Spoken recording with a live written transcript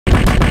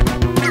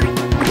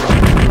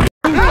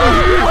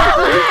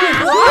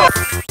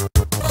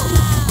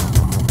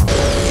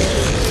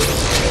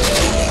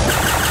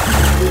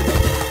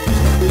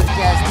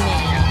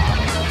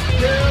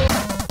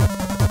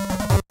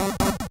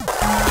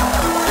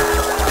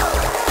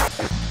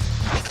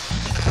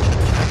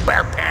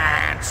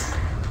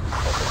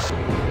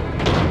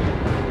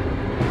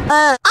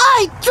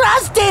I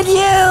trusted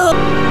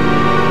you!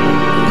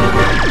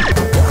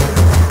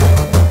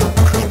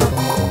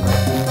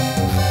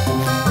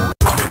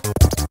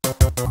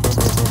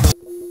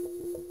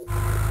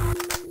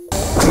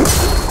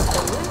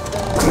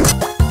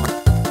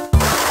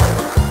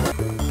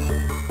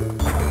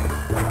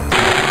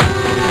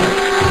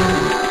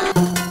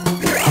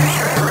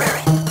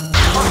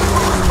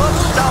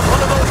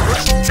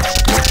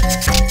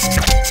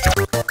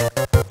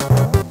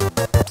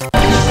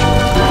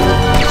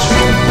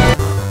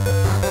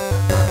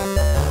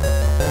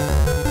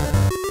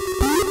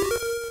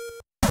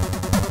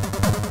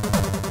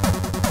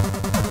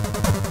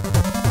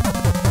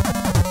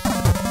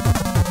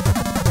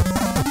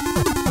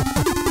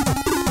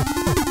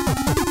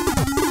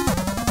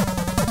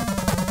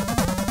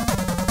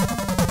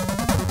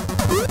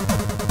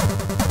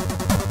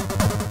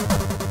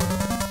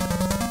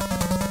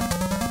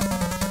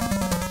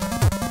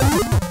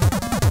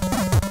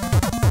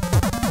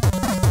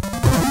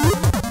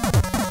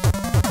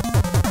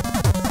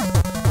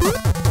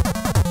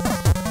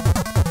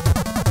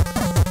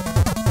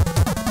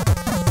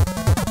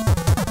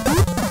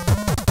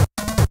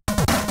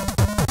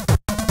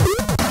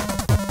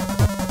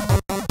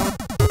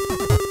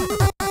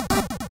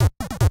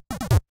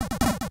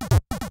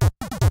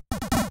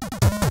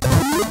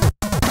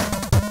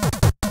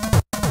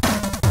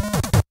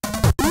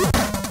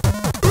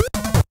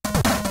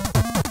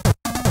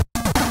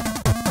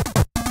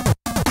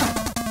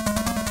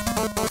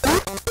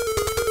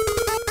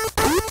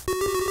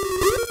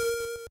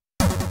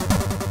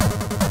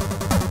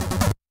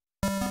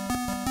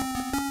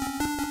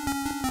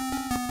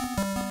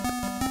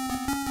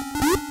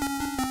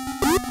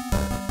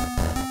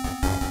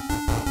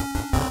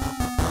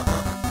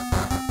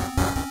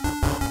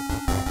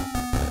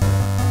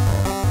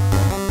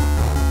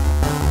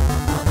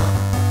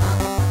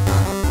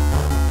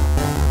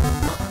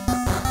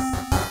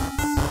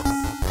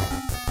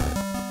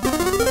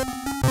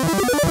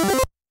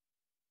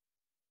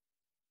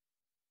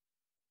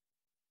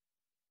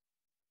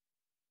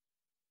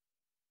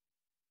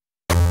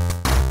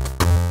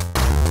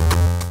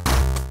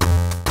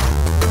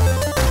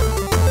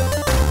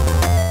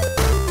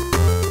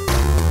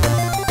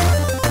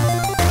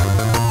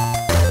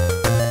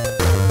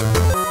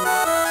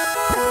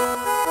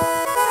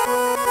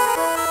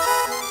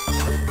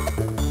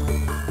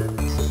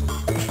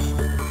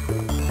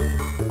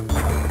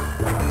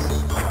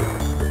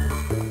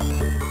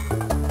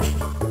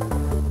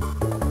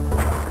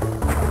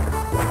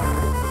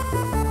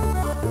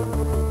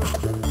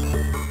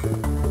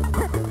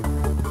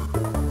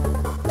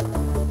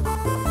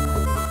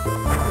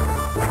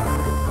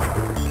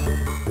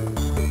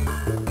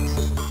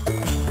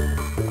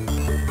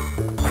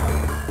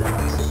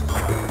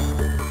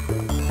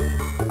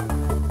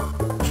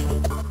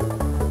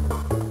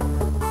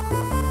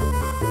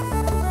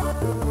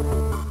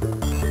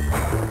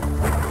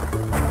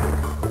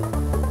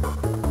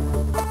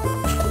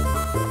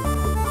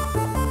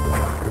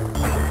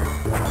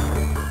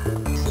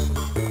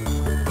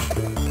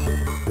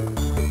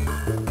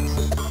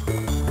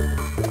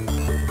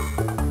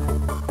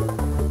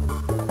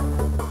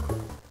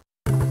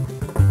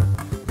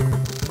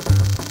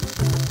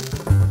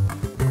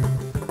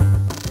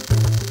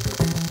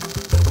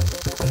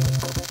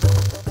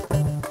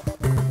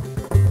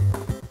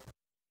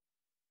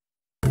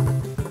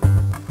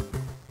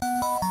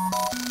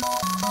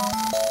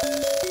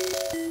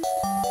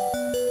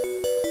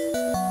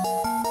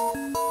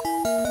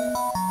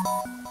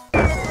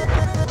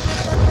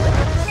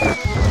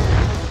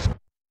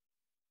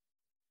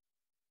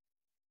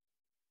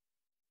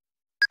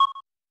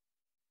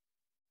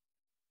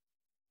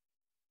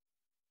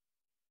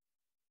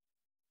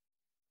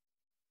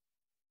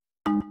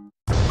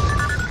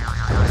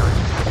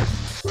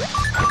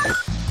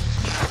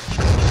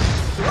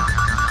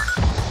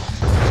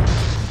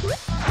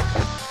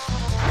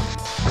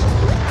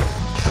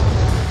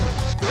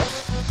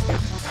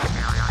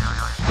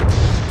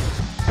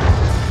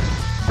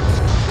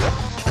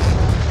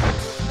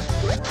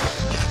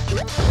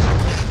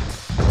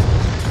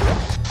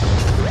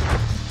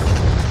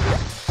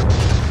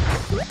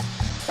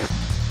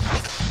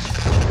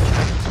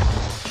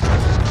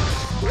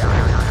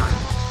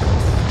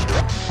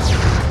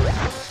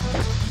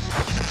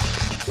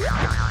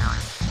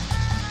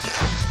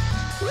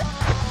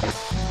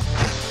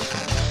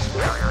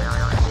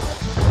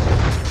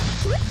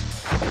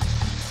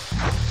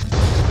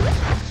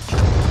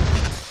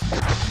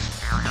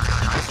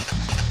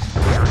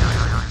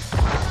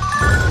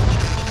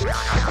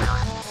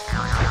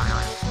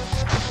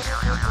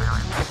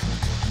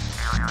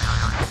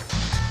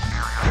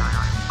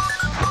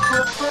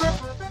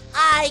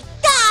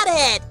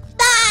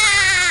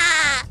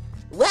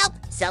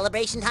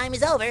 Celebration time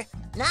is over.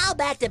 Now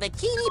back to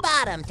Bikini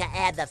Bottom to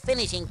add the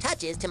finishing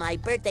touches to my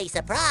birthday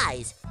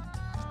surprise.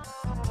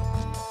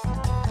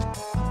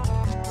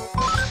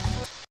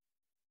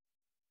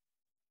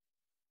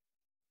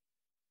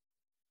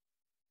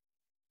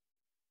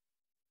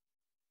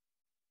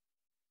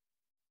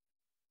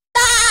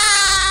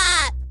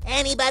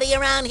 Anybody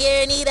around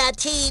here need a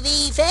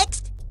TV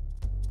fixed?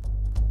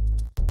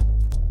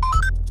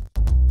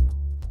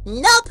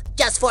 Nope,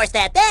 just force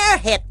that there,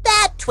 hit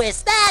that,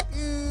 twist that,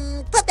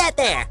 put that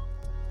there.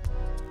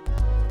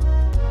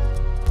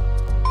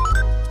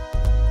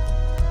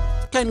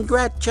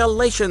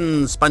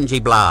 Congratulations,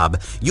 Spongy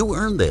Blob. You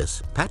earned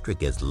this.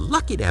 Patrick is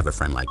lucky to have a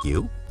friend like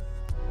you.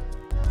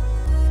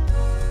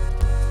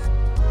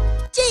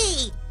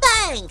 Gee,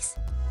 thanks!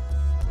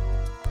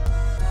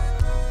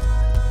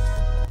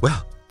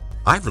 Well,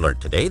 I've learned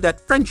today that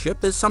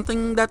friendship is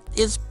something that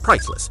is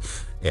priceless.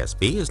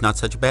 SB is not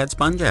such a bad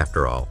sponge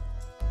after all.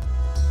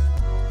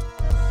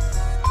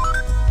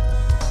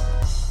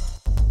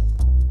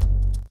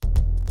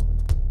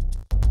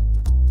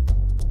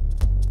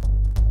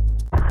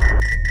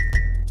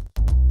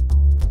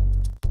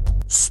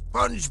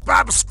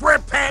 SpongeBob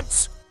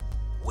SquarePants!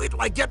 Wait till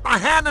I get my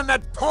hand on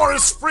that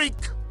porous freak!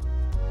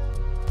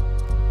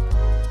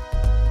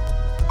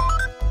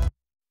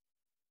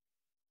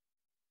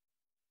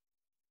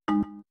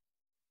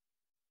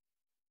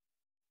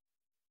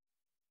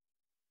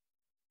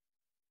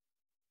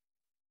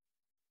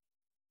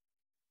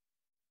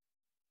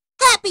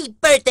 Happy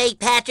birthday,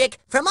 Patrick,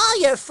 from all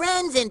your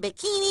friends in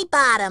Bikini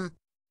Bottom.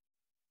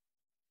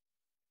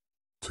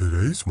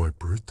 Today's my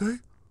birthday?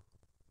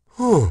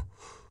 Huh.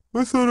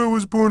 I thought I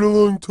was born a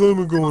long time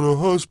ago in a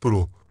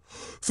hospital.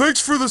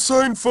 Thanks for the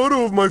signed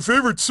photo of my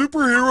favorite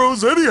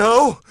superheroes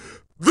anyhow.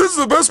 This is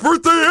the best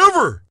birthday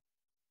ever!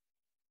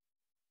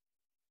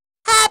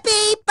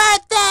 Happy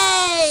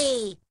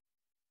birthday!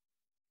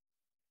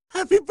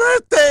 Happy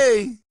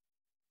birthday!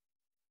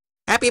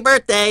 Happy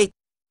birthday!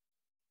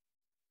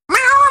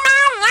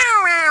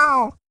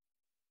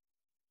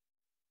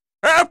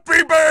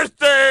 Happy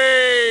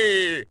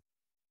birthday!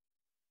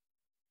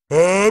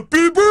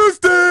 Happy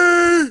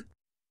birthday!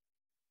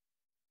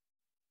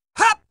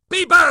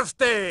 Happy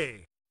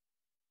birthday!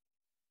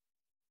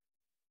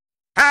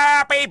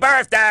 Happy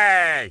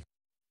birthday!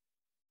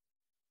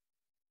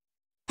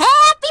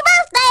 Happy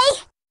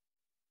birthday!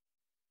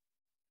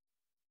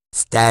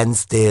 Stand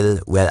still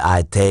while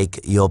I take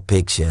your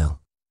picture.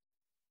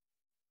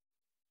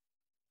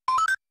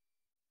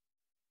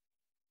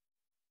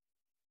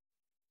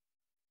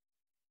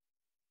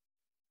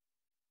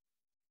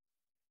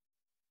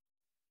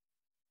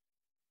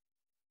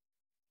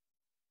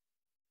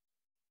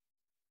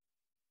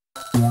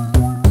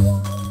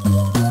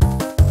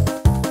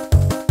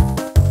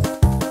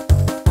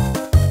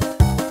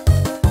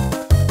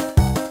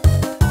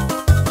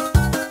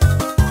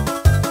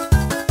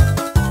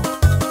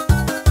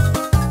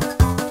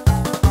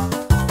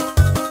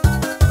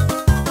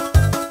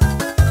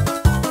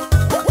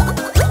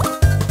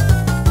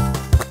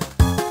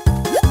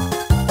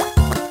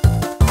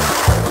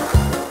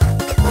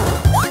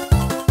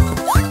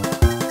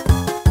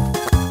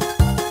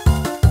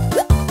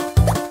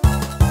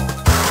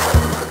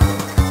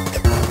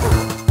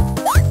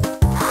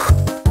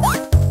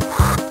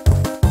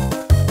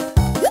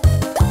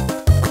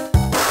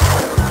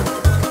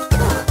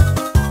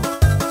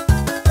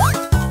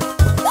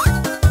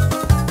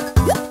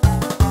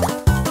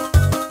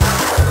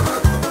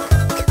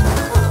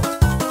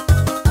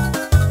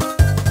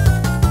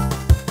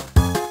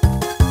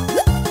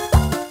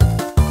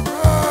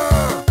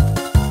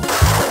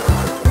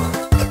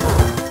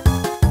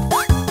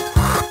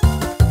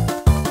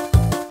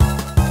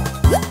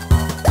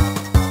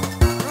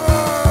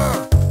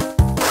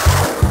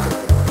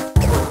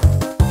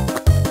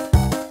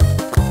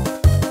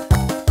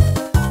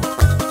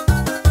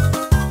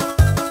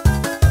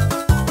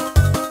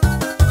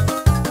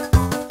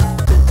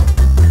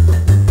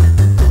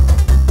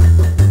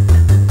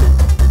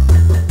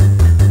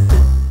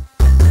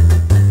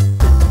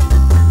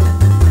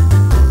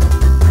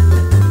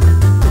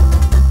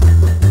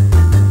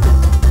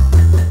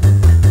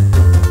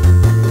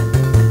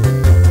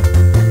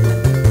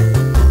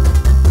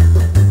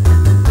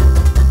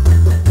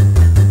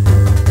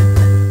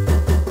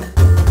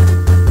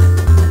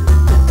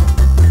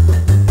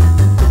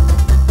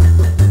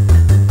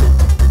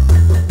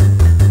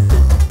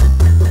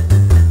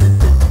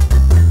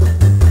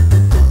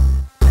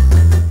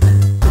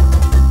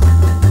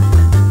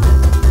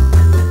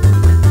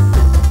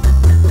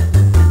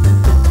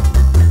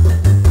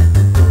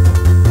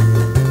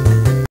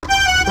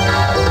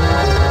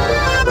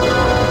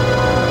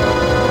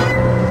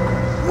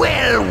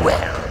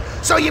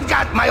 So you've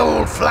got my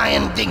old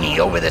flying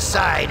dinghy over the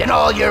side and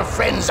all your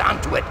friends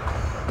onto it.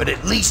 But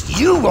at least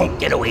you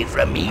won't get away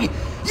from me.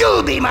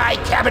 You'll be my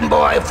cabin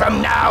boy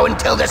from now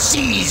until the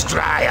seas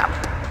dry up.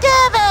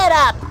 Give it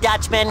up,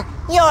 Dutchman.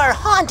 Your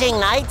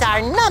haunting nights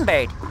are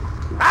numbered.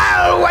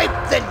 I'll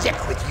wipe the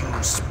deck with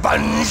you,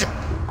 Sponge.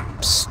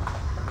 Psst.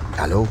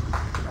 Hello?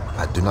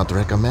 I do not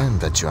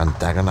recommend that you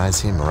antagonize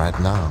him right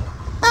now.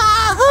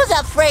 Who's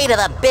afraid of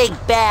the big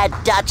bad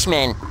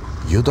Dutchman?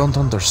 You don't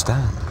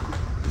understand.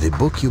 The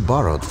book you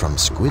borrowed from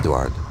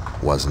Squidward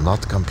was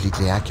not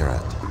completely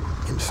accurate.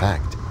 In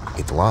fact,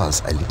 it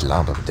was a little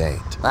out of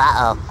date.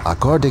 Uh-oh.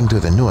 According to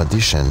the new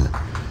edition,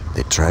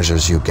 The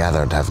treasures you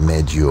gathered have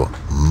made you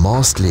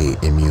mostly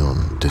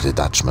immune to the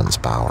Dutchman's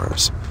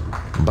powers,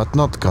 but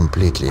not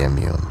completely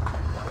immune.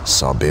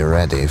 So be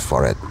ready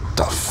for a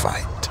tough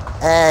fight.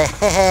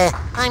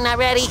 I'm not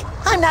ready.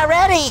 I'm not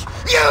ready.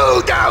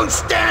 You don't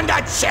stand a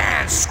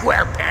chance,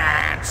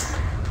 SquarePants!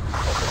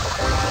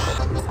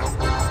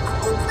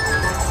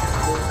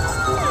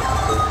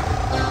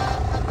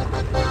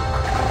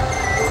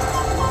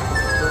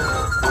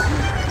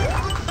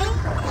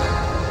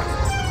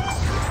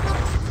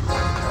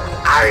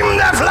 I'm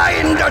the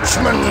Flying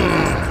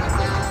Dutchman!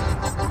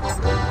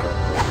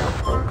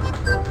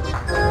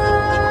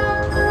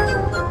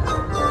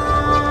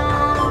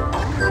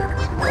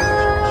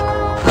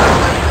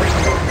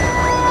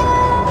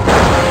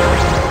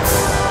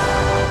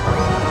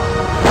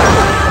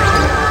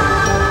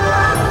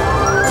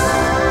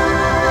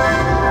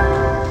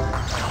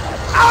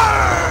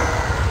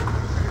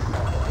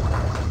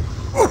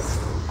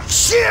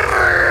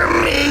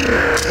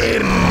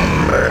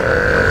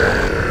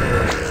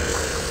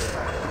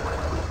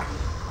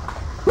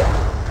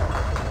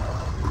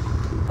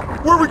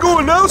 Where are we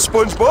going now,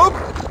 SpongeBob?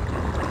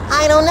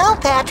 I don't know,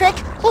 Patrick.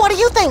 What do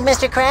you think,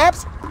 Mr.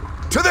 Krabs?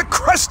 To the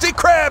Krusty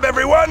Krab,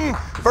 everyone!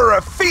 For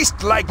a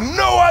feast like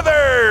no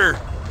other!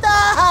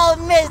 Oh,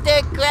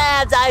 Mr.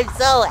 Krabs, I'm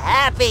so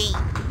happy.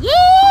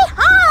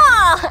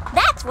 Yee-haw!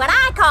 That's what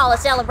I call a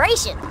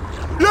celebration.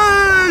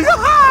 Yay!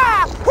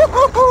 Ha-ha!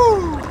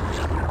 Woo-hoo-hoo!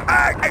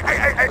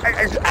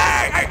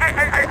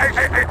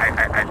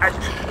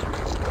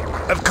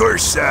 Of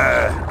course,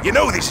 you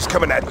know this is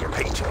coming out of your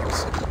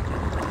paychecks.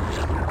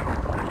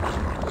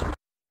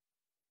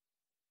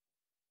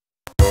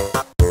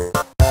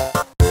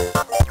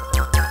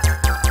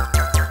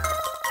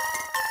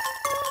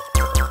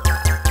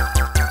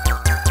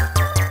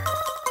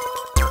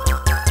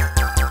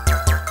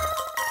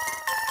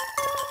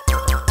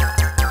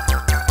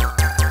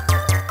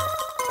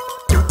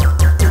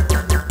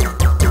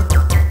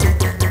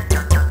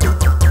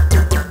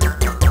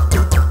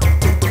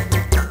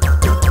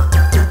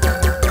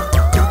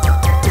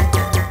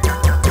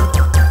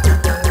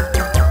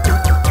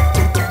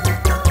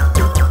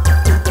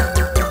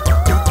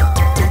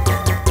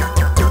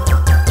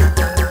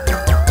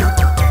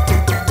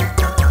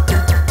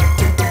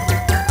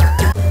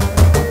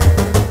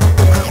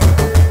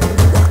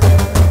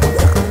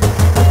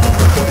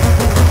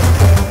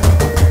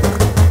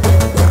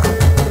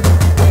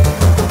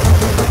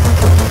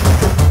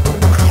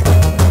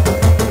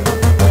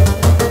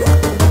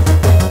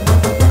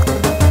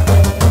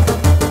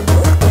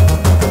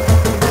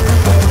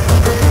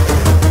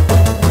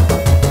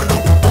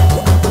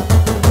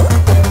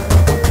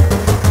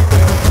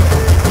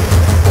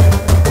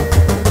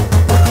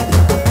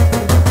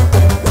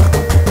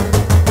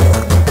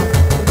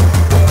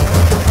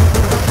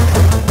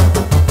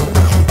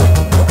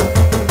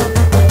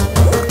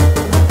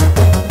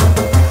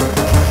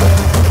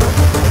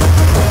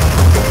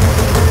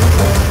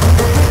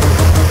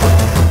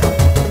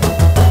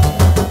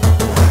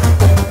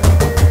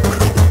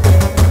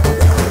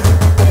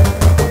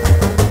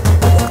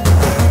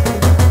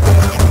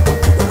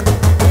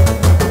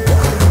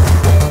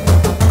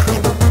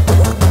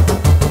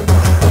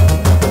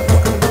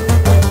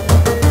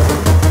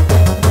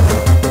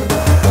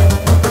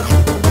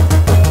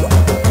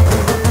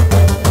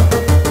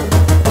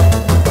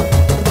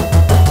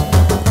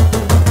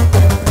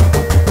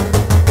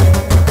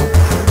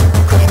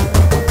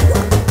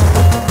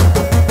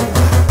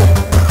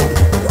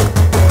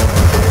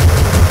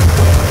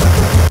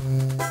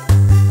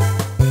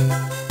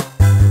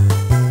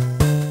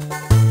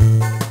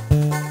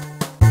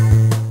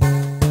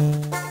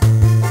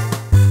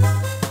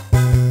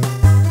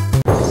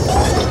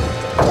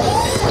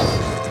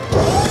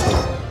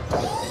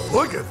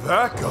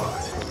 That guy,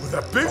 with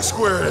that big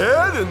square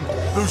head and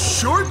those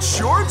short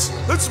shorts,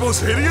 that's the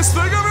most hideous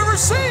thing I've ever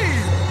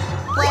seen!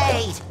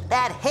 Wait,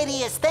 that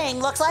hideous thing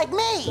looks like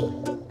me!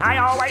 I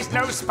always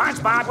knew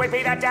SpongeBob would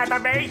be the death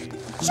of me!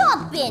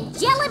 Jump in,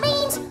 jelly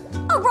beans!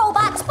 A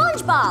robot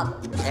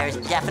SpongeBob! There's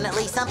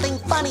definitely something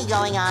funny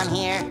going on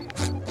here.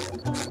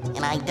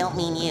 And I don't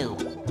mean you.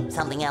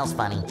 Something else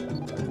funny.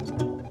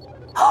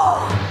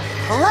 Oh!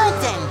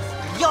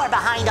 Plankton! You're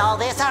behind all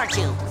this, aren't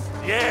you?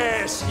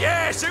 Yes,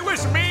 it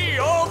was me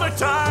all the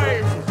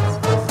time!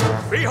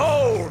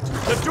 Behold,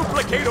 the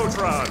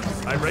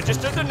Duplicatotron. I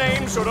registered the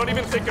name, so don't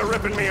even think of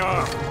ripping me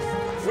off.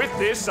 With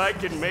this, I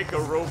can make a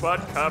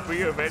robot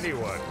copy of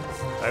anyone.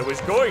 I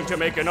was going to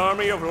make an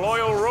army of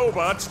loyal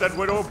robots that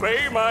would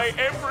obey my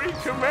every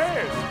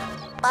command.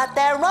 But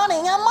they're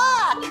running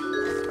amok!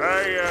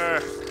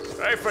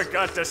 I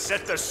forgot to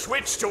set the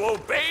switch to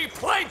obey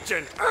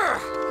Plankton.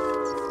 Ugh.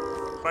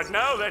 But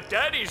now that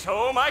Daddy's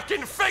home, I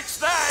can fix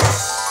that!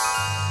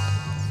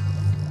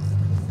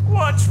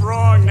 What's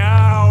wrong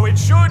now? It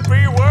should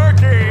be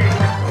working!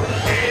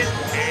 It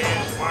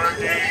is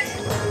working!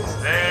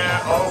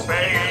 They're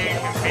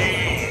obeying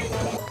me!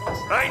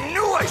 I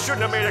knew I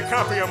shouldn't have made a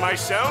copy of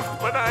myself,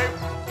 but I'm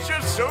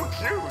just so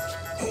cute.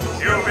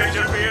 You've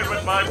interfered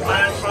with my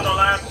plans for the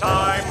last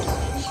time.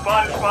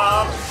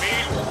 SpongeBob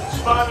meet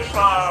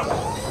SpongeBob.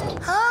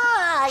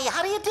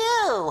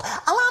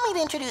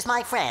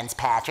 my friends,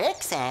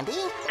 Patrick, Sandy.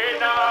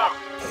 Enough!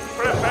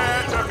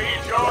 Prepare to meet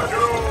your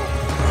doom!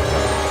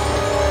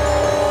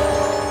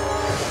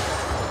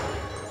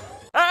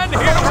 And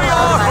here we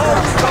are,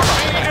 folks, the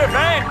main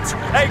event!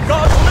 A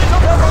gauntlet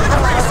of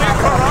ever-increasing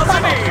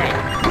ferocity!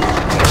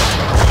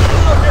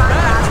 Look at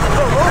that!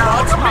 The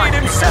robot's made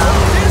himself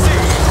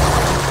dizzy!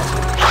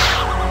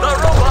 The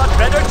robot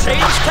better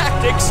change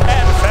tactics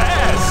and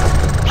fast!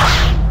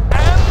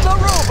 And the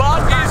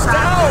robot is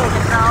down!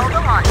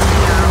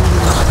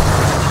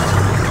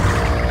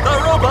 The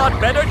robot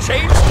better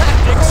change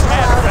tactics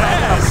and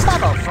fast!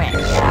 Bubble Friend.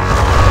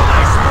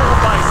 Nice move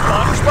by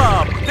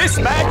SpongeBob! This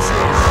match is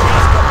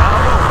just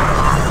about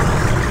over!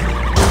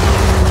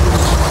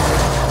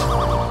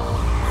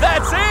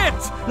 That's it!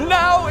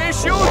 Now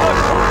issue the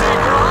coup de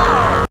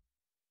grace!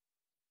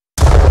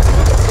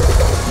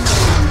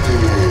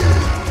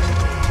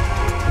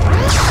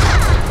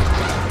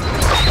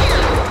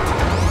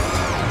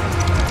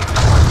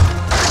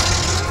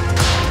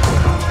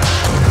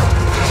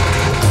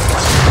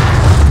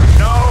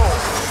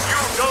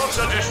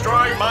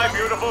 Destroying my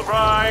beautiful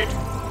bride.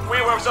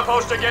 We were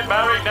supposed to get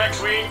married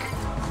next week.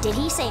 Did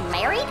he say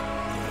married?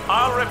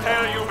 I'll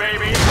repair you,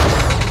 baby.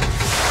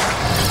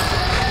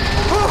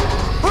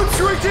 I'm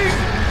shrinking!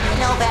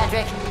 No,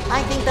 Patrick.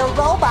 I think the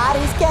robot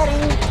is getting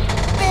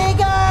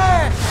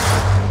bigger!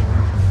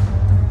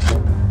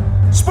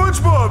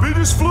 SpongeBob, he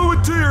just flew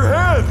into your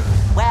head!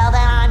 Well,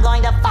 then I'm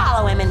going to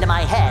follow him into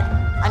my head.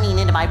 I mean,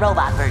 into my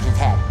robot version's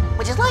head,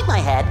 which is like my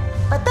head,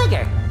 but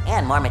bigger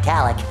and more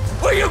metallic.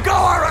 Will you go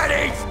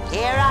already?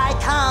 Here I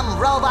come,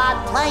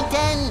 Robot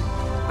Plankton!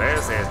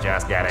 This is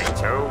just getting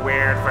too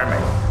weird for me.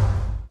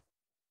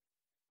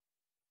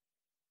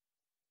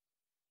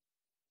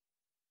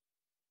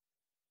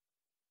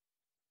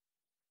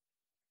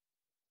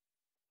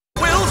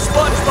 Will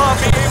SpongeBob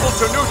be able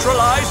to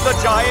neutralize the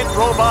giant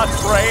robot's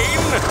brain?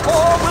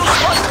 Or will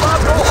SpongeBob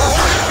go home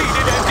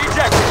defeated and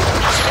dejected?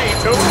 Stay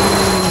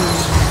tuned!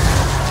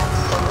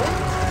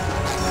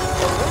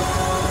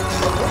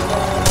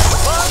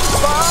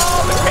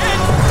 SpongeBob hit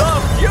the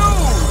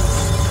fuse!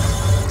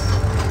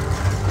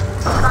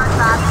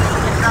 SpongeBob,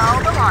 please control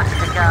the launch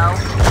to go.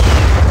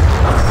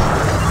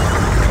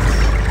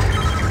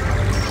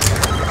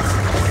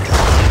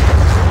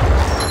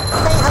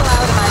 Say hello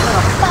to my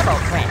little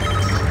bubble friend.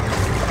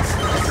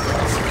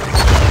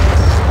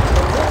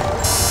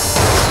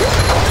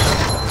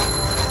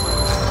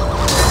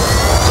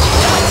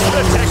 That's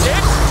the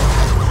ticket!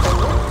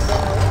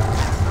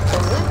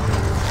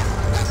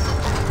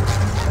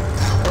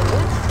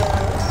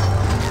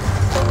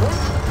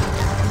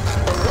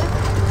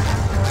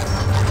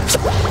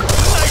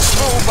 Nice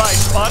move by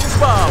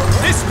SpongeBob!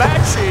 This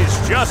match is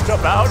just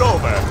about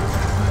over.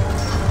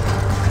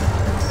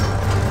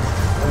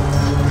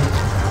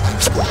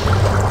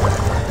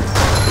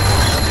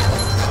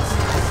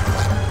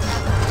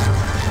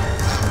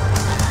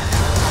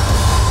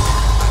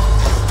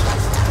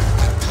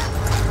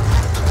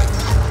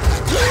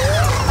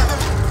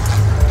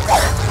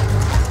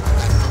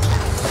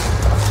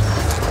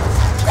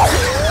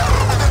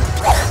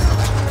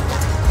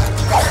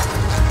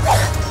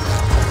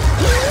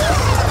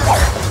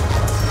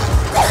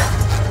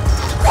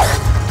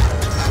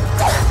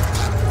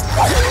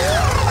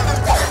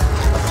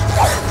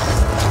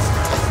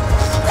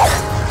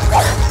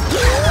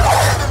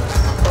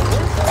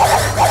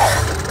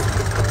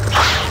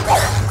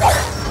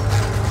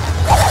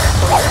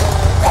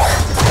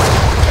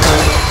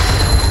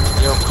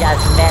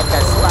 Just met the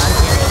sponge.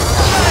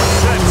 That's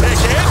the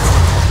ticket!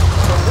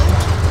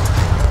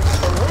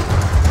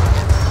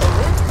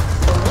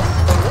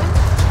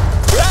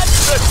 That's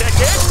the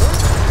ticket!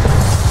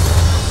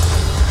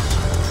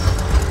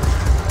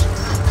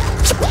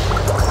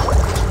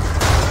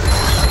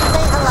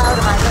 Say hello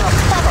to my little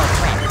bubble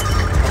friend.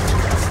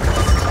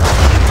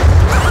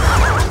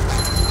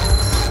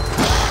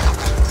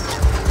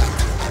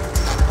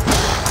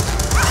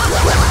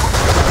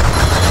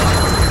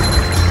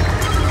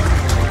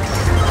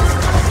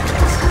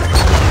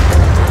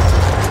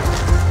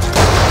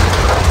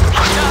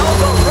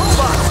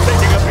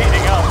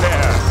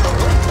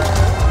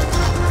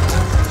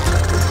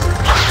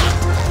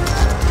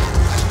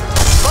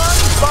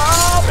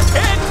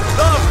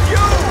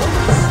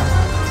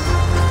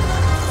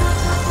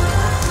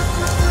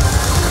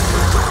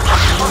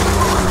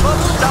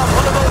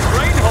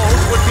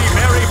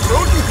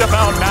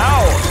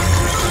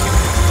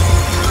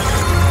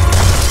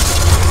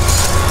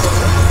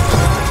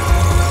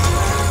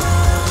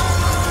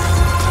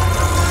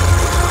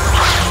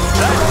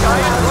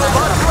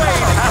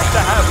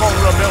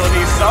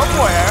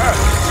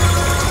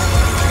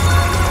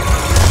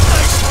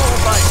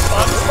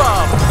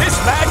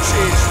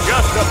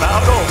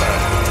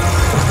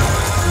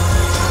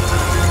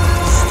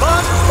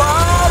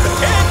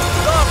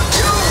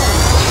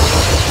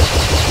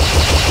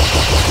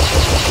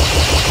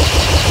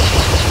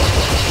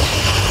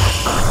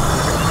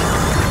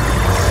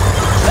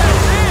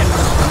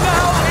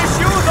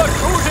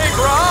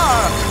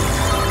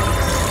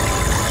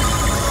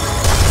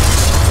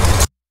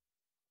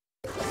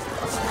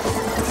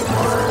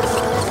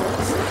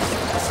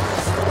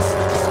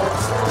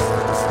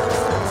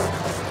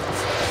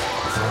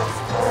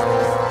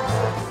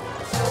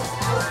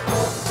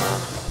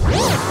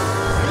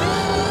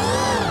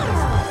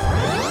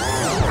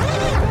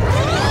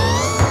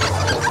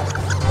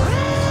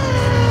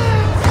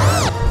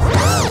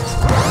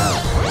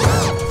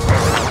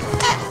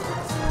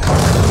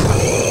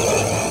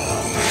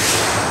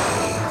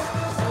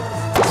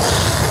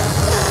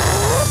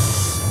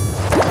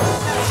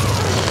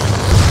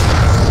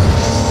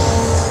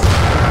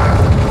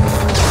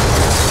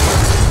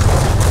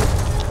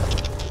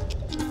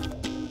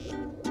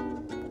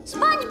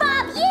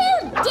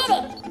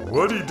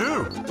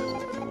 do?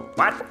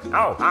 What?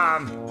 Oh,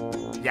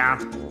 yeah.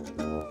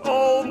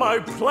 All my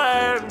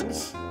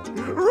plans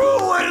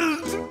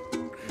ruined!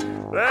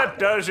 That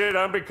does it.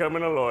 I'm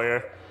becoming a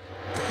lawyer.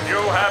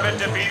 You haven't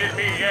defeated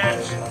me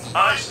yet.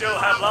 I still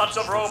have lots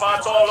of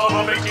robots all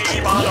over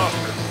Bikini Bottom.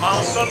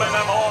 I'll summon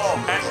them all,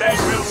 and then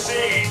we'll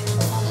see.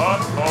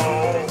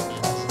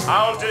 Uh-oh.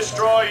 I'll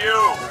destroy you.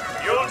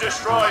 You'll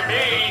destroy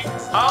me.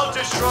 I'll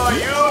destroy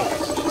you.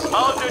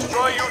 I'll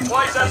destroy you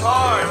twice as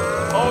hard.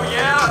 Oh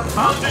yeah?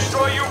 I'll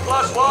destroy you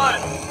plus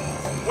one.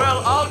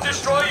 Well, I'll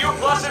destroy you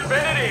plus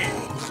infinity.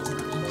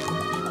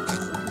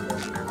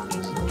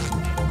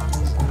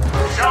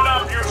 Shut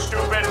up, you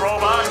stupid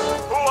robot.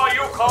 Who are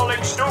you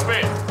calling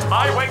stupid?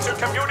 I went to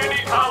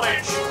community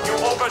college, you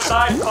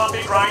oversized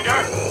coffee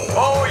grinder.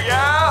 Oh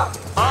yeah?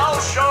 I'll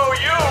show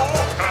you.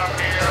 Come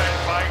here and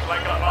fight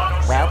like a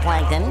monocycle. Well,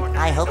 Plankton,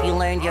 I hope you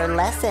learned your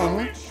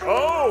lesson.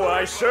 Oh,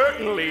 I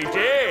certainly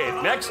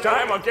did. Next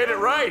time I'll get it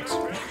right.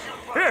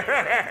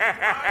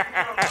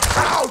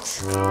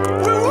 Ouch!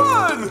 We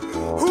won!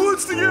 Who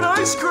wants to get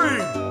ice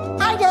cream?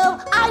 I do.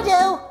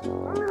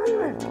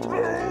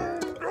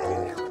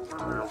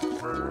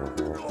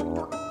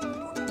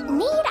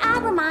 Need I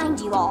remind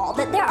you all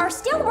that there are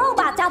still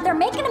robots out there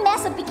making a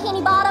mess of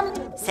Bikini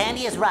Bottom?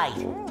 Sandy is right.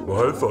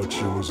 Well, I thought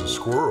she was a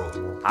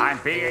squirrel. I'm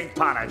being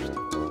punished.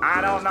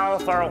 I don't know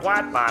for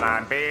what, but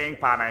I'm being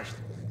punished.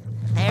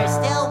 There's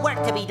still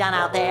work to be done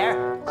out there.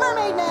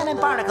 Mermaid Man and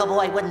Barnacle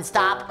Boy wouldn't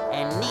stop,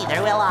 and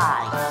neither will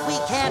I. We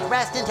can't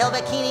rest until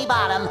Bikini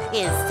Bottom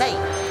is safe.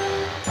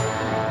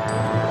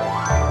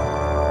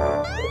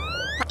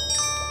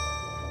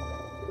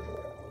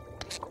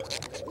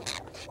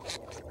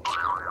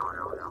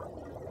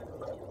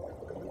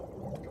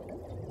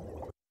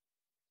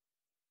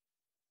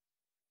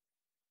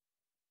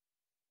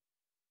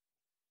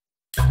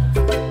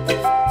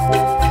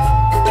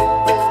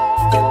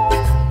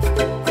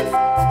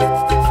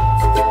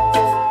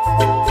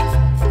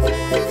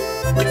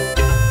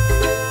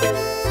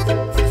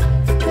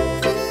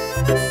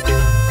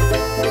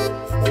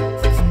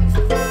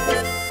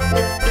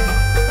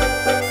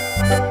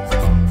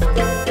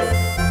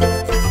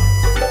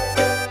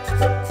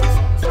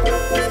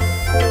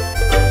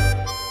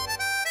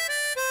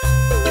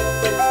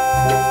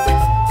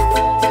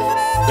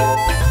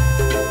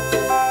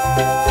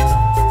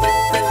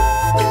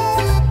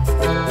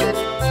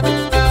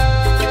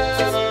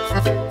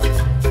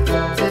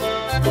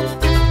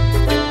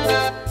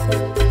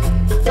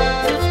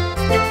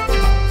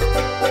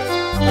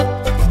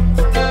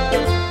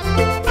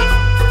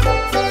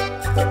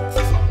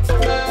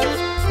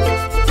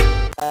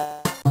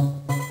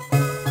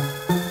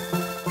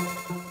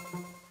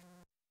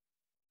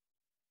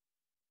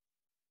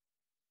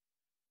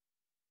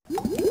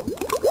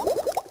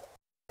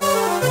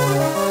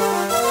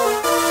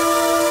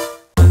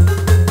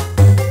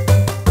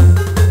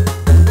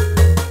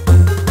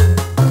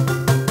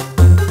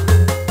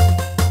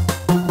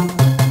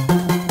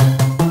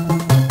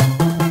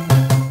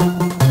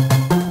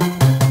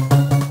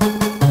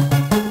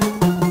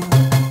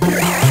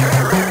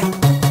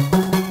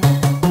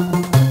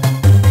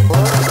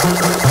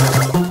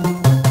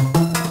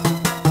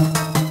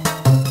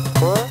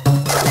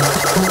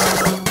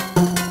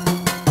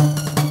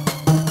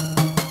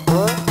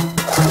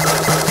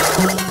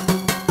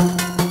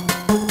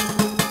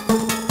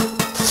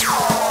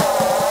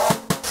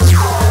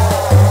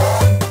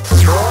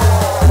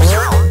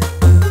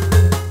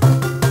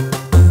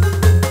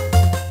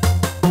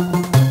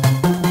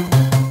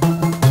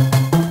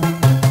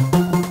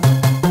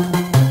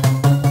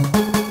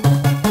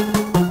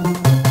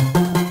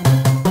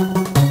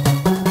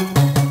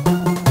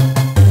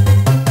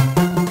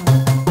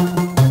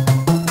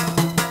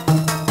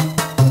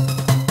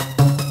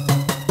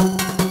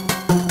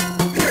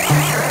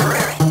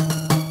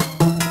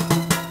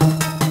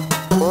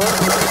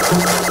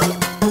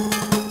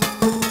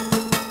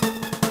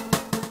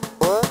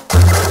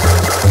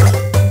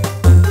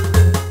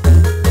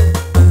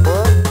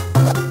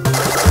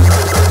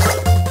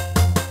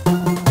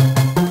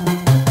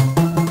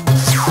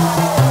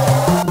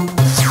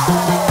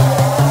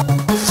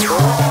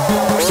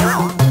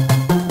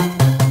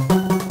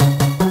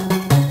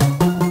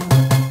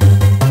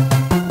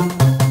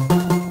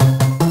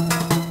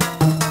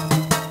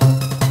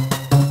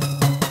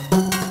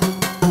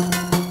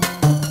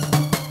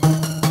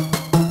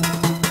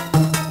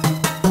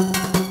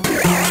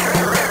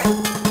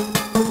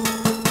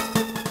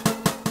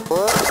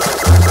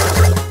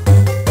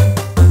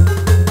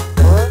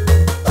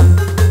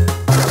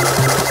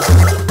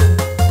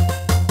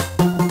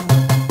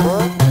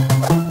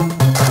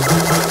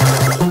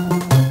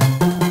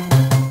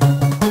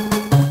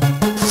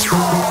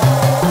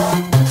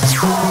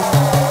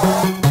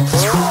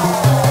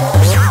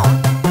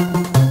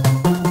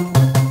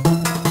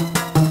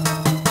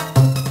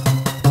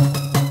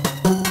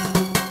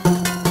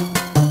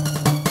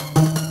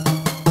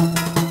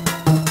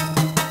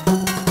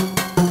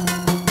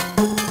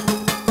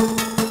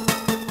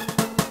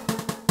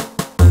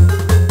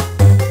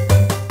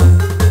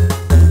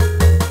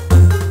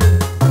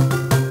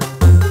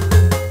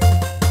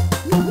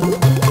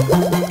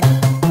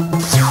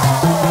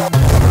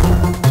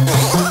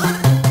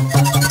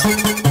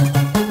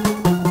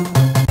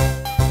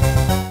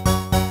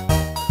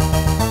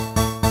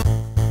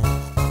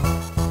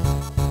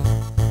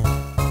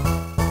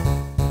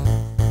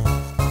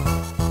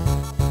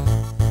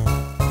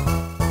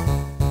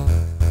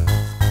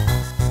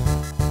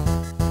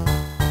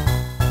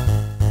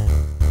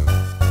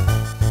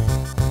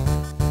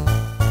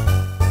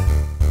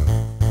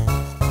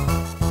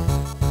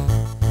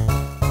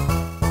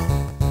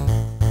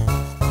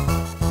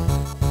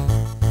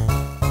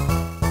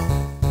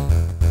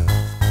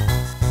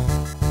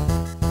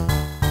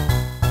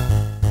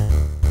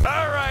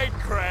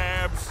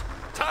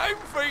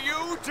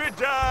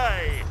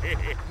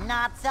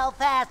 Not so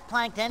fast,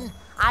 Plankton.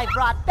 I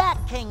brought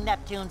back King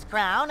Neptune's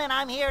crown, and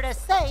I'm here to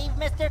save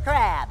Mr.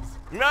 Krabs.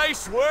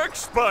 Nice work,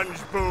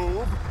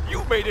 SpongeBob.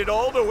 You made it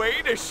all the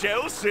way to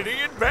Shell City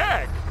and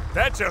back.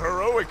 That's a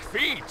heroic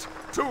feat.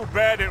 Too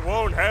bad it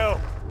won't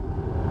help.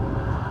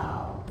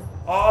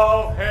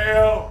 All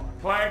hail,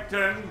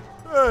 Plankton.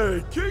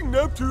 Hey, King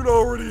Neptune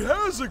already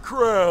has a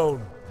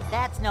crown.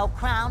 That's no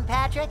crown,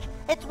 Patrick.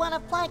 It's one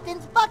of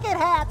Plankton's bucket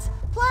hats.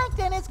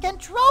 Plankton is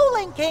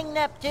controlling King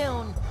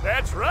Neptune.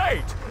 That's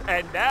right.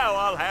 And now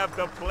I'll have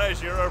the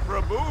pleasure of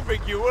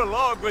removing you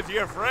along with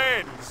your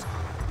friends.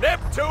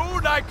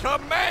 Neptune, I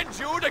command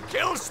you to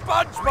kill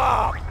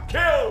SpongeBob!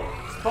 Kill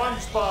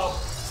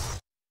SpongeBob!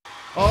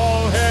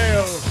 All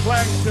hail,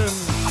 Plankton!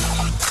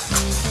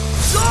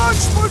 Dodge,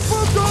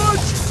 SpongeBob,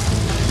 dodge!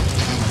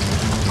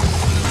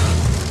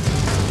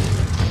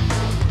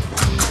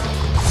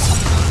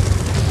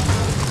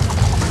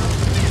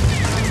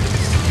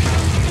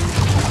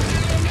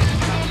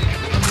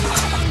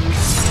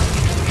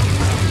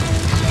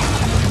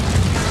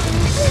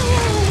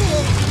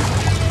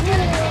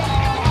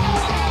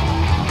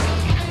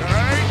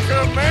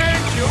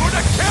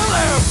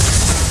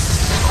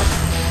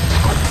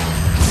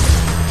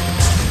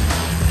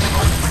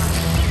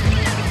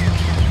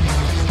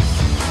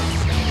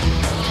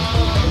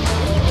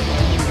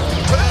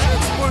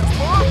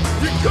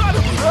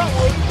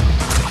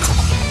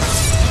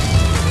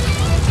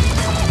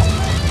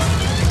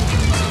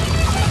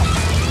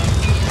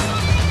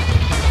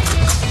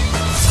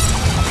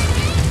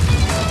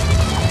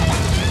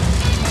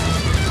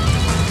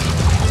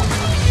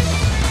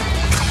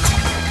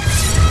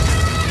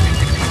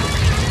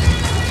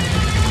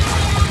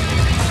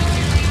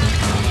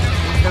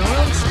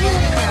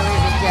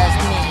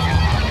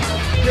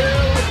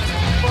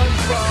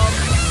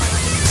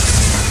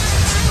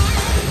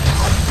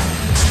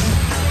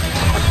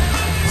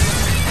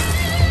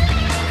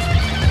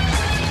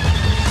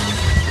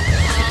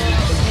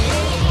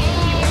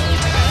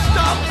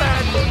 Stop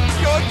that!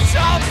 You're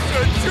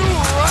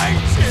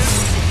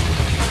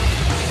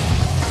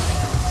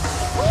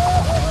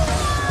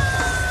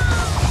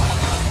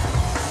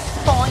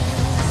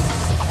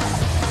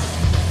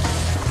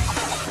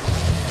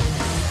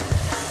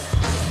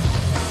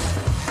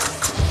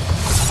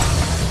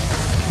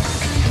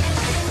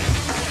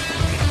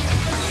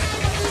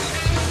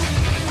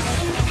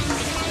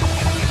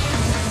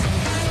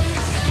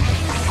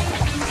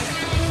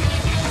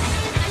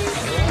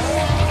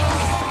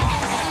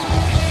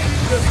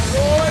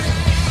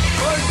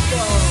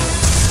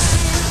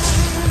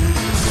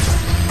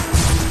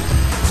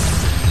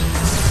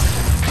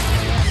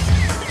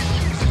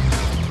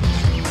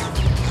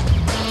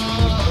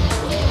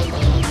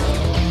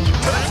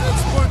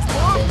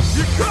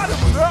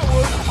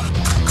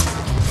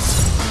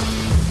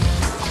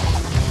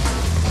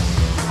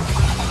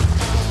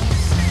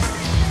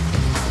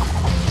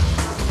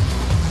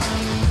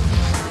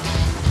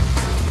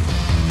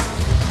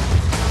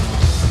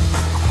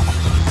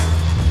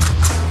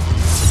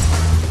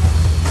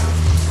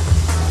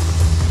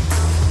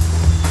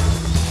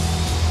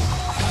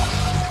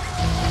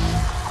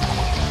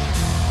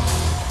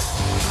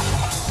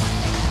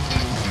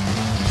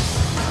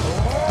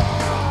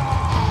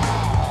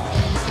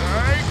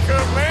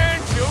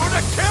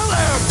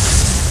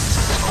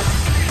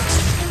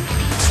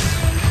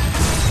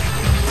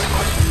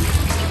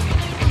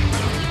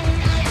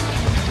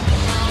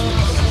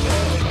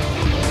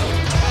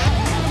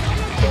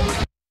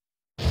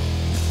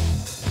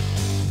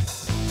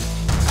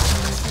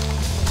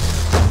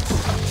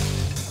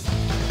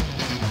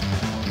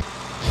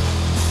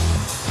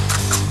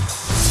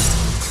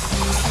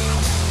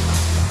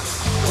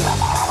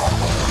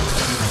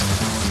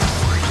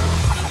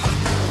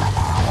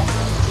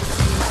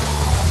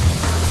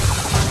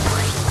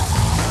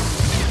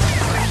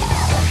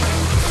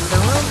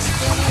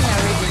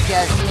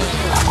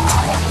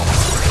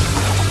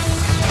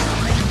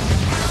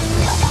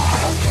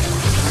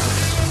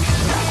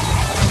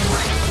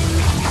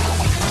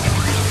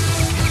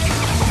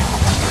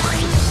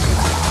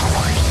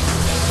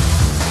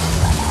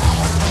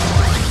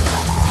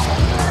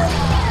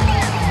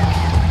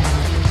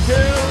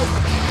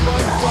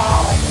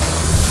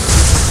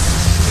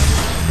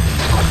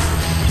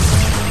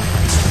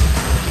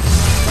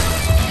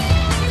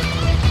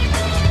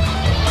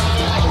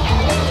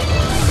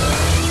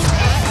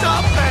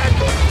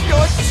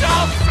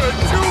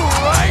jumping!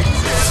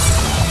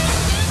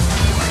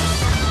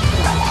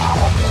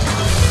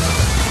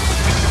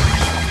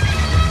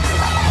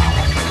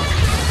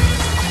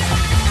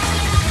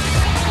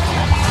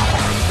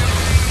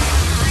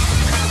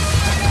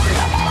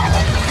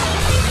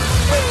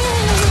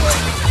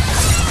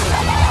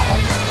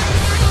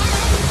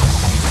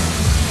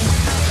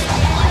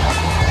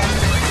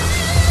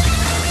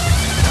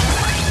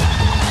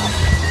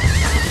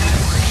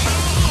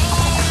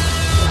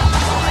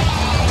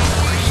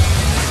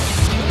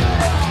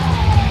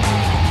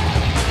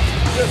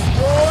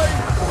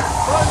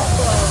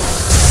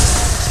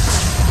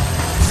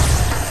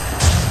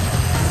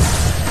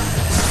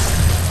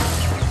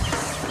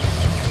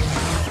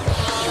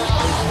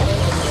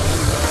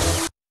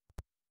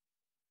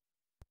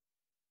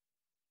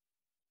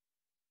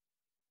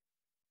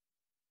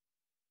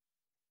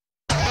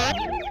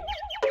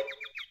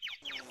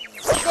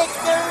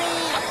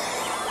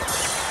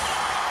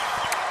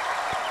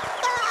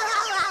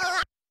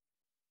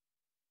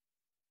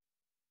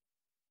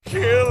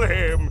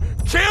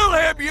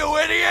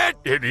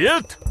 What,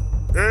 idiot?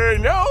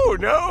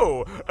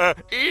 No.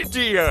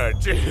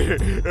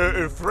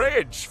 Idiot.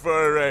 French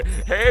for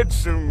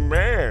handsome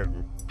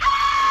man.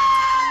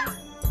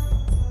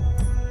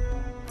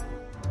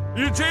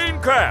 Eugene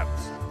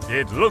Krabs,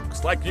 it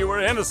looks like you were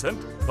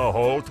innocent the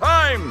whole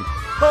time.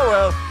 Oh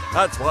well,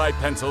 that's why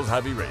pencils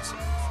have erasers.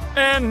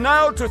 And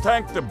now to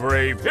thank the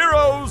brave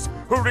heroes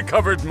who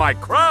recovered my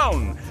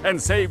crown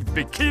and saved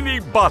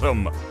Bikini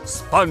Bottom,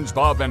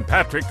 SpongeBob and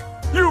Patrick,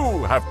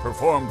 you have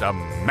performed a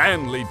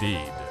manly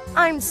deed.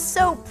 I'm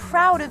so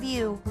proud of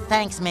you.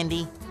 Thanks,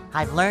 Mindy.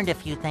 I've learned a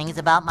few things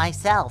about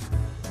myself.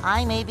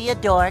 I may be a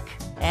dork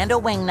and a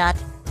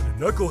wingnut.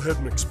 And a knucklehead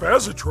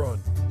McSpazatron.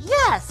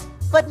 Yes,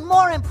 but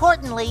more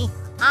importantly,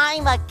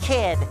 I'm a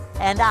kid,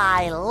 and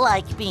I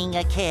like being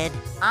a kid.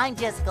 I'm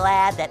just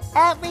glad that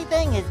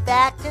everything is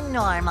back to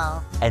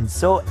normal. And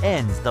so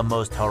ends the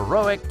most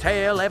heroic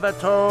tale ever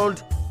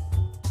told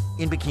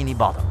in Bikini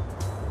Bottom.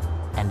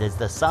 And as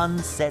the sun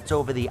sets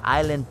over the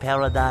island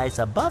paradise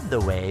above the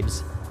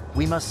waves,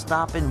 we must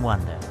stop and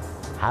wonder,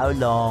 how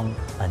long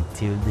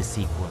until the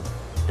sequel?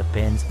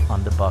 Depends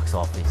on the box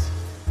office.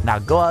 Now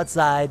go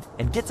outside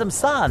and get some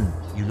sun.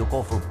 You look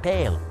awful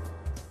pale.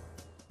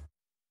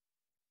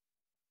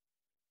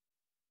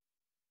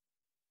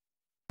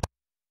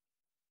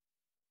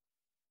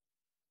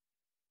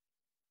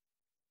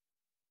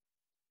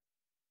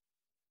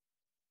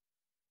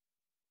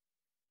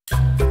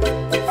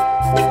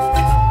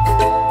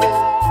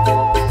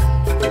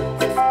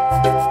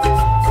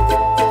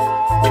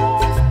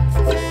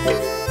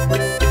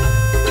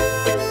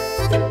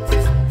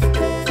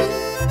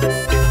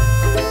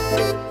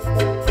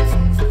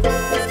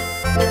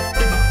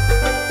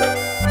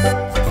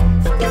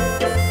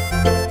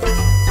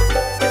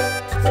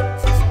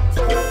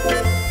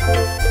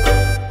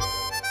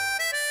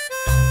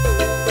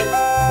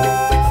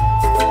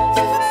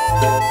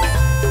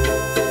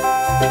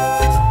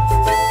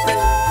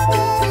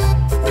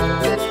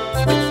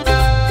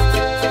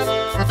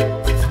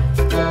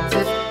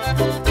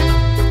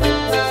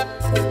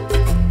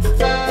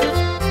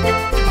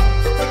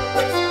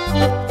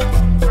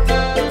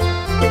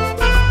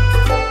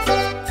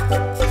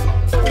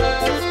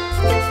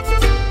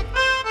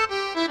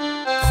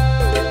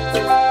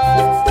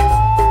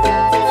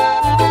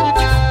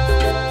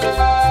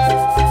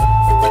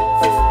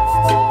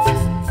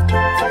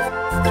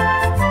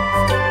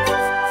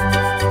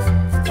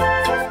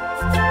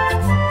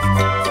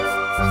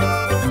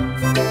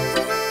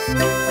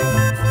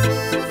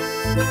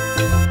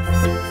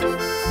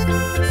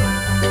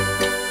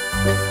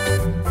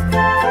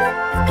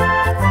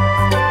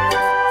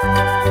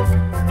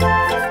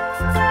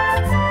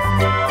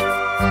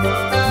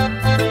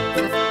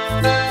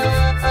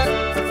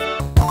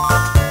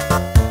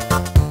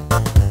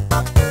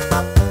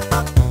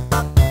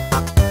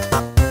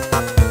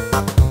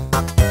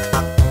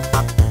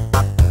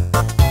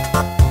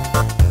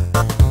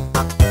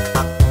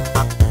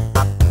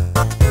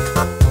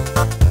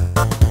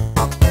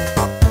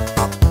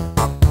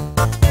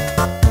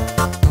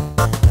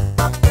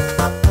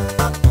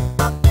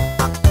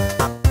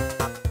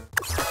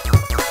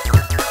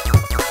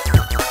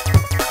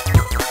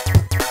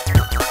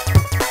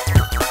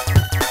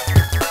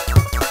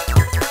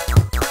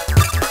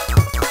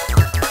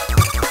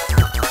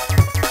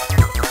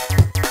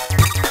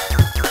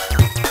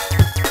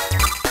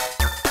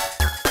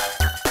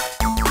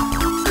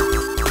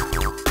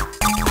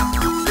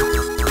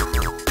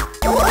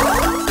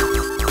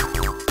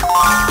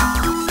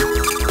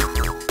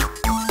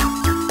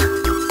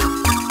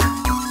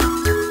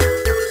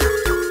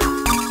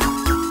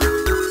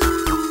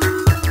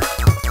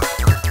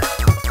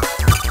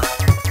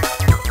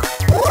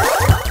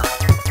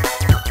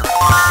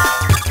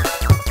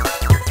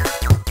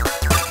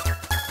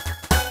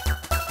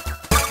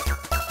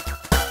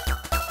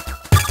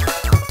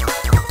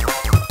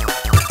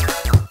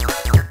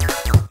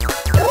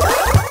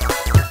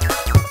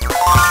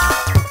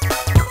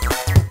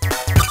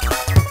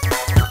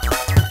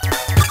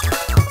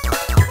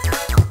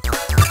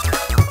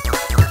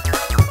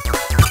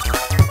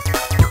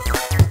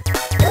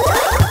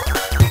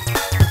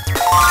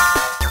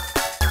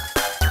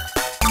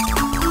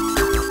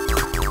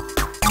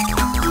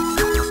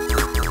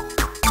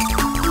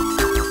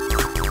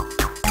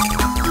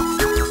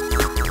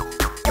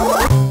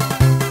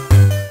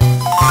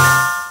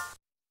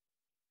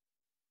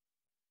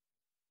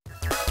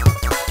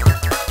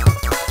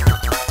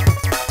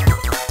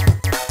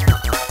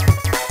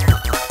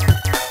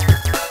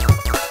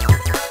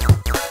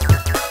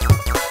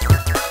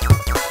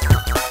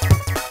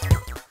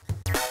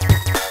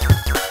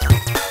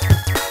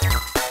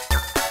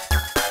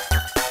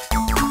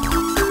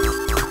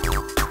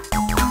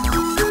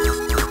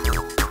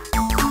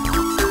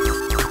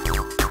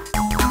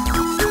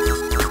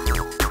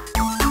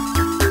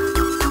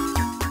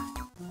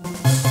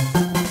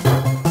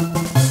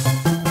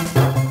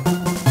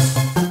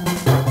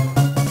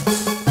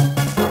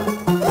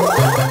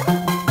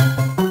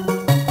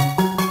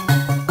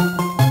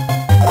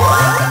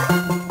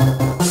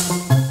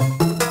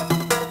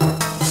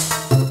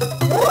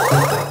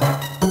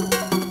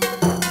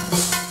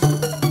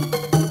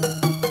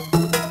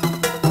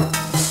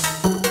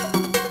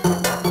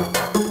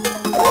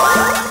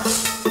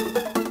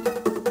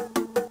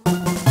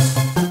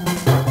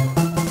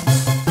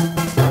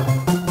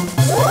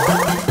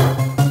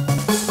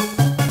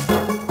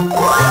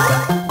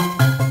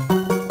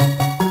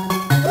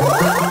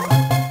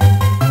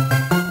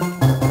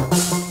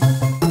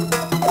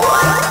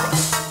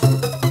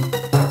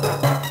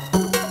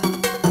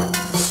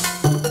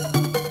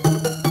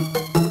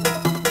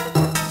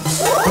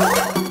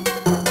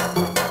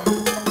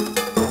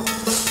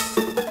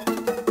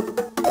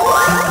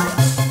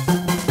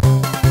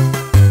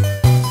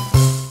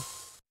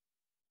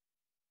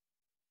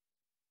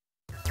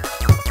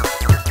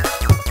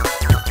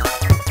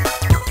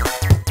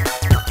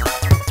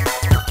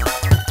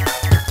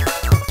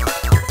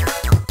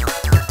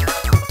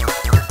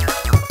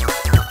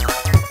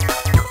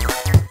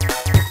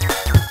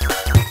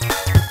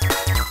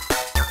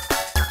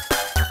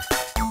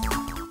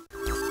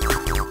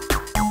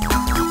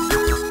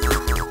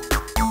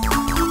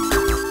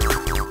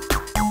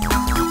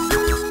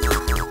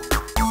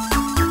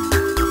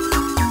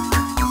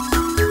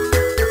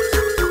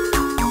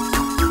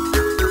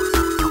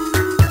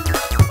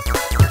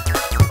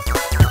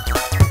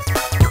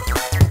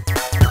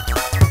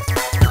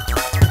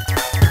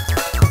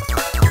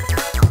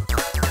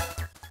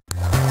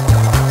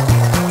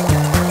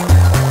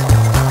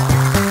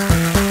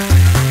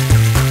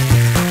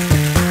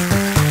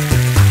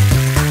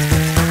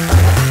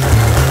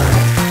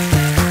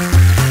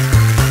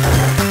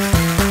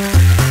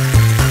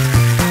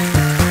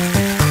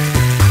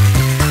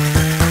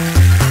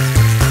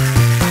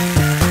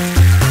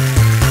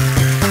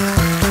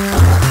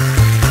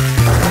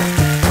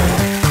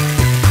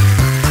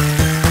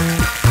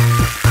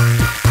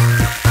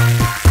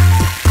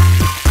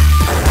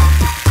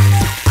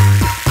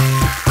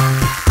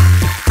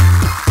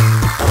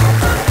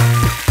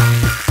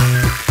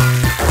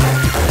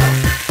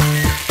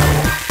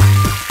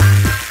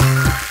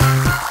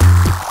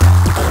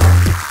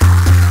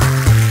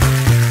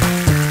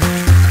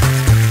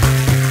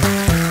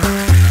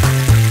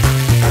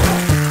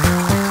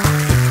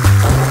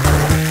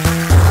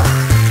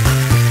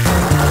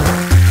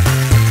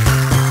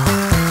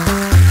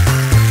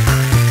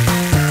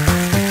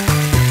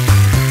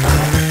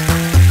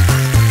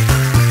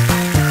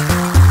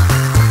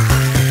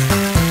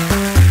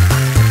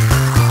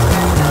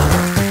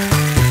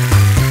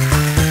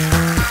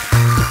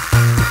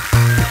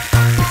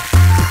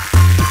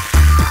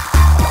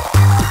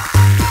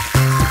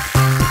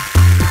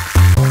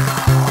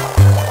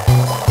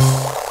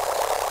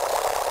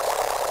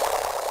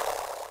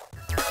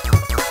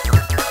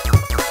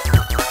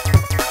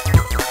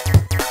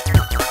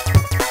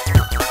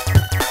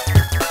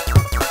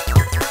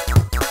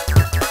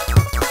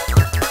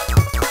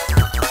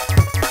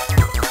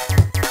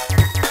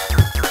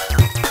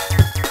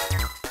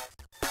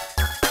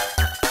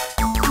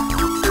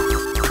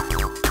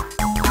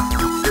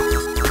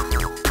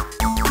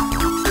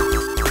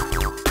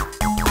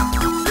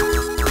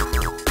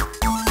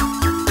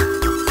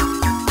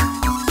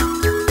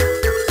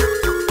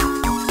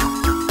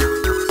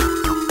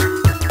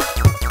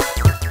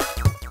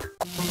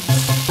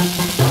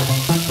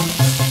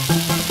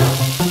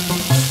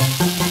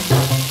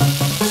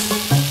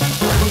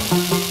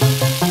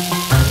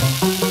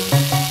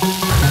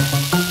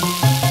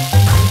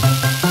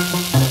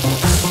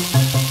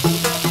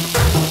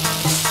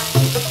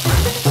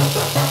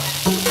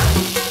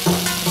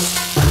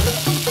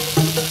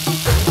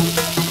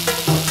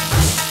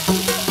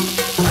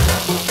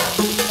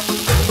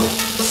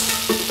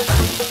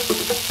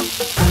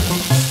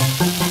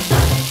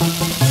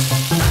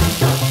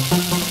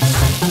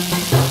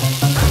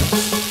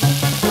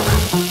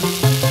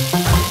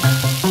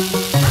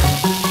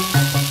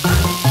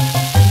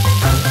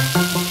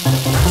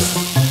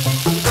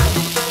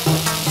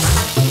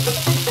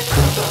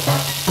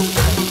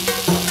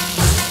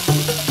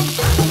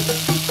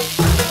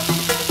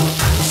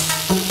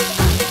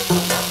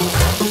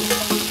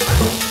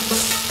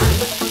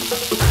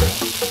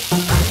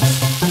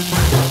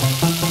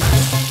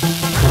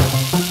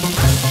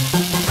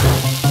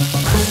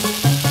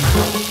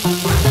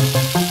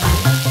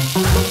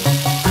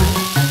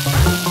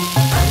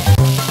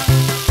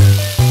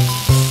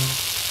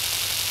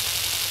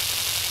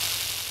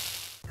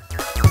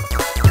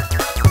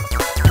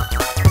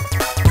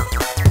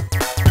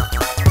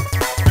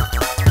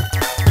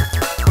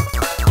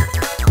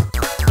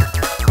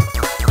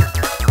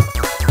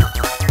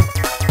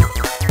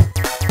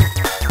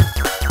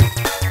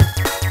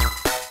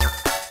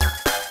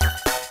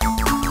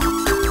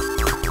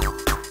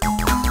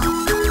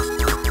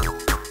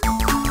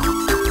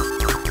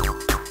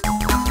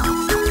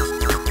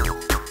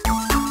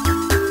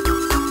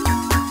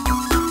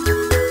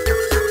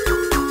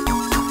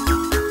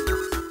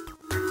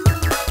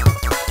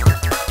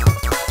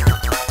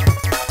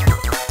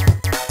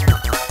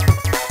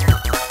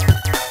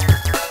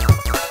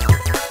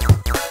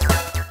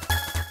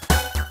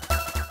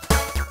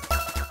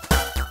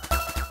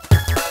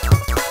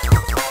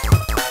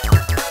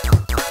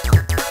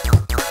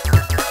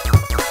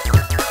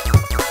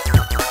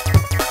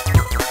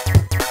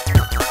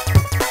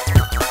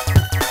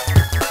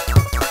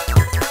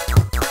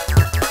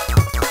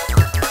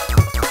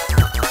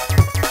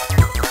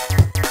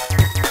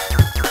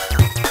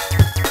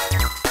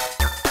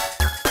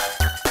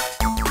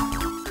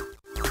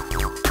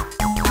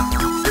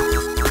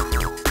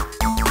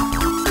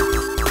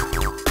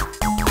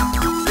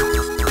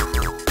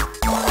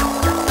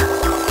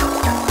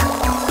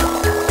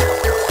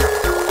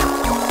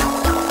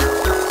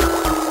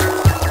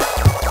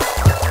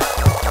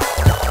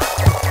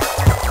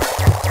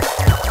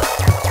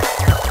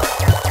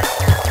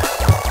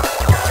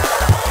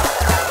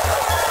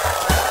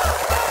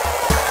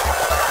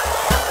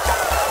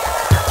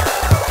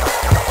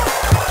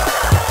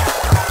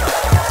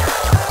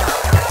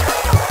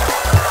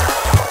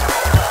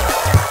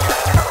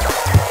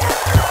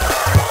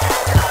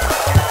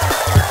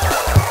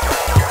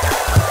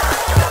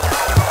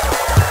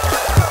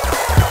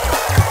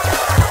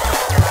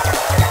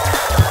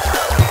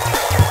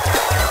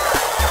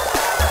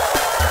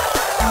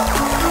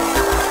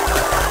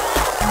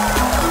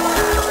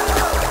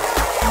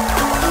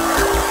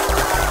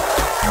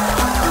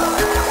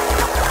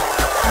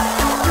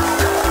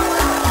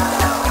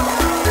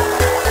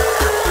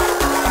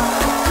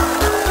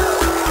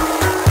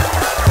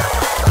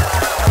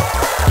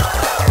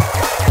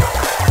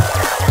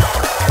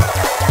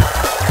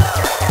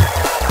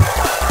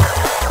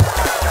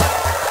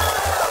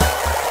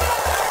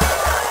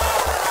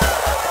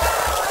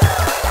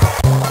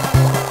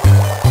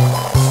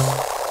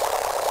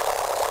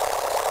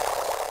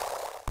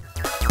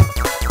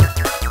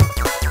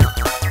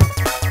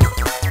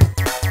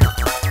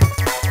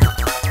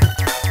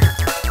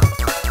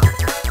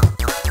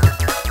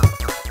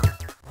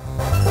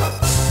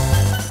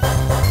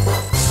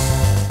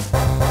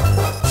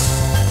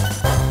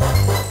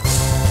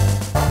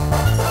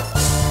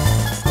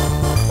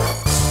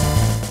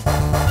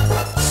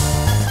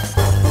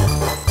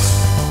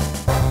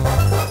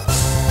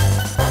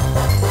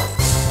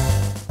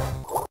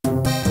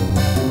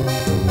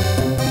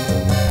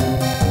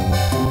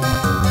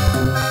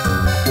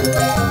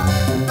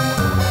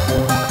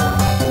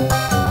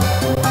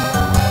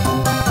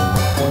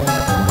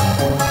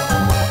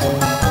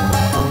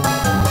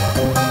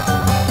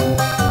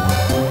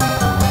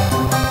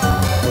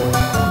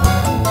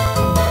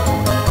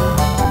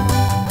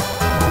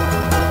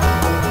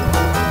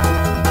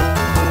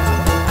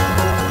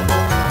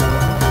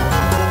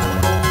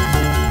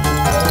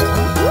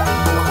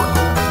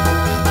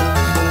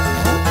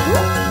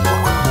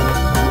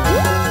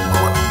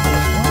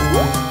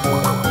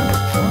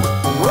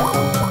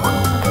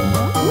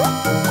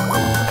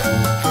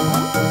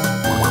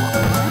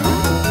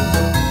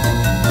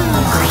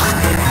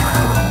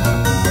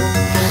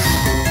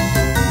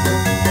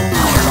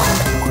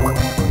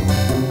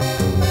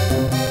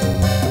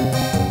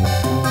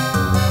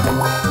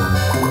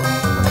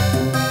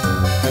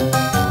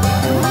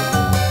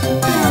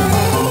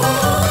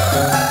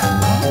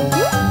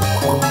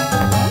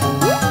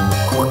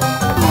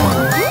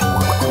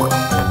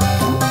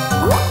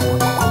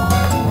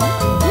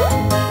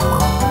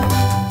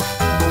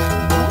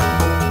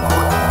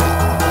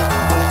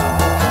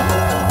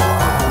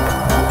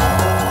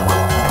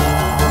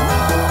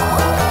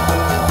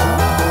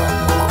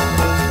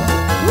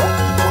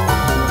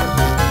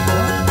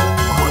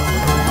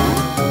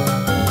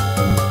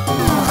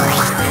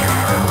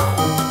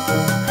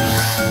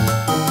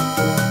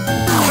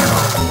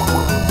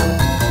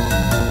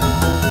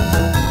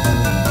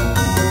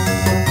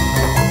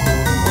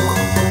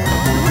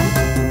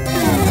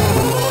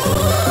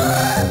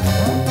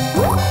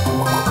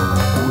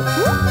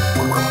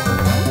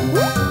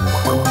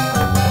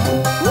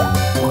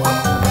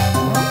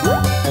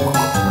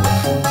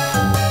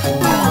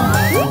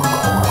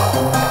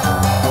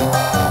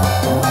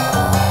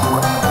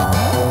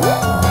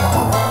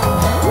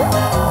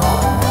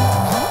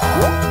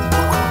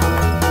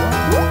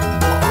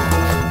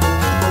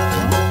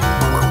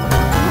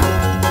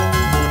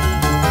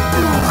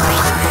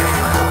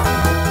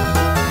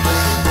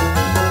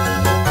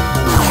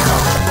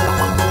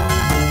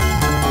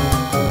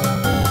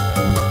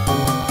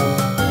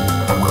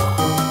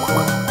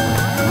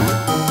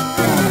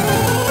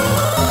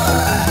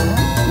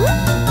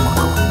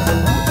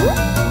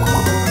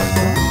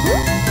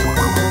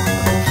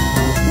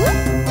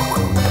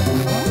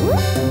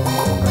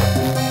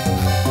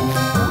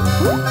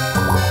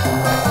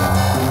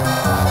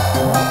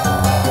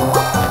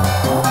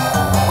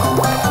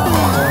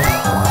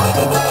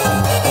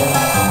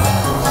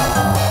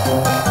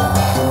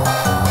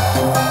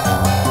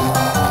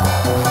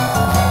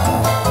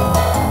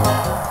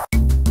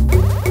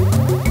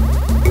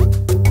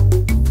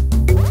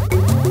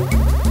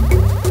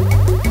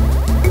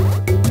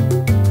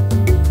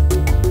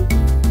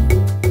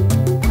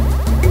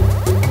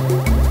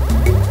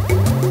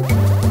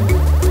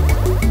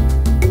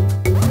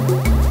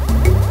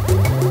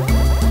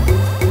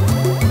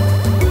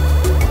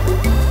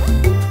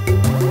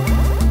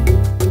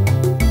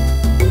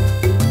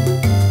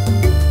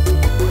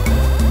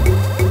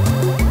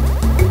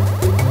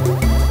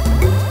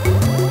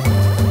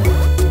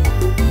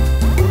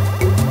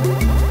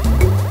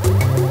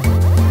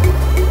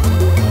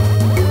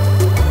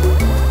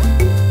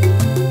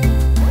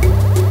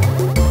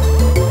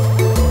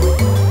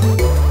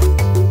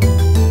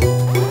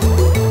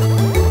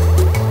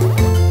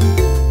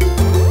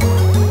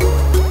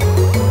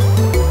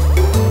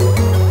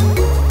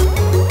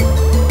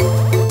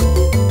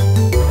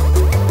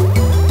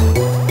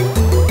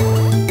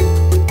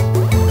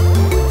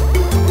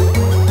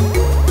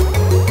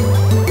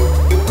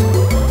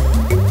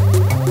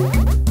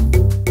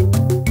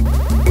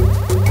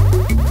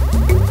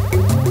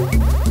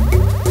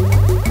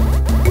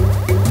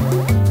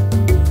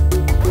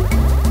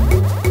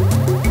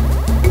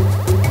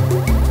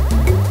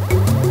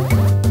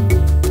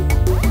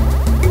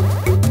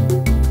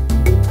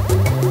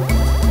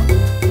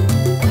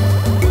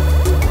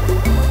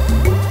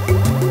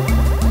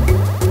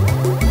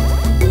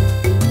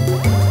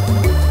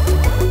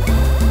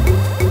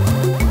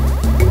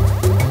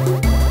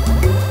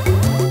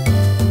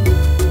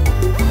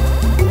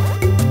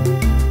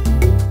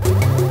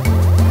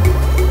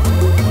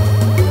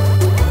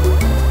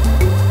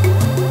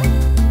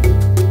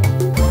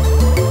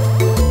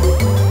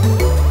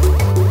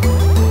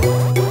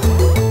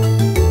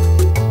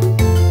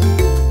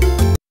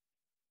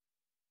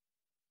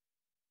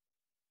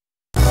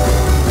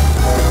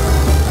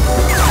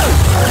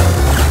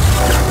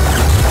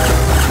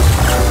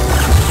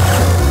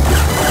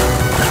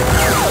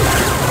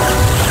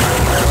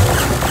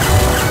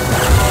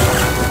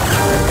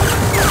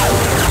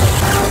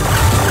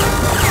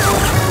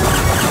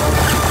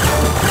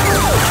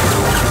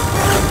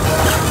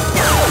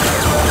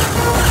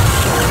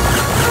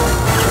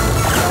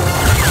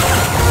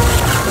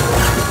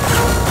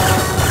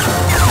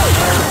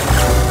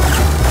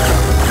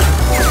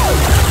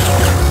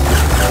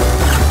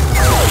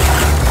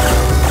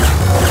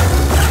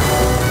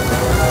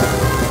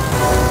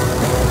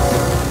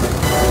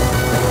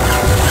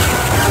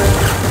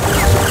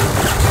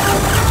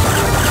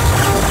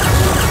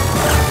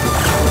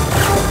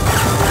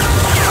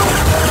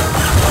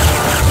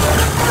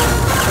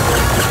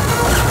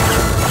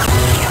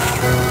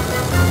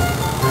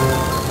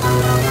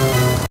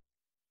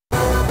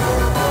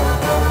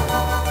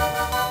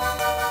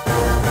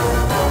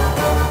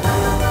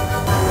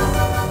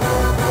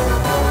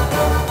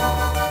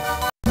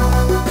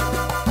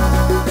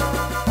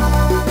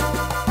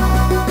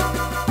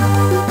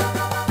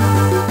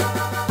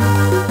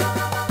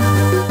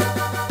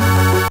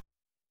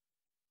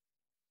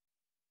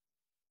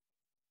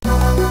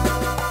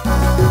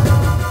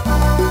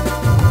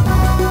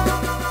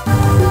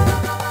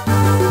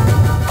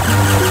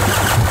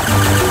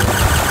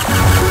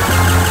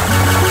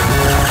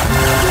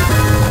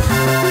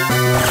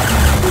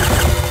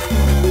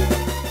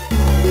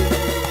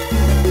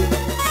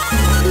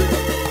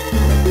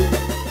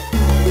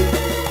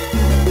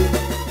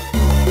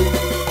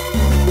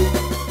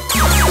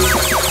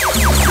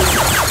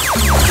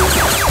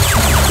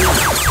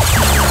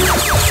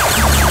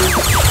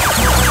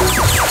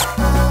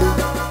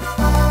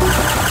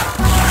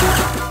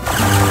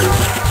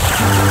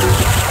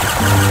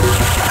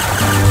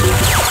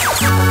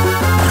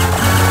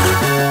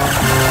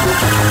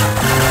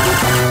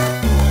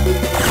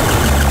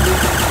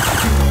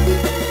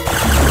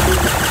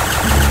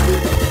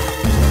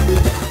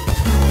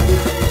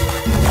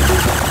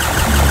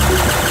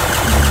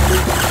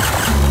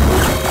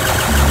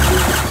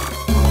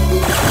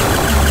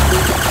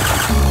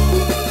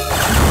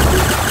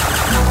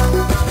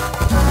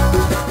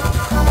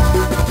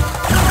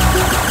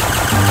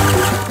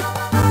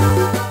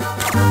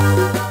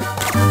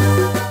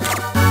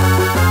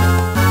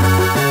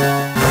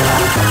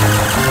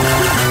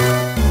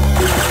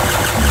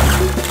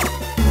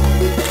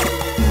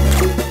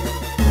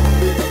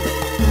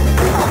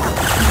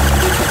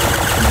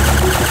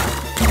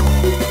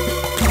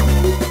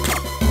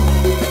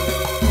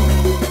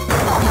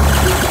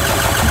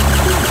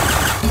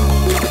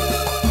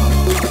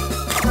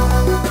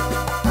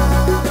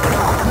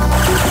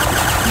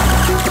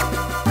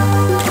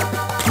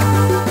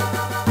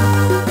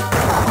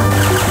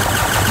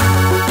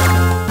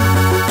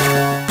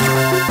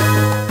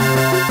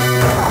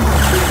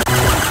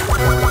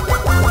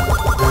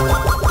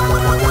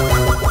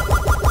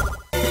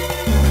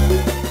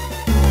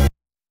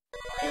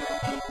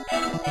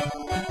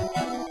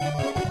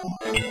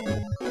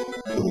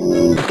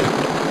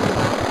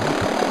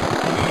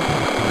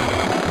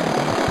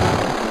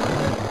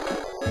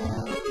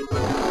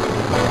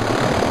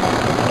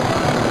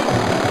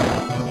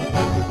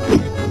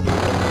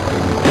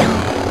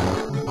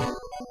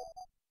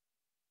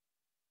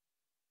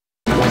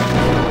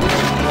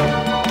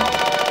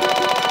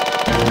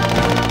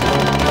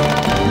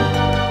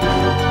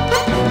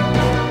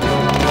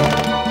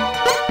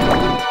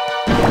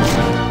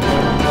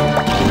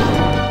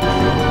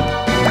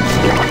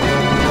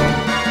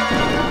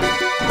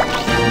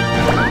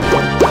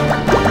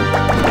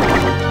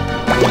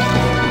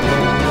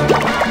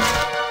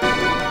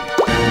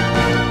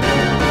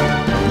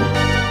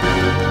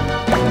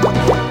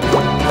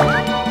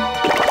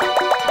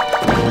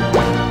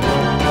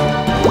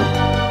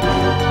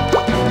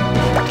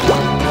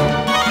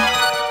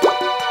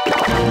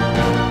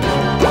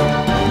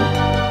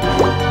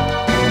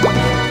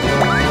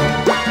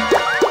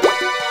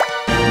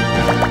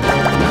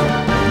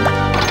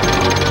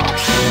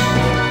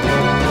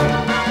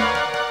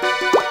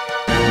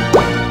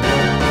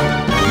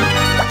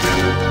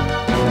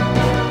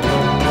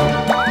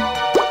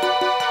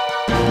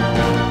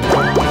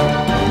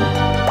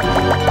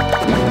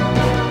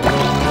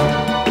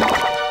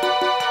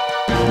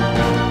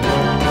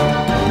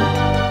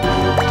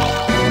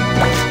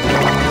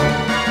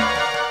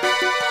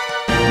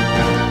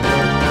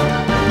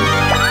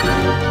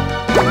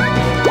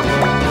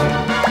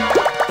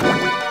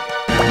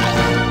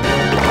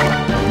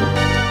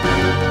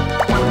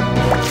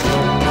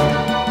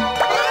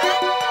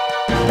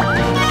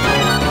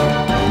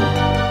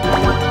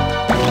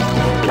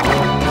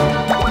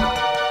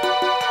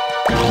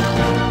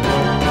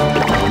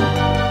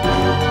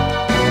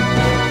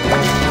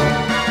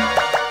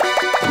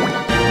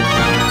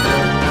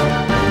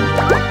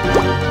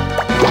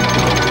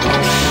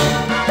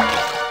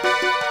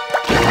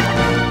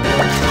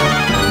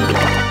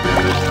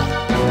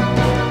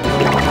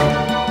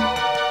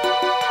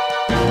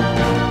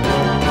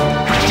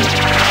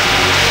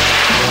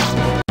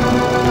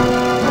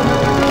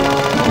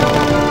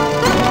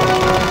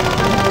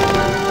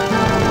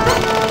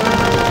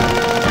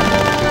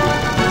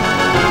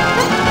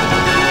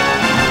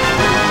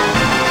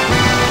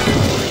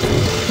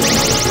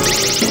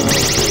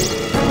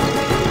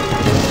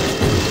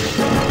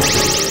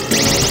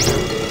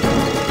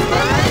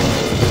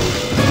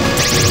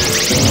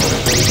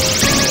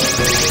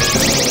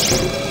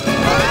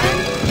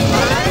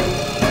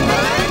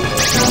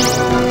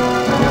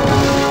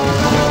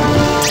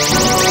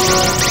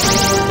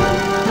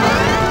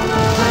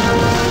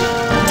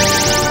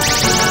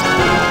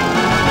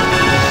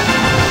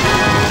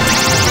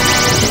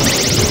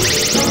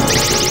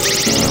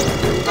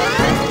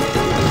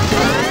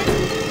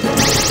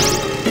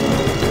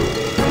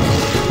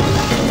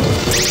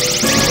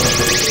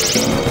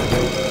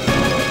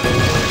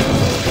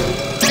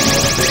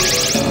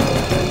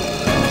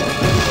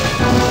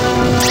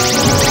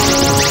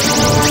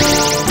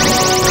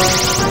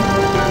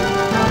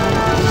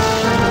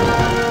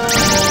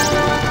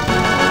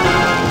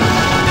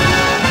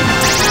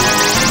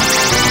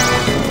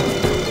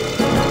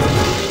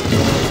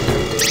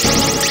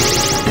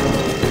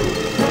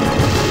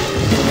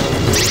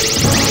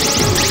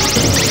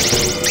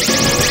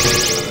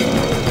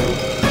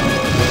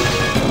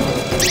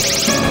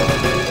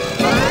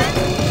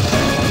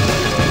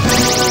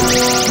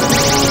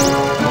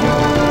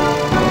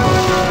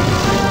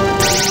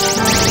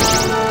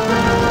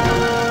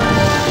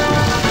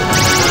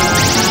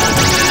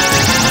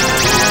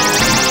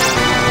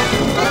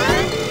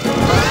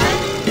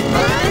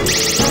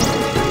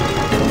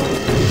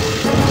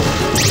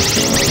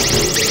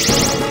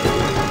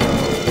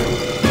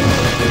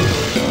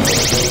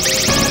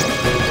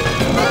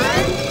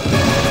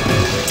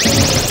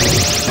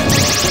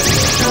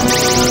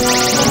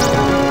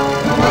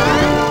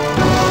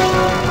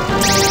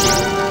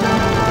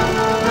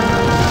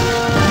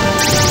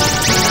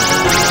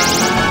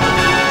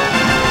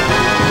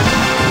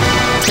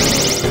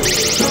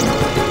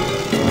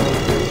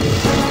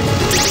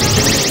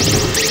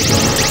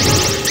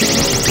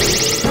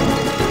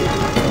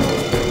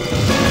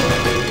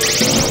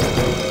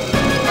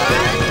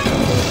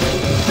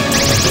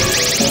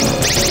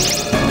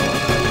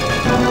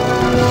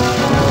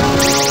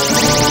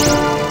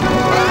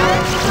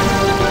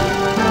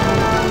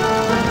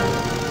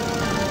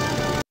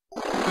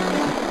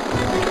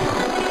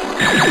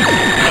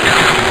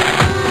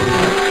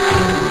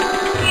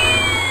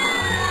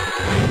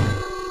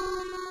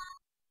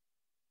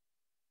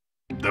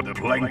 The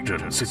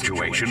Plankton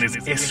situation is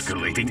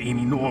escalating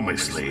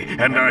enormously,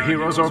 and our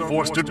heroes are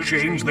forced to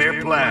change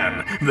their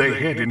plan. They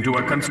head into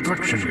a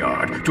construction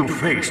yard to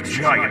face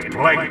giant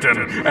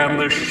Plankton and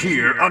the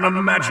sheer,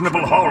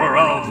 unimaginable horror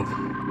of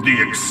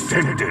the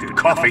extended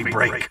coffee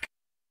break.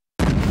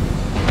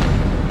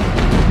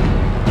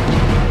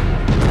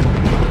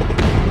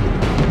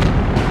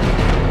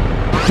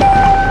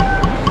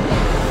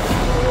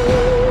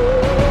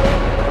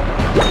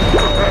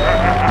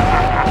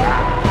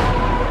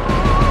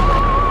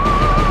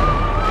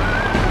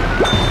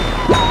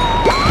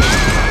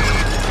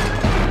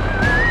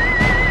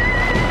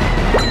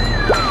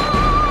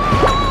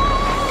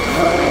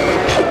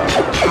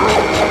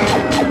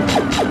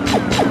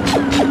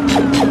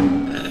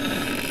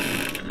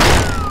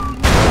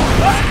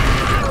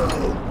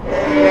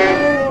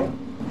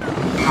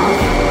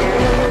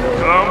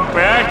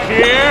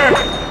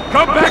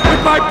 Come back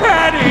with my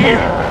patty!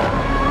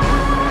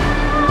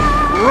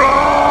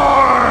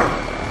 Roar!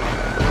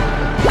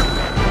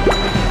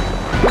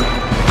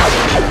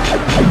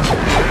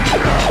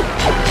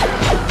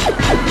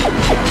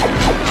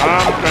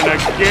 I'm gonna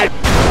get...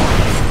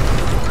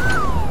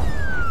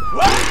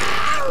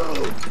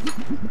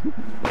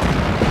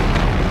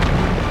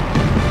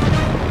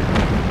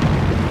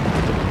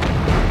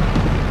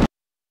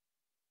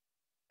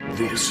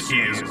 This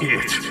is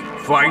it.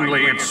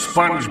 Finally, it's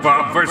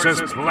SpongeBob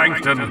versus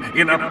Plankton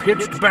in a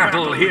pitched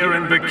battle here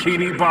in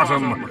Bikini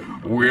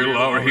Bottom. Will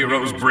our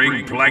heroes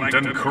bring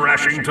Plankton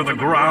crashing to the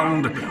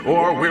ground,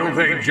 or will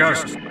they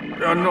just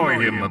annoy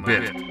him a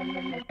bit?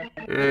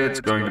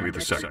 It's going to be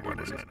the second one,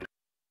 isn't it?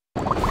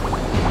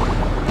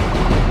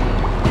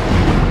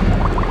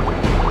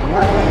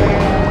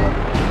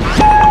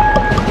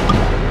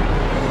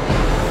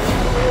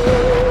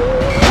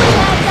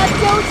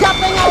 Do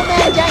something, old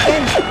man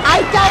Jenkins!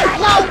 I don't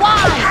know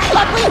why,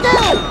 but we do!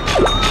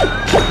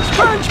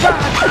 SpongeBob!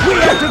 We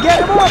have to get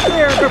him off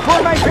there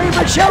before my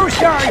favorite show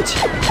starts!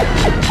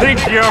 Think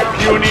your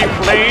puny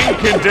plane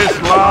can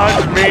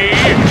dislodge me?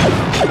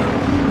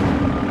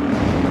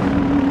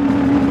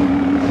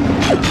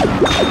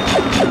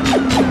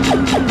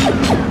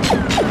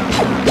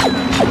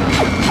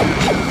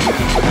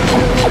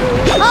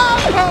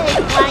 Okay,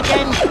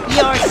 Plankton,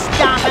 you're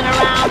stomping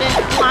around and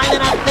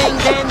climbing up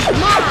things and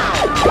now!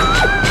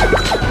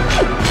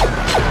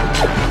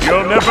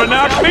 You'll never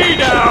knock me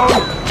down!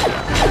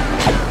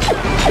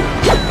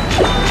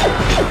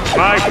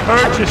 My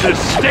perch is as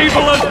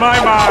stable as my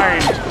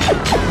mind!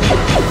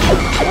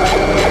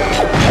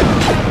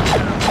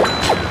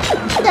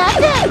 That's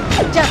it!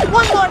 Just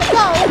one more to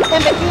go,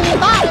 and Bikini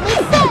Bottom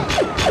is safe!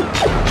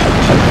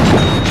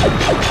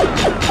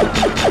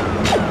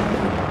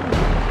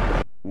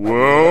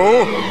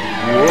 Whoa!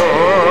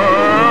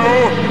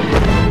 Whoa!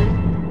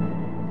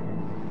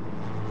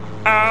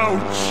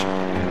 Ouch!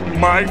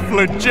 My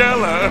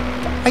flagella!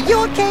 Are you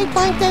okay,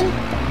 Plankton?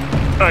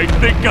 I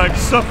think I've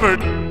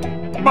suffered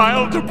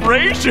mild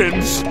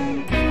abrasions.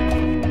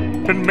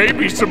 And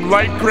maybe some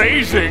light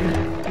grazing.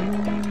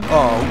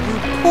 Oh, you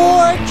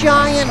poor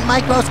giant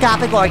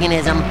microscopic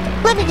organism.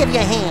 Let me give you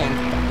a hand.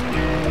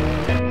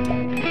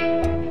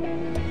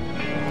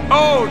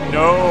 Oh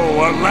no,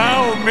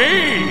 allow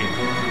me!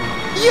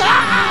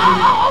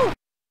 Yow!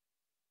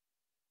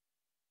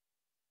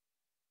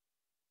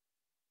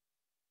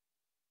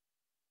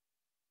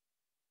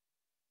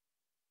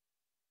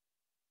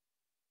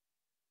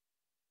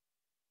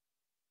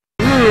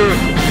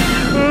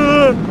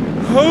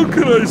 How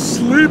can I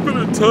sleep at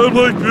a time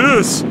like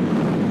this?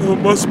 Well,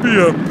 it must be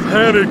a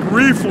panic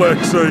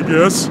reflex, I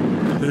guess.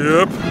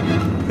 Yep,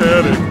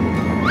 panic.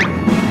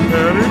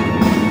 Panic?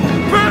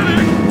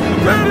 Panic!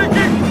 I'm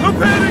panicking! I'm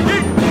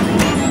panicking!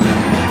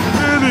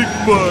 Panic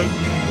button!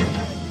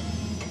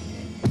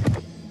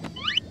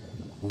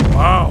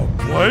 Wow,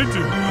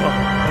 Plankton got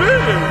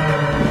big!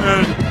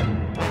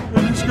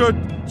 And he's got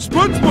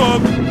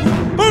SpongeBob!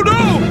 Oh no!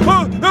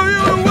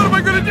 What am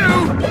I gonna do?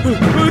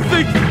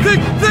 Think!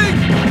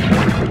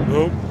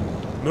 Nope,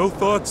 no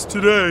thoughts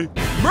today.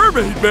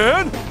 Mermaid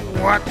Man!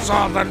 What's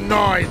all the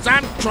noise?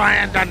 I'm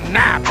trying to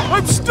nap!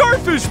 I'm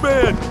Starfish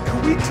Man!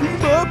 Can we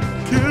team up?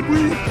 Can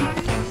we?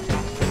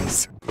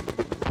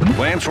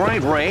 That's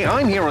right, Ray.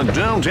 I'm here in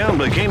downtown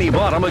Bikini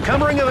Bottom,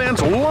 covering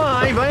events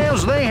live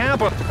as they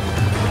happen.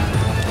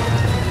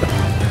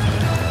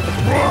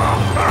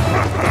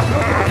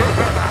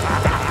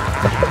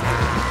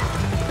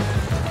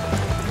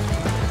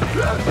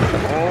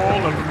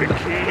 All of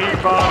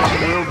Bikini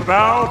Bottom will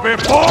bow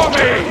before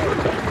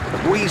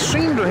me! We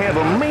seem to have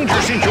a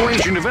major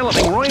situation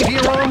developing right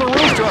here on the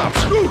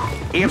rooftops.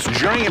 It's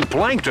giant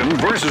Plankton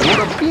versus what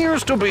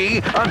appears to be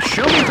a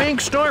chubby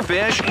pink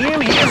starfish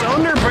in his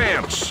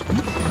underpants.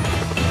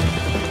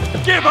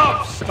 Give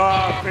up,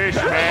 Starfish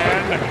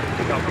Man!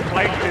 The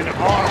Plankton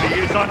army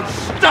is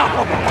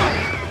unstoppable!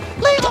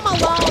 Leave him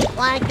alone,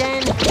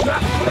 Plankton!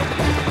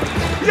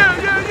 Yeah!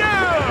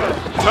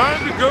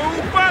 Time to go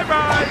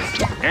bye-byes!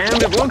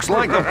 And it looks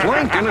like the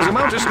Plankton is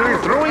about to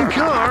start throwing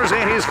cars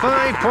at his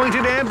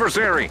five-pointed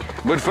adversary.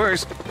 But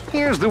first,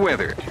 here's the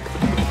weather.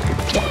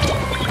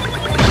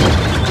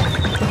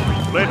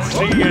 Let's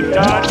see you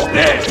dodge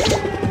this!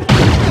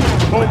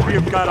 Hope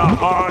you've got a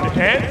hard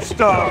head,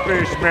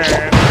 Starfish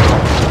Man.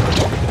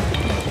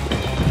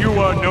 You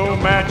are no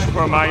match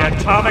for my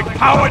atomic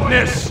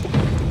poweredness!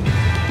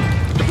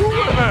 Who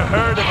ever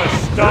heard of a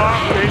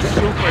starfish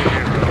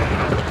superhero?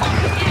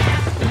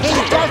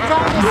 He's just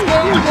trying to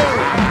scare you!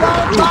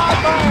 Don't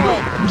bother!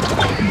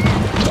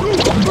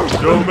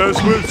 Don't mess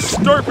with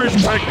Starfish,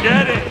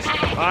 forget it!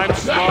 I'm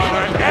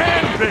smaller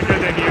and bigger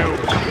than you!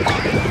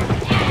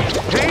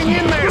 Hang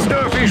in there,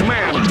 Starfish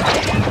Man!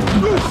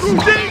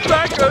 Stay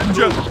back a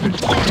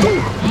jellyfish!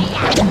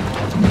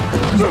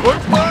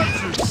 SpongeBob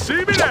should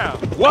see me now!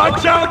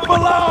 Watch out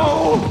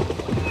below!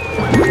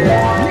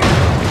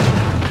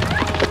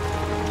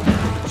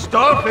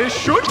 Starfish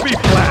should be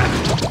flat!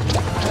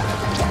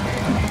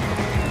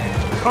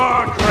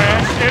 Car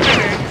crash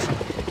imminent!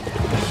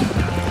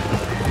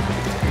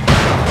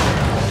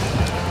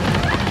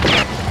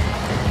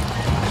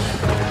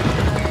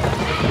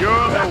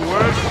 You're the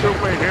worst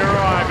superhero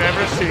I've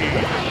ever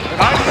seen.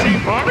 I've seen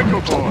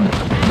Barnacle Boy.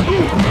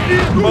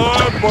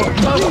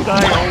 Must I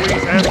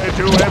always have to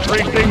do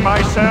everything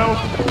myself?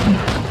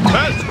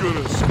 That's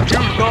gonna You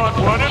thought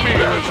one of me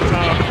was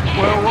tough.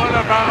 Well, what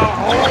about a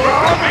whole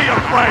army of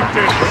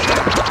Planktons?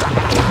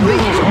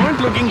 Things aren't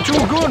looking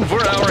too good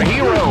for our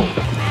hero.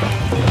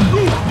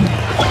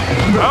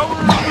 Power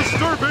of the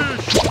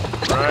Starfish!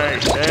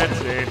 Right,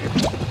 that's it.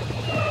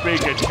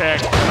 Big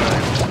attack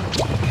time.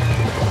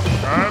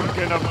 I'm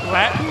gonna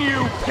flatten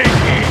you,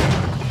 Pinky!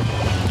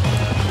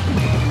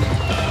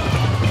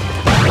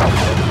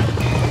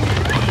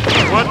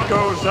 What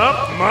goes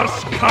up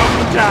must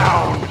come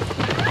down!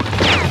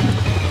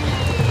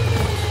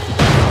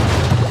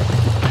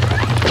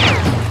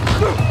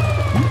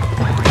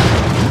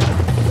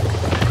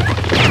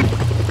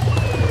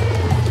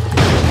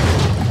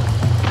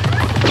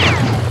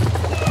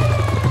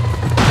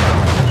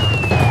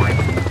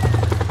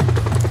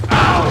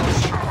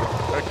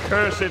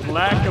 Cursed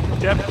lack of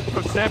depth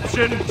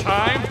perception.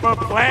 Time for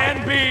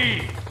Plan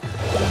B!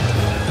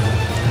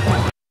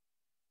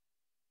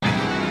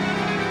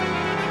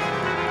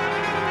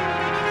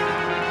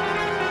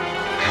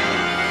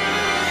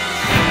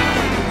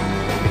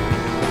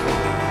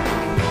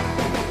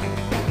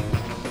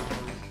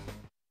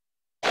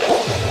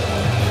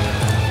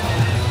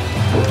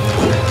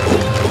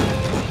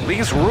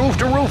 This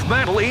roof-to-roof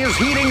battle is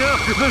heating up.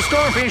 The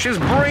Starfish is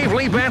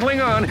bravely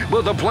battling on,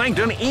 but the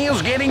Plankton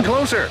is getting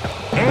closer.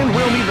 And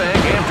we'll be back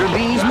after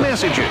these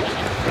messages.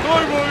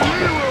 I'm a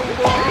hero,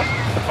 boss!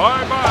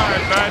 Bye-bye,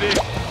 Batty!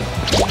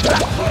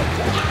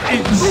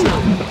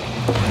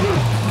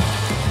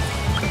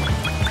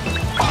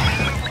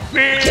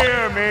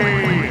 Fear me!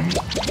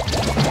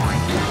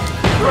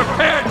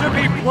 Prepare to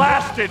be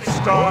blasted,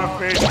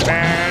 Starfish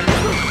Man!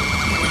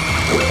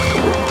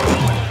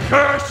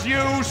 Curse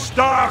you,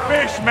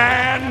 Starfish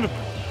Man!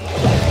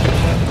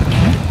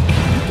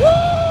 Woo!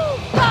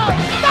 Go,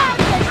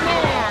 Starfish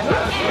Man!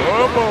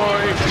 Oh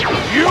boy,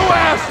 you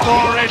asked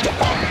for it!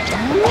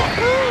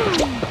 Woohoo!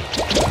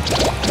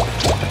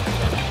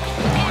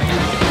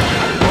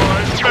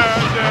 I'm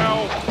mad now!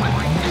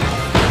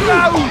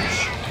 Ouch!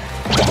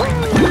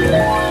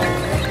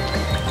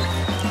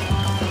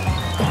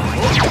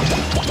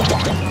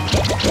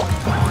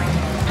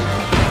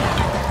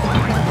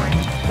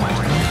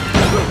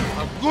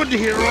 Good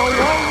hero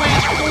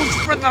always goes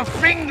for the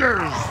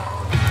fingers!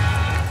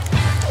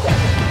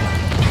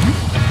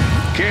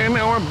 Can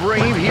our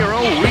brave hero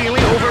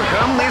really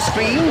overcome this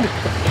fiend?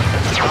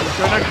 I'm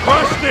gonna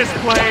crush this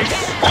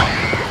place!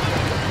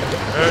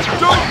 And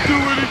don't do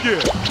it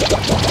again!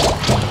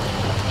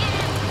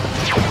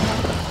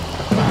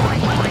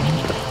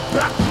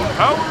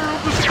 Power of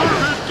the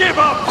Starfish! Give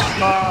up,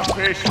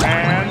 Starfish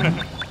Man!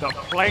 The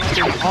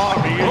Plankton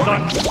army is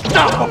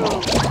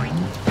unstoppable!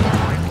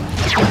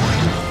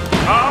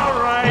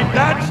 Alright,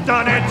 that's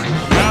done it!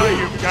 Now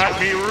you've got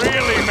me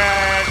really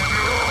mad!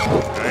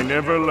 I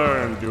never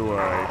learned, do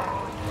I?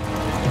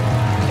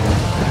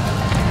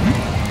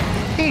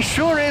 He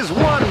sure is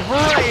one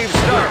brave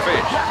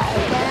Starfish!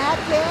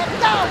 That's it!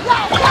 Go, go,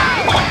 go!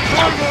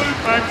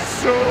 I'm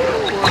so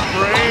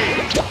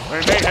afraid! I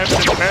may have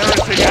an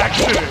embarrassing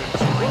accident!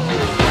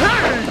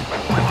 Hey!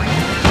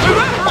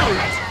 That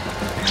hurts!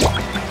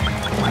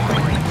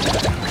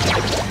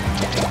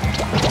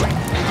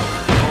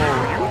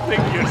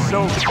 Think you're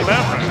so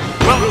clever.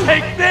 Well,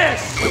 take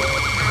this!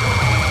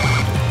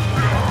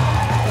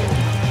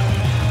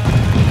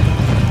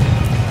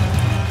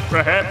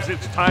 Perhaps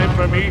it's time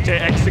for me to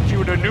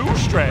execute a new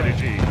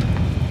strategy.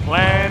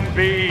 Plan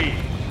B.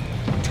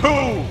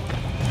 2.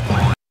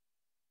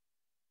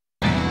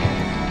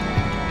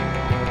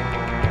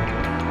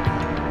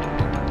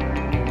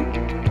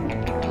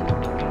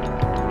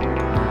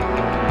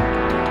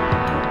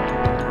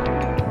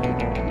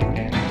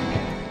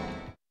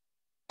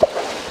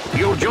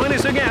 You'll join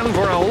us again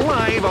for a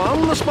live,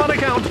 on-the-spot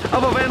account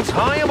of events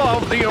high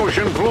above the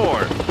ocean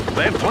floor.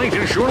 That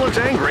Plankton sure looks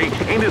angry,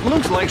 and it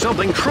looks like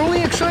something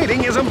truly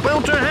exciting is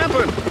about to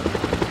happen.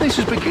 This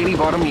is Bikini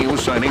Bottom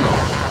News signing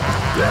off.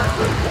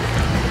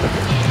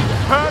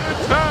 pad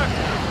attack!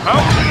 Power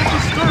of the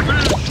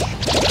starfish!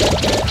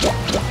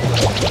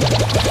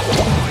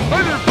 Hi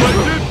there,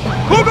 Plankton!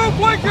 Oh no,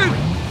 Plankton!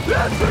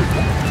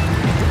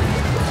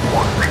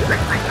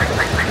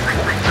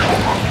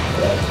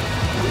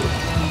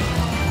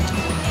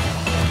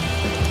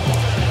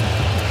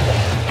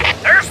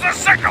 There's the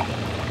signal!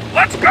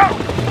 Let's go!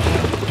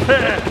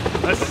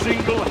 A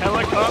single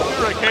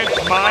helicopter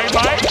against my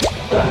might?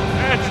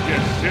 That's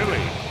just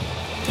silly.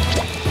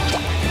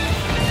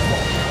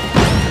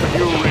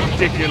 You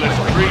ridiculous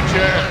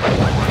creature!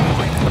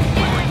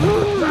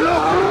 Look!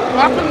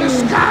 Up in the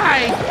sky!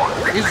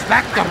 Is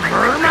that the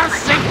Burma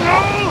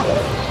signal?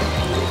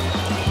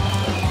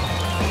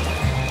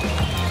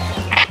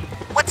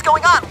 What's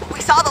going on?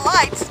 We saw the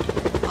lights.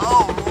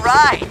 Oh,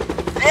 right.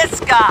 This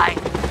guy.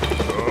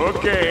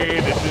 Okay,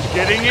 this is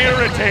getting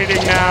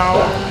irritating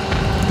now.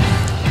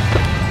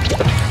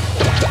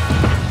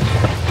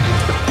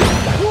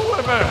 Who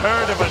ever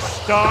heard of a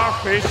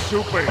starfish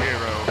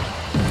superhero?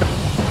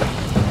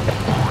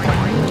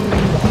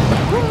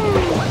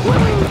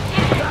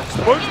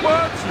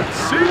 SpongeBob should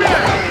see it!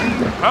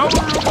 Power of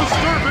the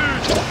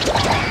starfish!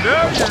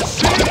 Now you're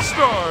seeing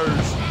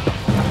stars!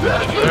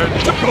 And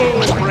go,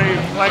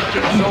 brave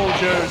Plankton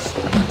soldiers,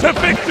 to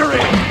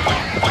victory!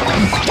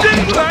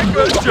 Sting like a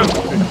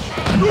jellyfish!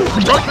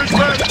 Dogfish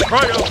man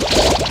triumph!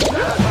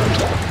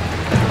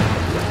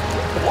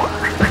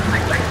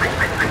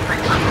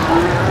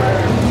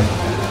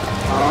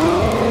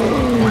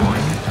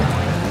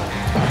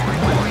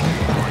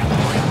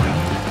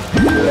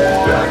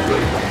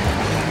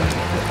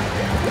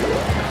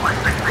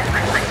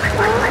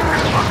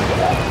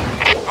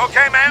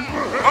 Okay, men,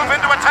 move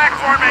into attack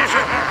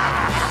formation.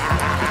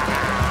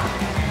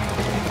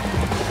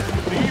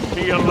 Leave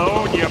me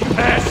alone, you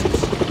pests!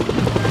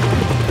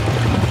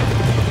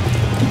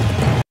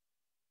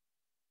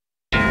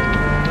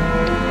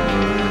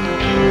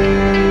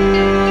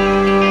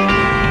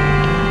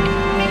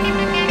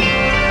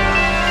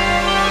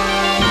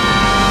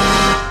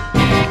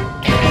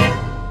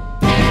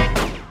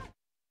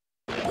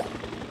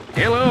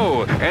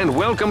 Hello, and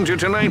welcome to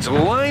tonight's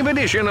live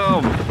edition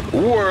of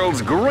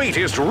World's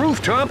Greatest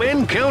Rooftop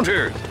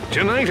Encounter.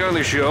 Tonight on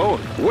the show,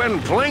 when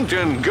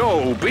Plankton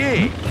go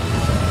big.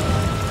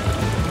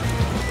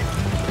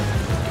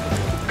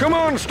 Come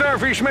on,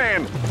 Starfish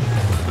Man.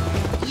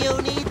 You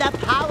need the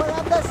power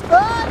of the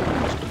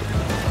sponge!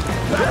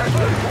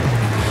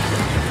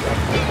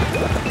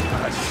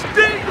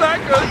 Sting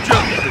like a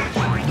jellyfish!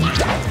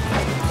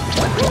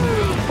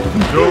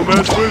 Don't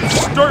mess with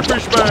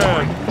Starfish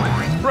Man!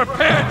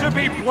 Prepare to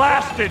be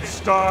blasted,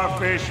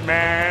 Starfish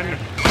Man!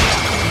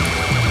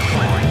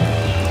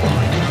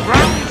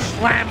 Ground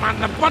slam on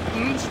the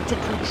buttons to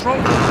control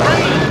the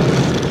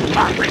train!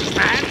 Starfish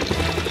Man!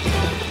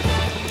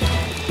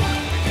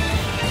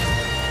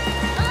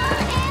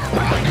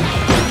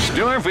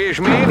 Starfish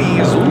Man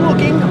is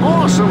looking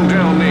awesome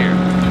down there.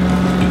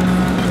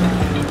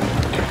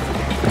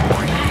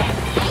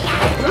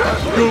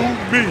 Go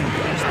me!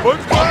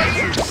 SpongeBob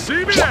should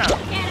see me now!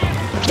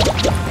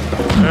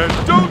 And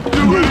don't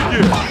do it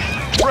again!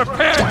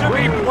 Prepare to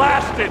be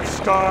blasted,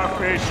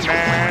 Starfish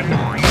Man!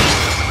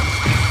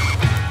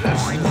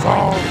 This is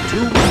all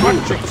too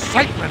much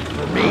excitement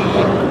for me.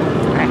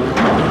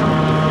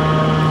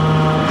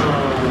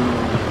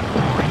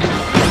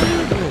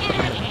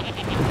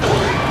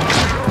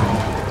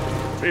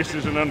 This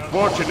is an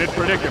unfortunate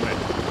predicament.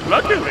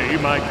 Luckily,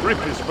 my grip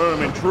is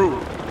firm and true.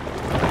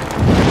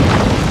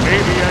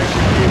 Maybe I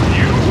should give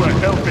you a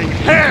helping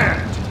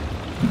hand!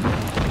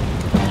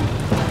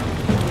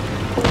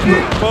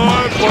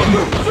 My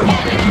buttons!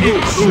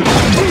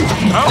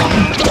 Out of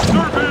the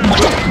service!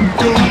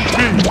 Go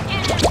me!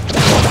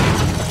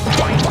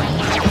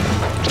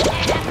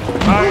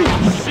 I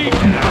see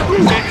now,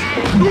 bitch!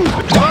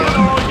 Run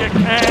all you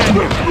can,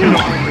 you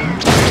beautiful!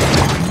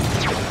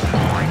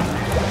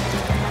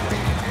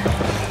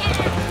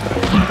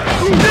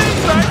 Sting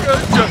like a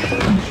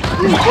jellyfish!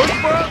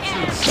 SpongeBob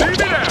should see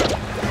me now!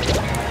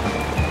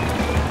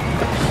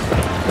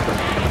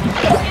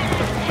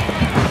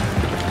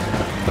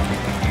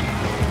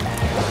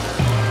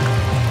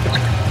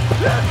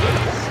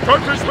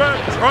 Starfish Man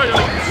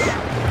triumphs!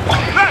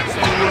 That's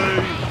the way!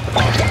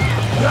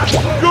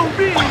 Go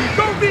me!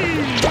 Go me!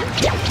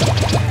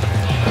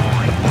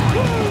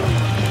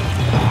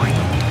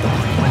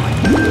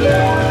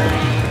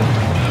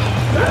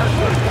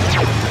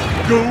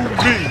 Go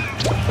me!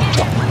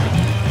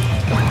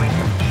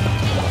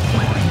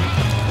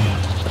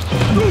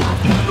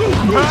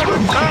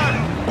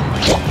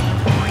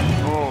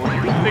 Oh,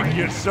 you think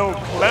you're so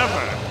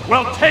clever?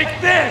 Well, take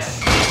this!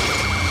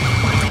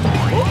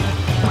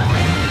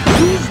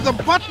 Use the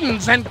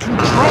buttons and control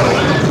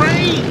the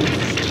train!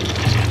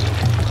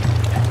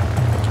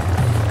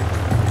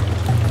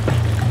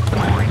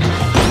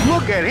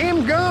 Look at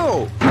him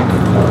go!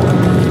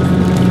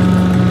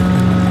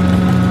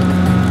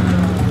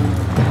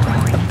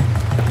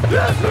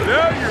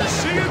 Now you're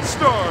seeing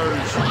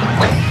stars!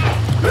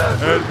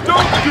 And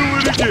don't do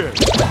it again!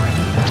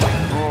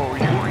 Oh,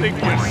 you think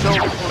you're so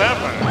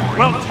clever?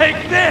 Well, take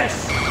this!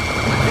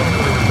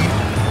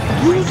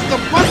 Use the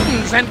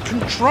buttons and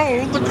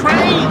control the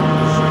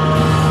cranes.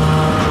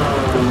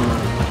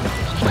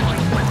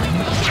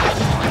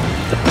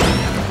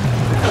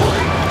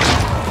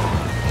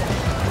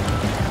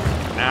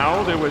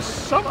 Now, there was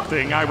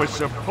something I was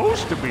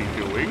supposed to be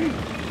doing.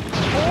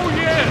 Oh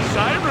yes,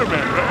 I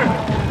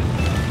remember.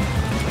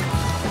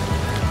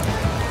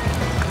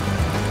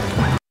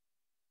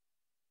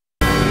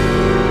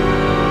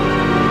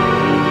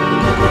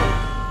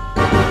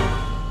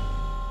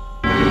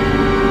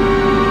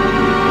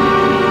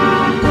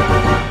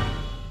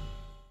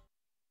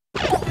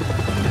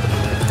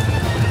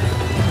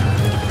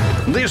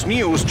 This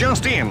news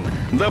just in.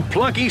 The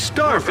plucky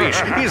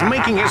starfish is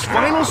making his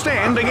final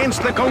stand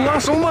against the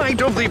colossal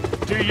might of the...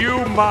 Do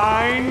you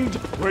mind?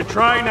 We're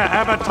trying to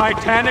have a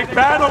titanic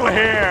battle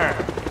here.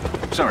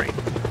 Sorry,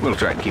 we'll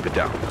try and keep it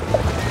down.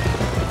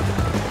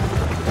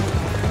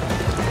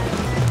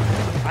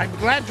 I'm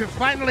glad you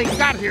finally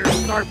got here,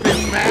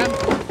 Starfish Man.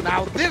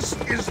 Now this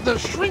is the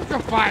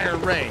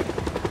Shrinkifier Ray.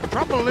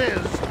 Trouble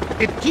is,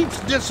 it keeps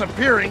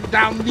disappearing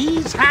down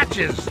these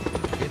hatches.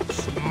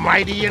 It's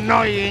mighty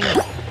annoying.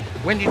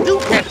 When you do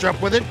catch up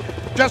with it,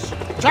 just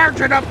charge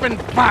it up and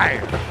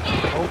fire.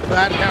 Hope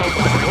that helps.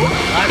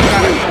 I've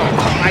got to go.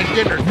 My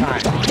dinner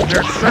time.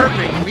 They're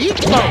serving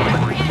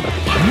meatloaf.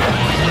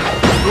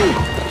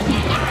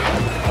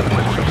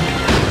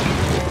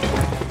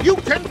 You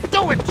can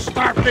do it,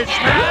 Starfish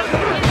Man!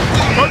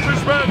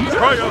 Starfish Man,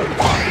 triumph!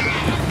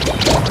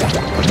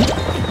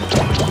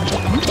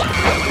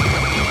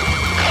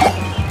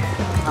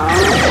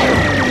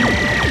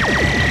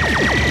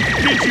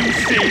 Did you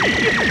see?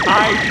 I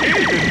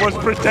hid and was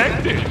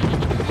protected.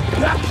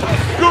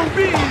 Go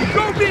me!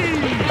 Go me!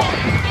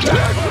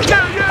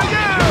 Yeah, yeah,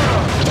 yeah!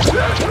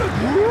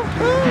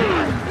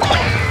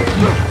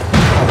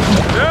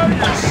 Now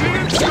you're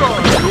seeing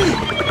stars.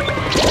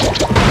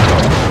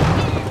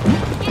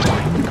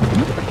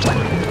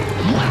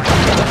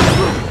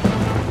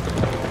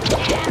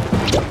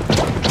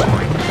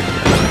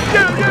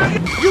 Yeah, yeah, yeah!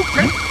 You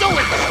can do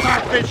it,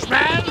 Starfish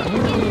Man!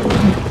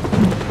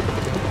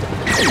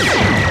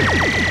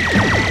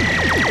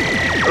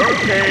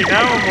 Okay,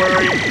 now I'm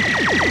worried.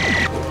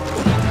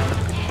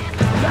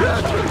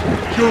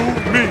 Go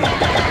me!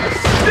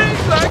 Sting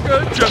like a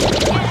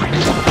gentleman!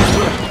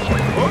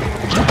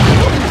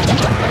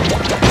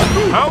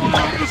 Power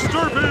of the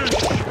starfish!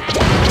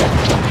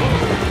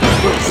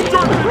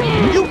 Starfish!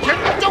 You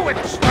can do it,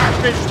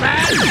 Starfish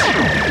Man!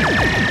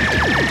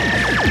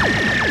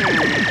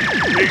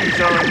 Things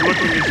aren't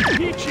looking as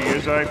peachy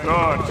as I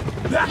thought.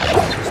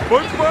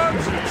 SpongeBob,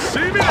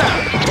 see me now!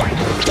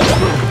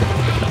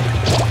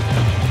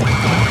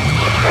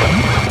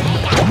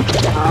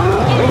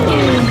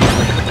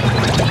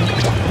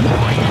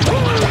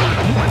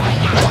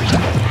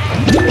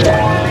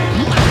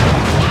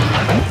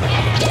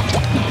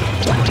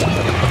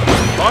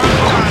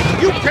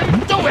 You can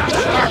do it,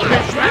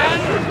 Starfish Man!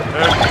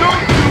 And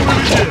don't do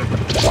it again!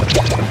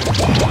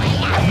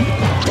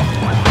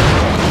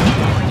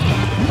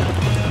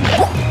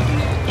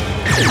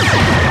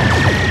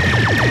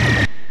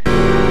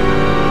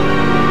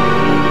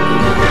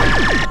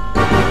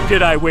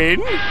 Did I win?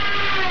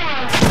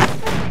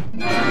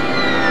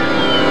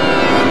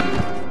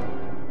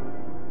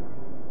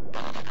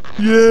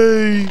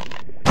 Yay!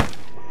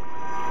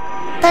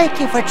 Thank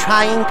you for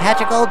trying,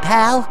 Patrick, old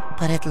pal.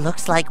 But it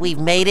looks like we've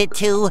made it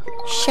to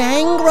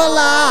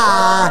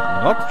Shangri-La.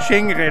 Not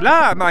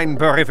Shangri-La, mein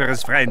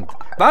peripherous friend,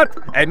 but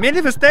a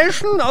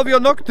manifestation of your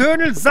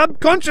nocturnal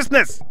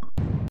subconsciousness.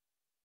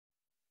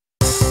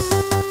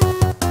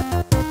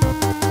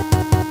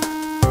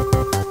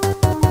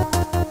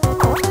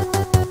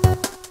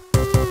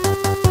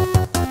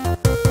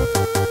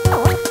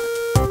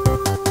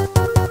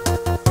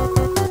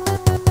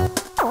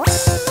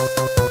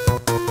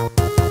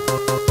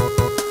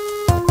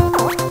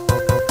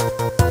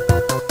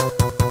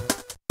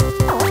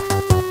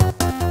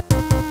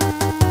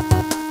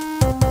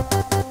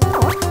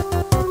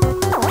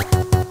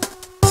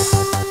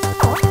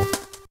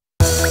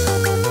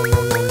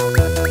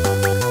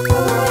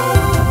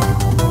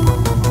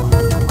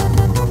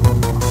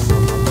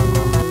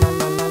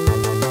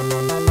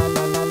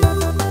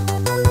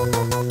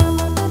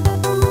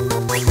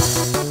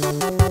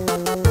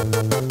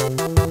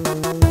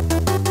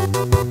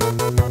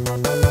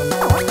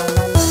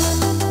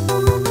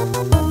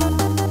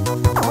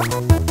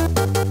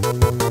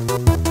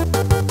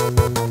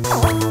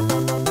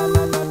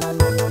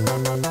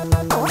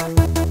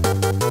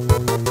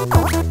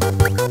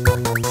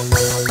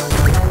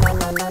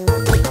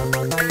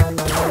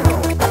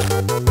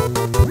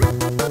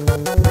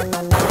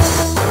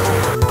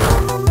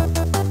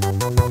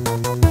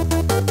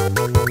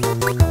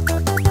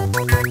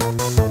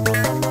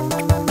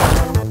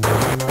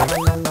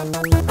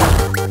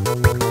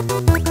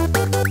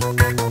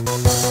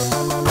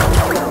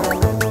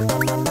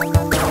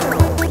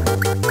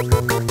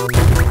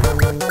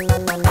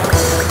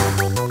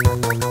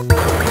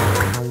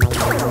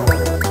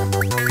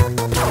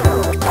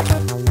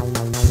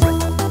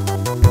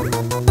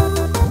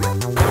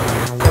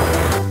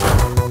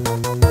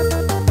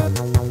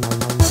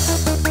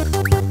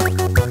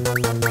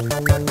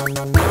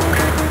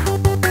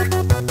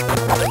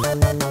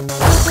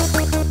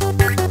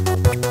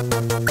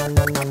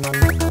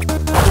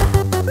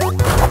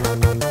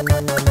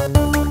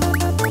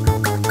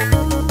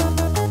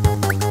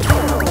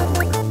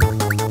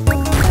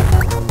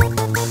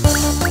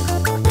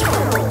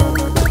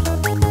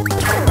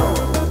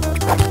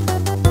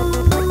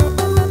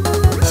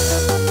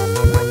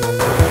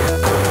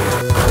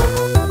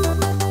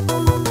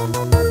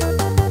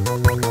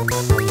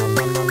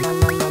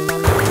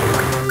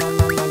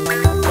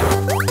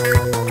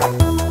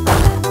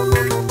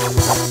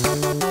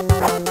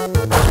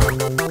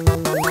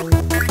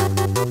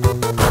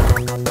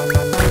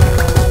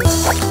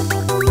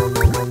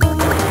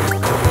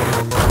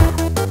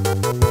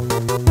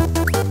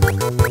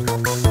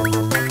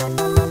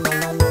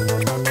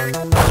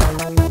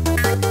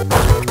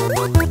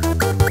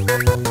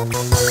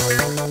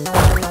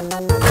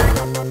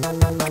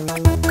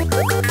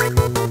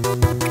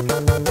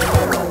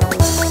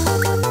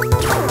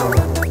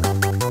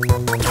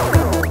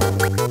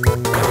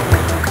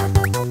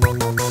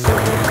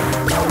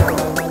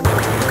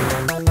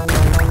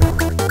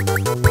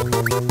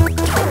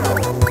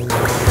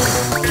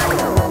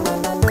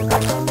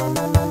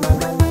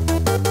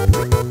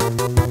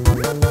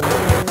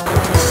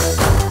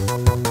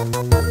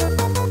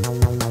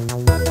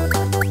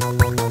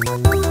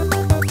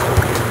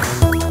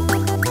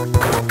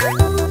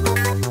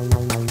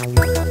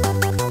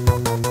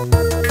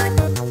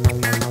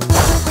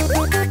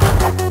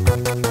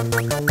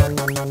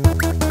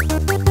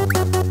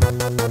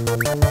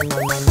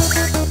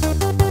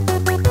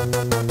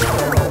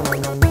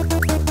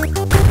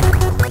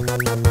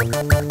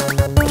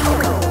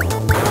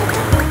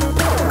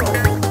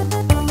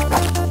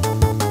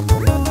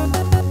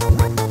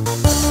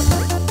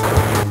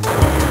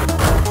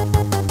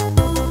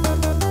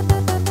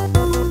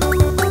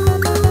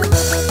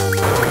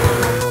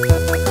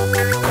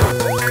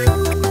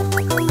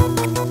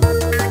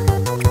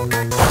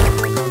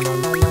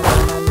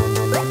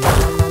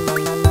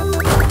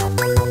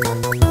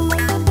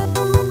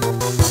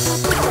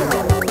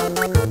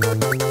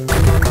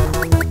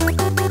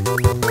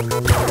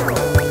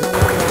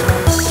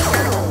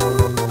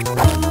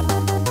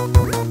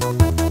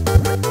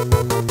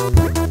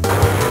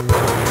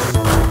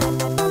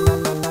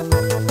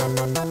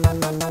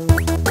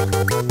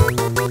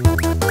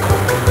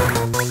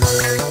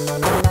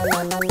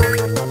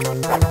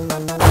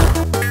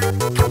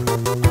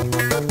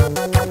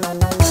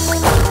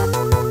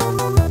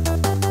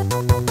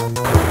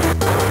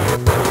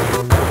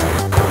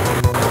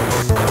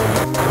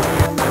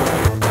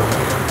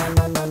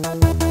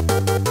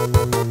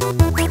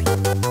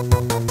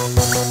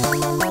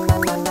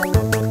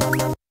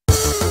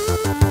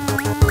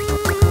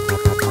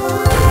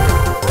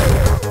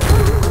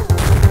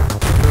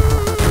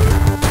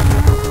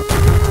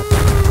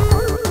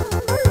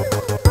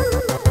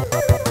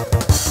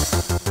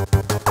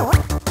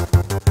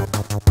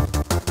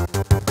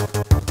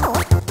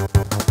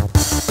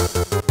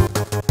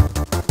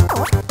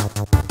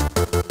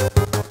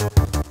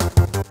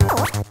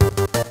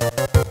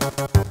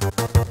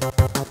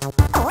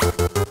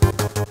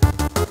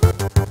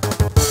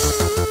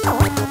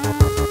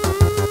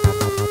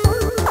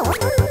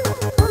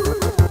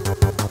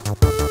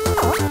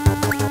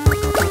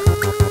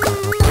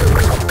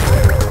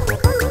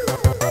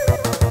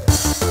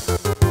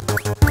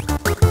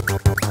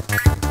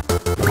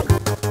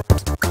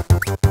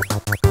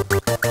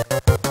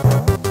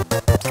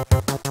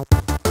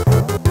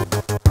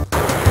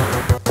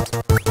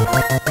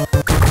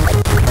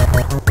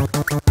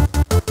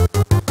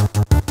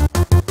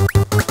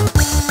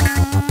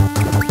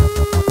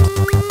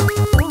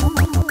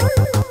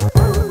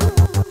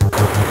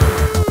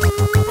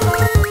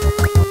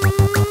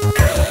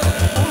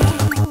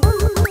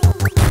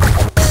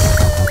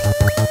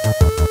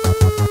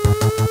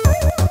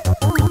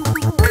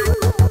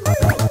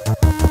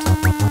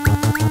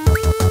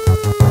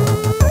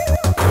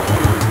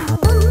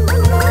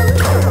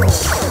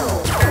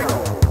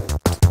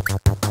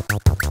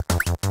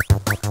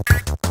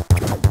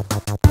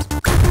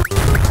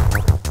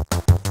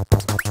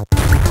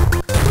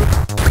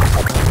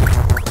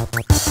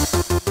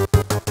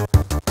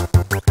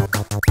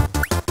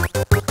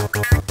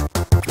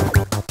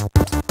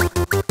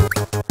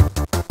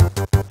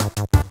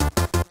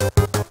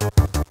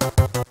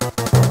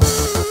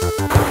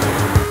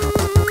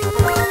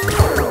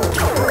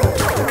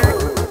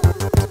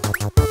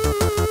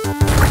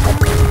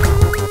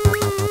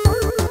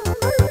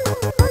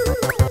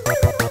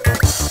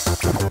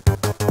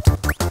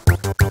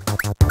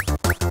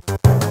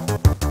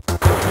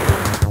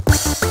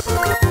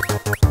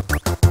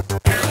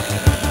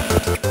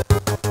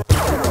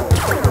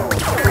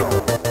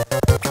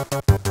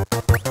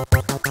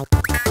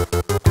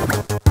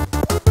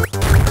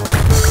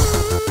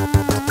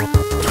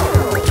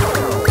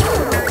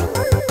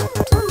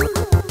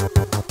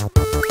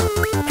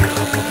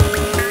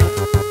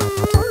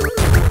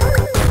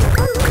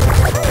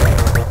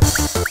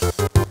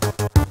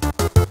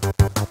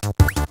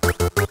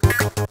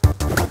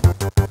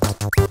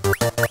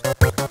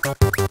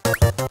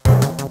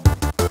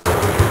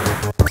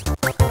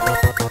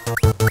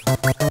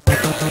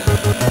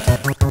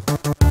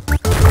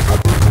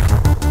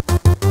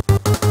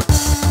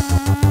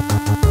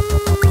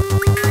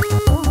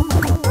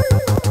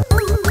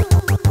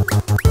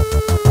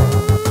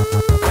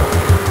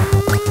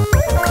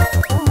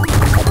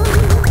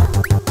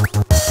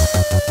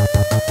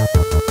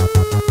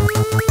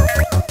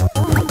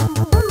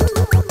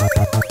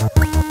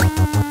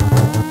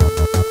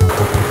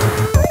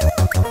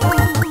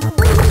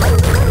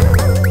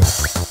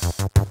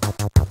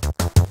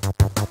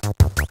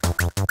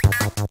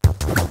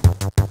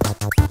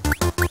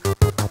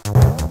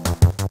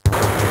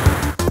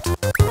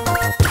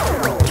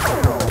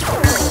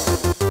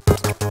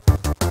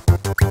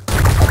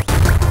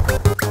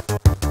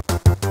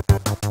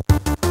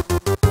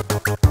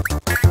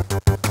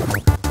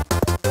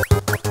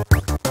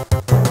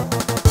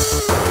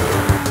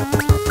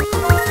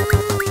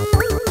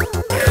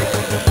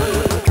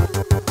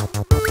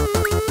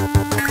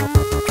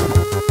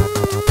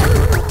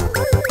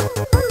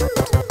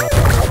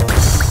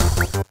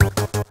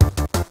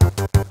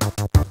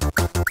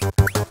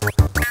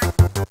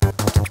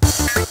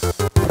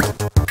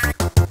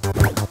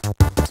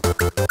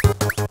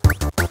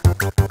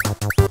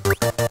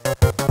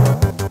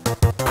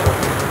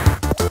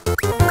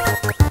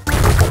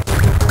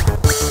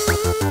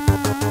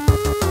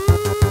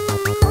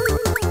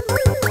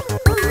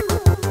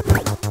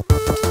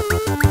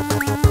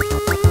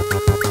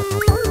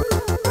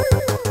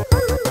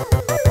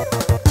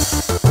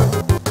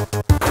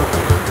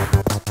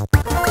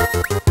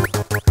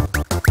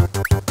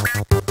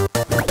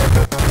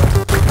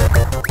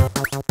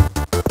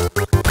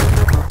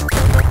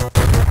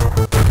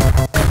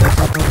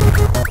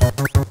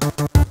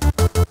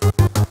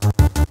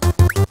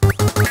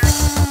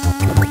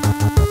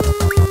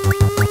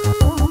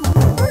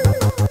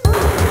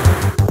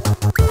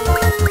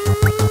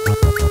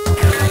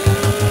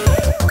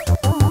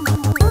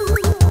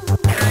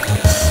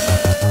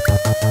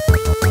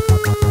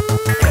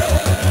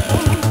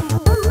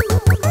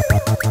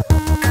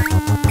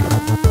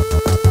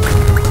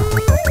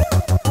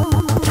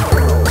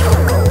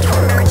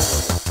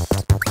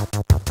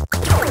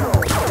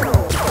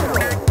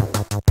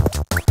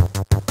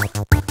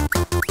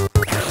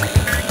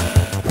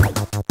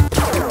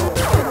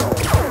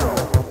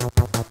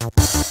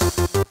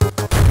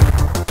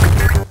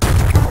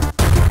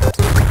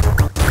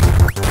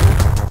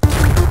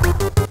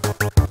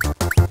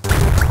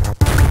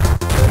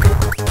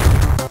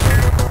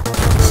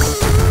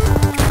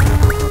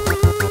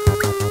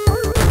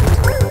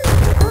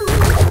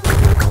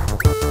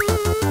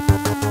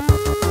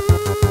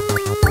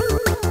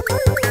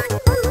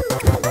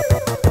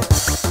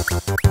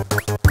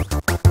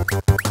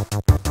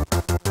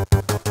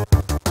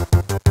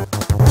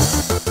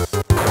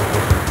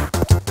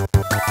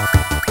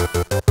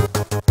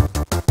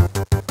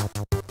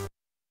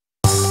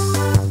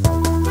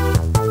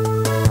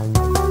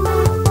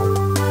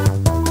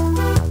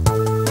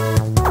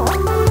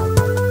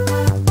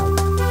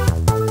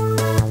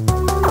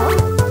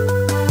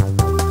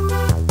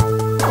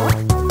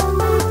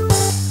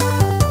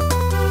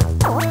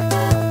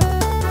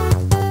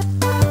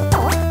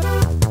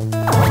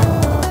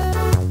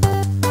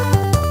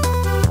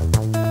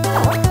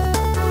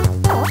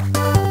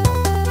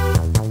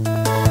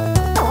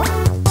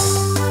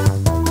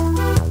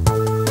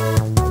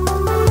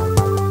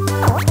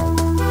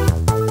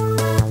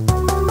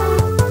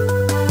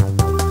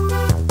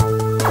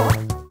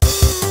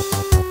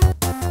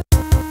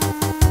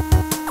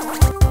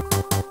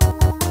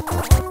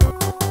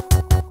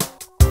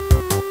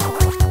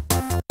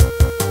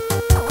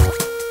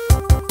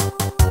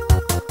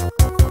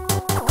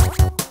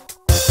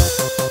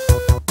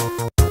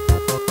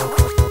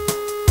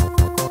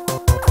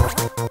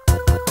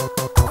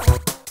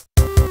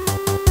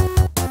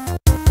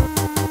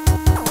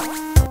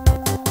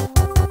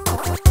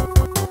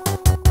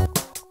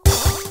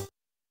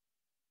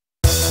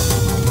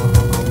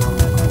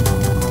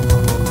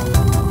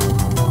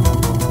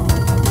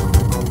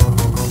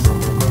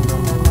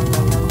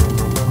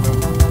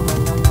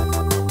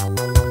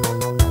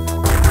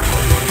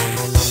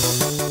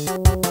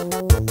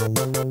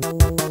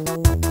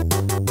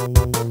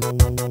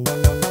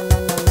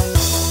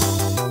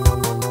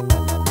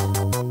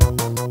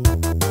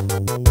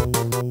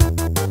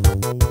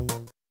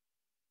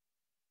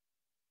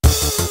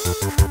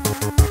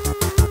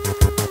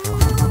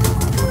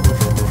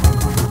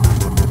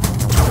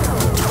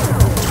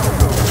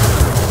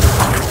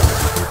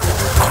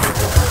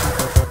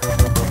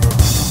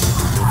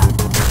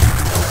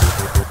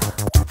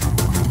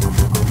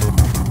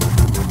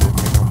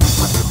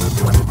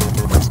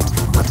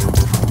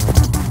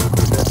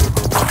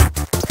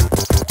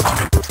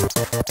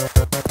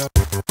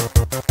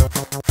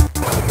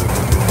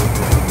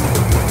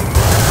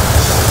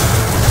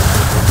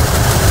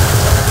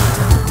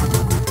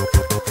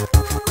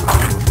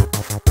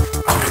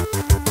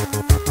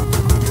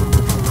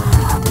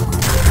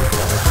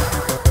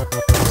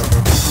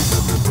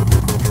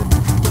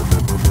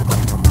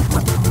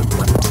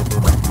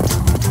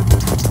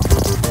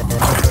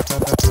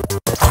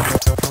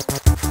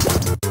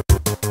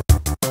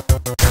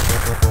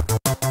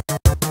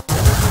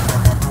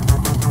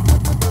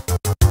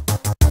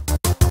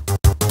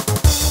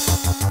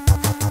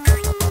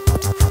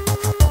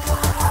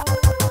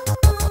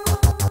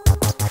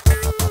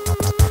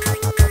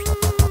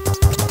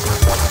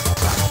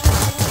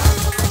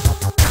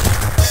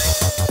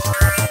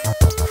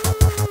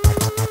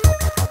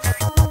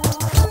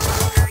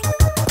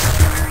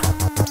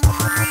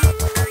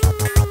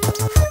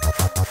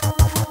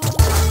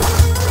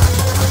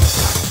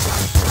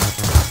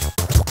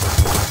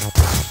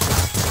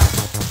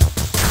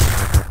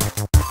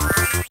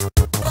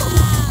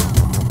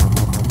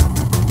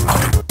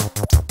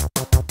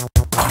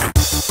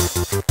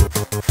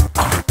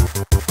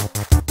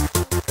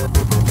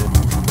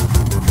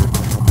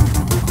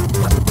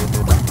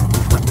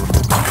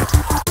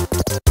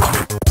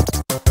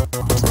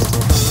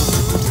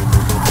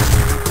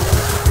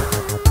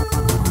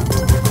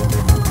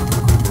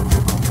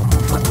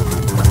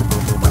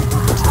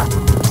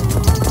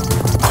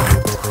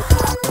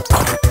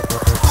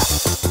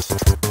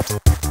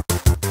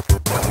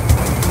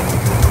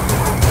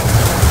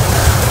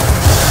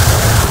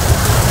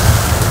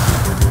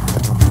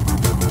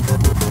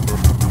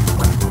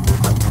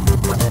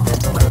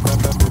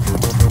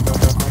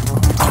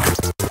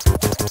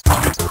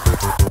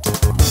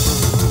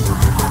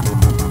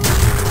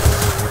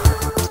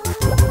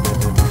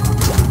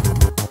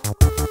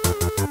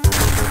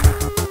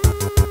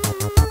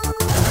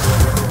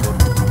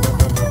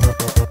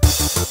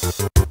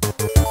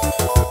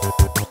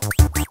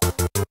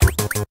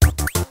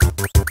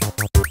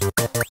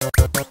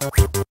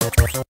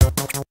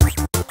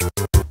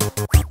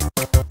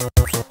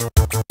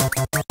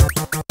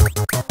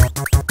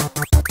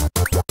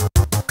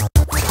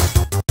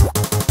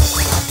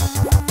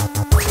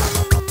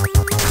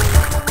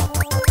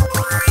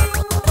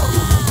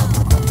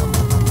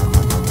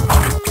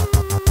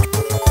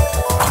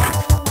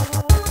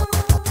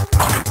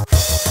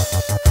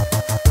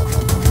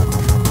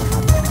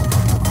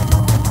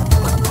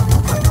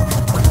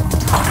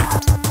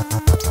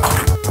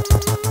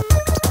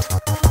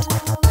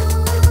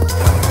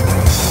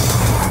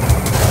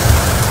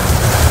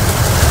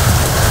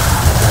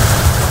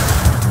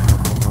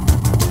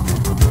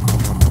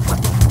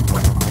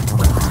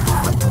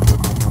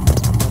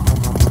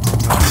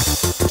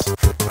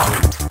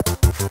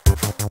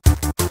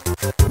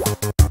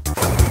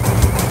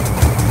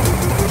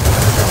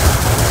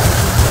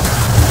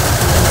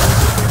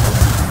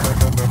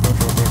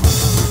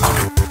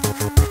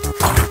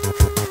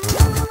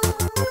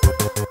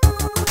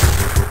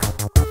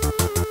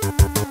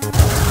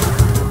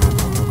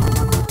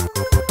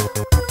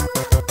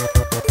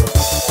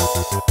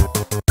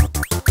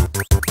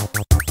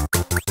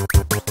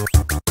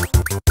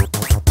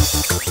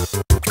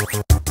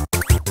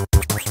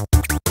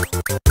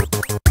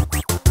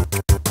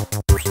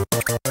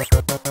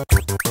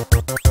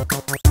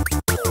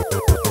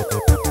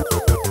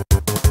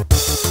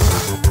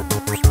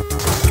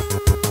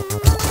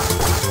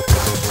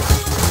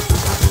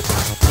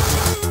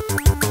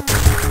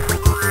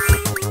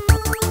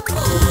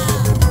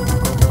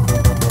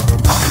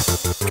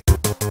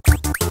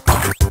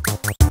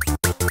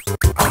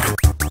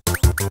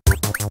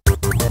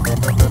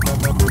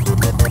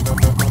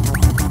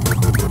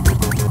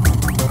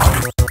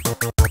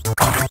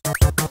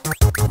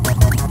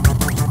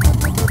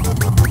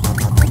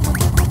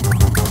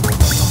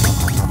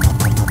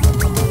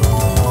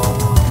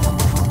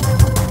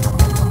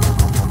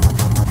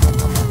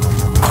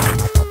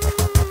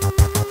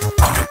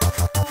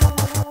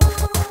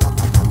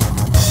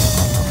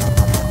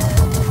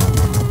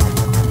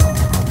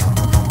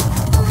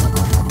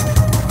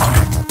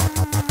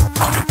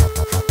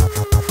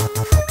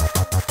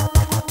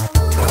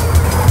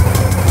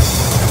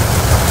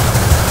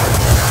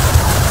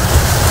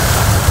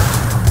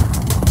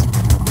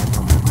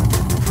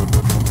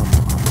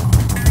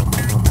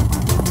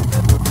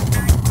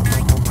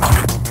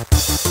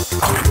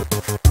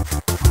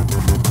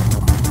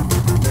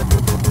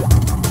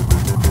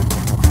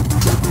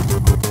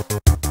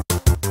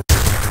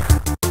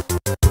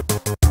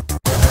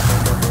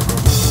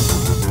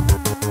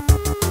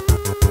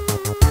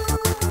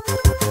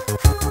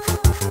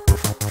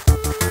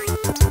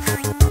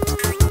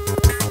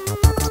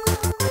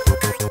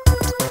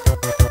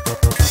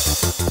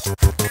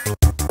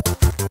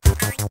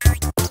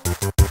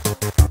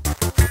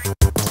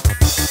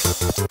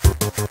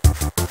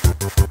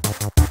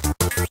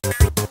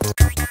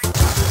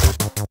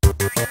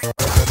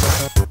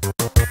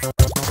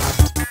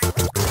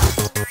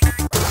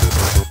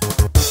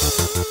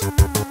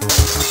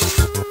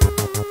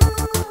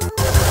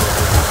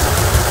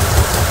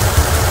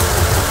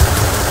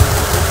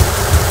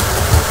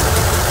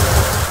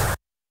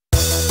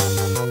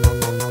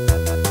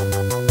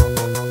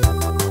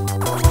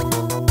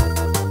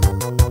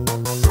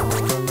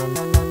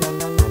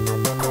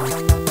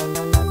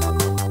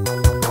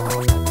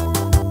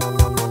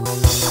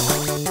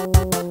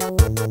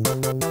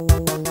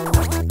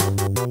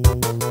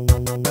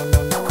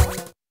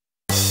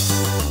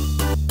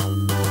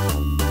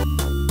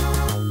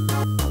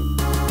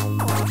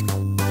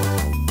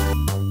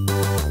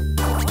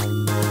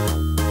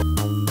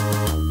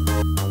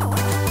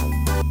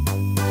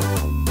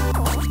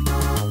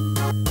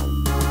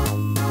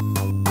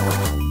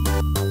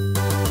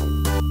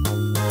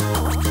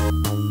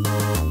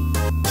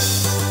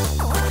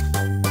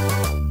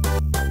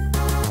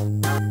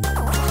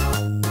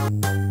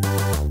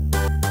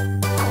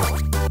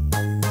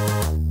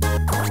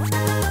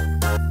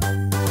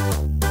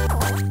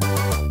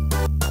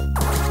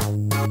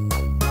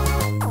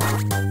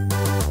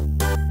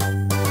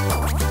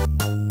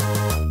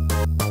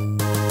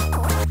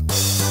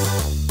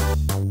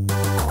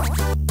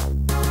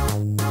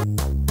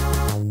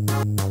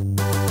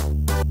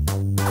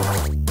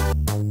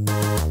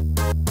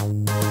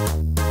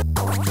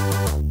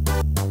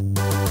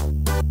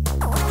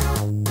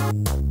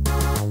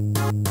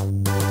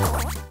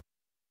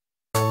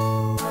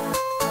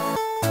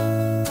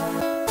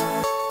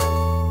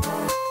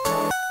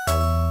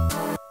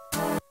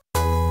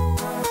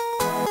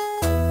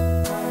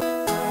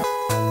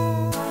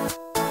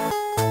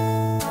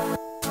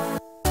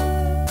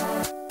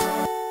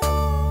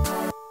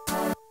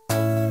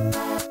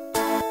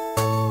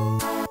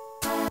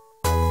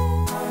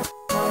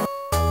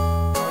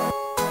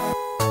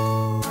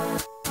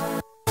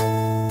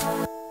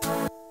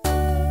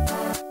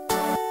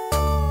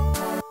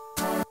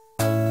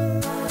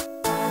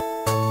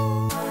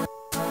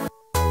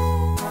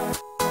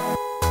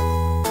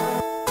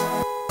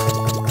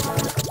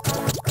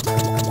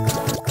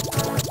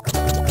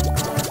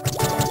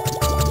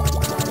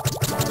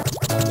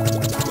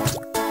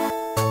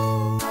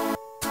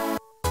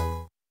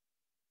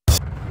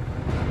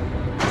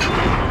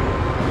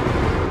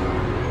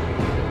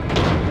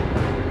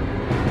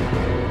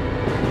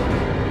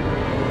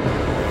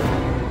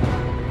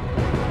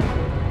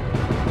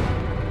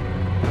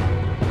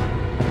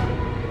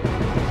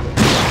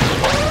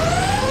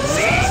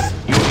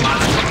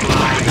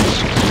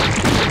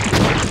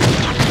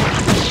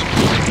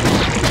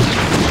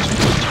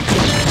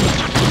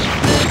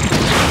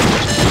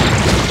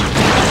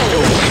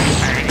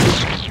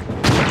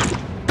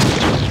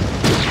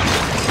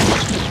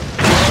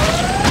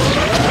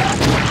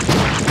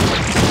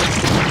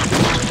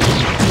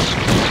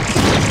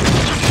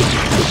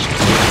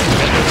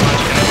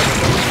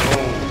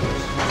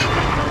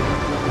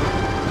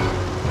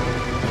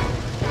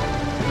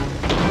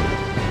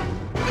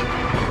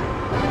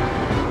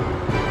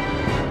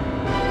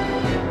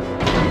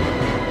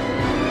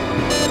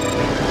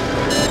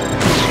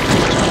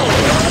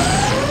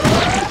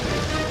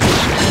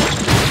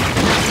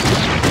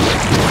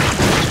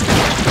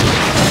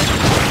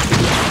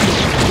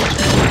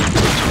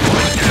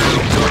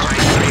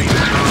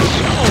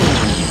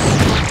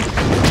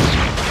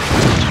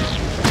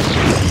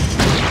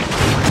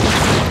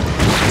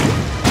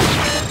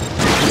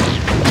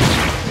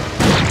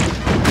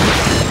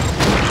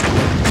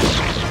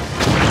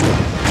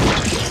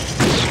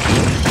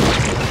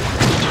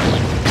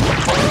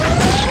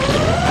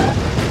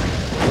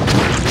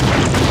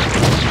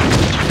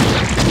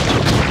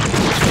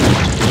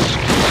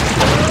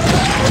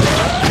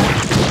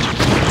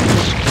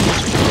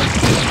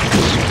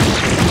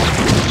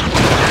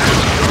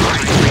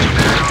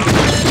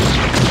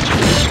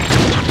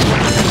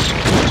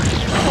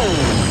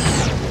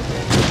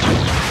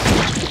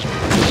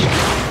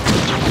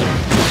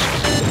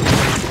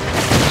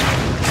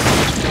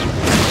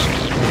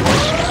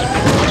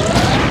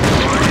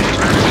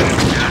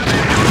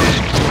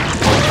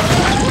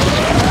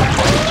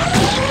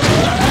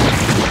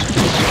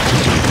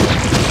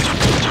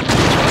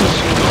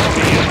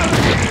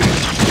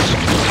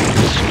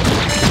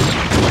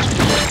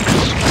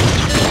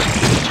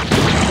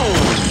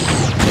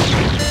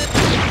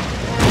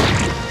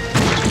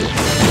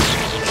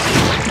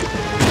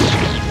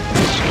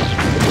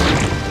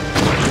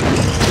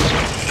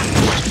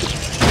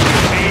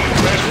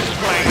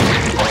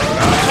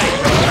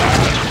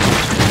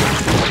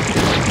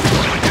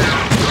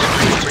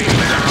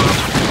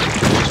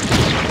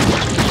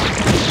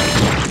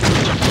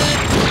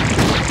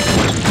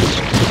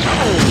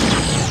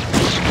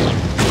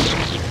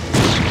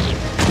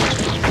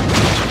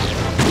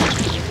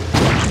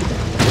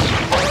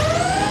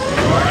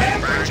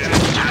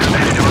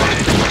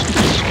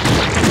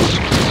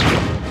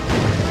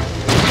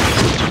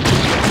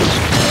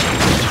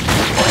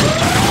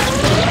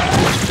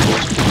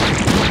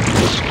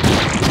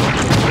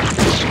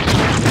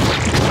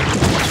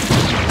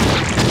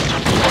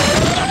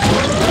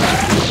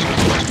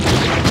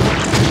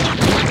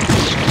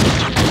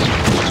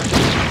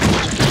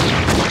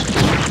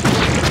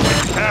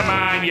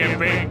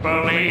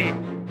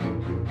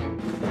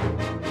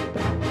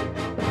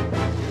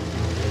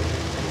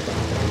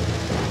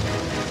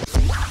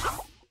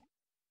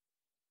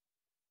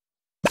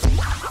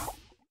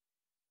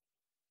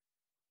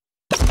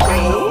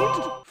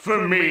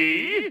 For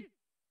me?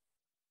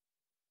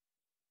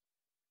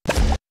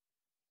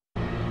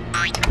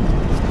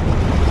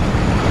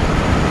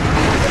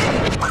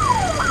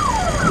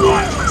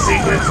 Launch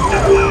sequence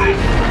deployed.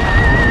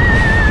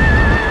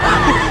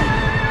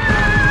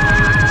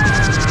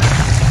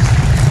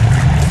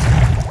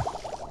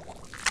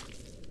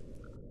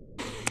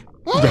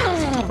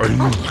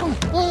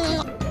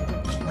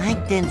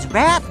 Plankton's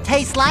wrap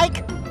tastes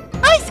like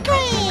ice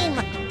cream!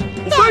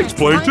 Thanks,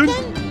 Plankton!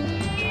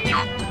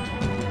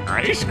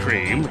 Ice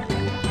cream?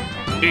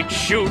 It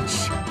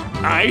shoots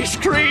ice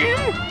cream?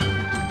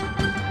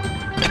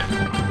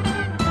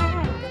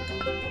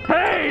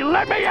 Hey,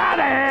 let me out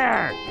of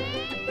here!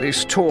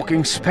 This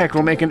talking speck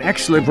will make an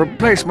excellent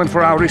replacement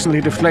for our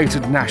recently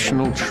deflated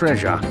national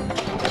treasure.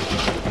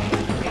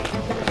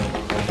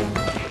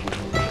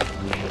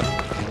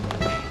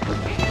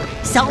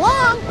 So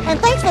long, and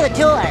thanks for the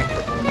tour!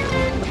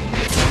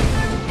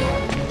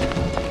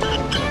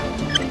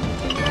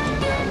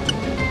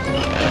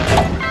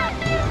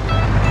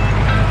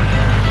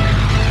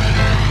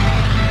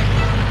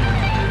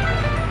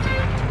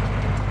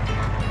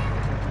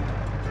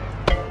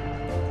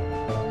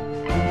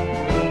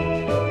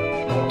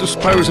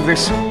 Dispose of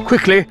this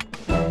quickly.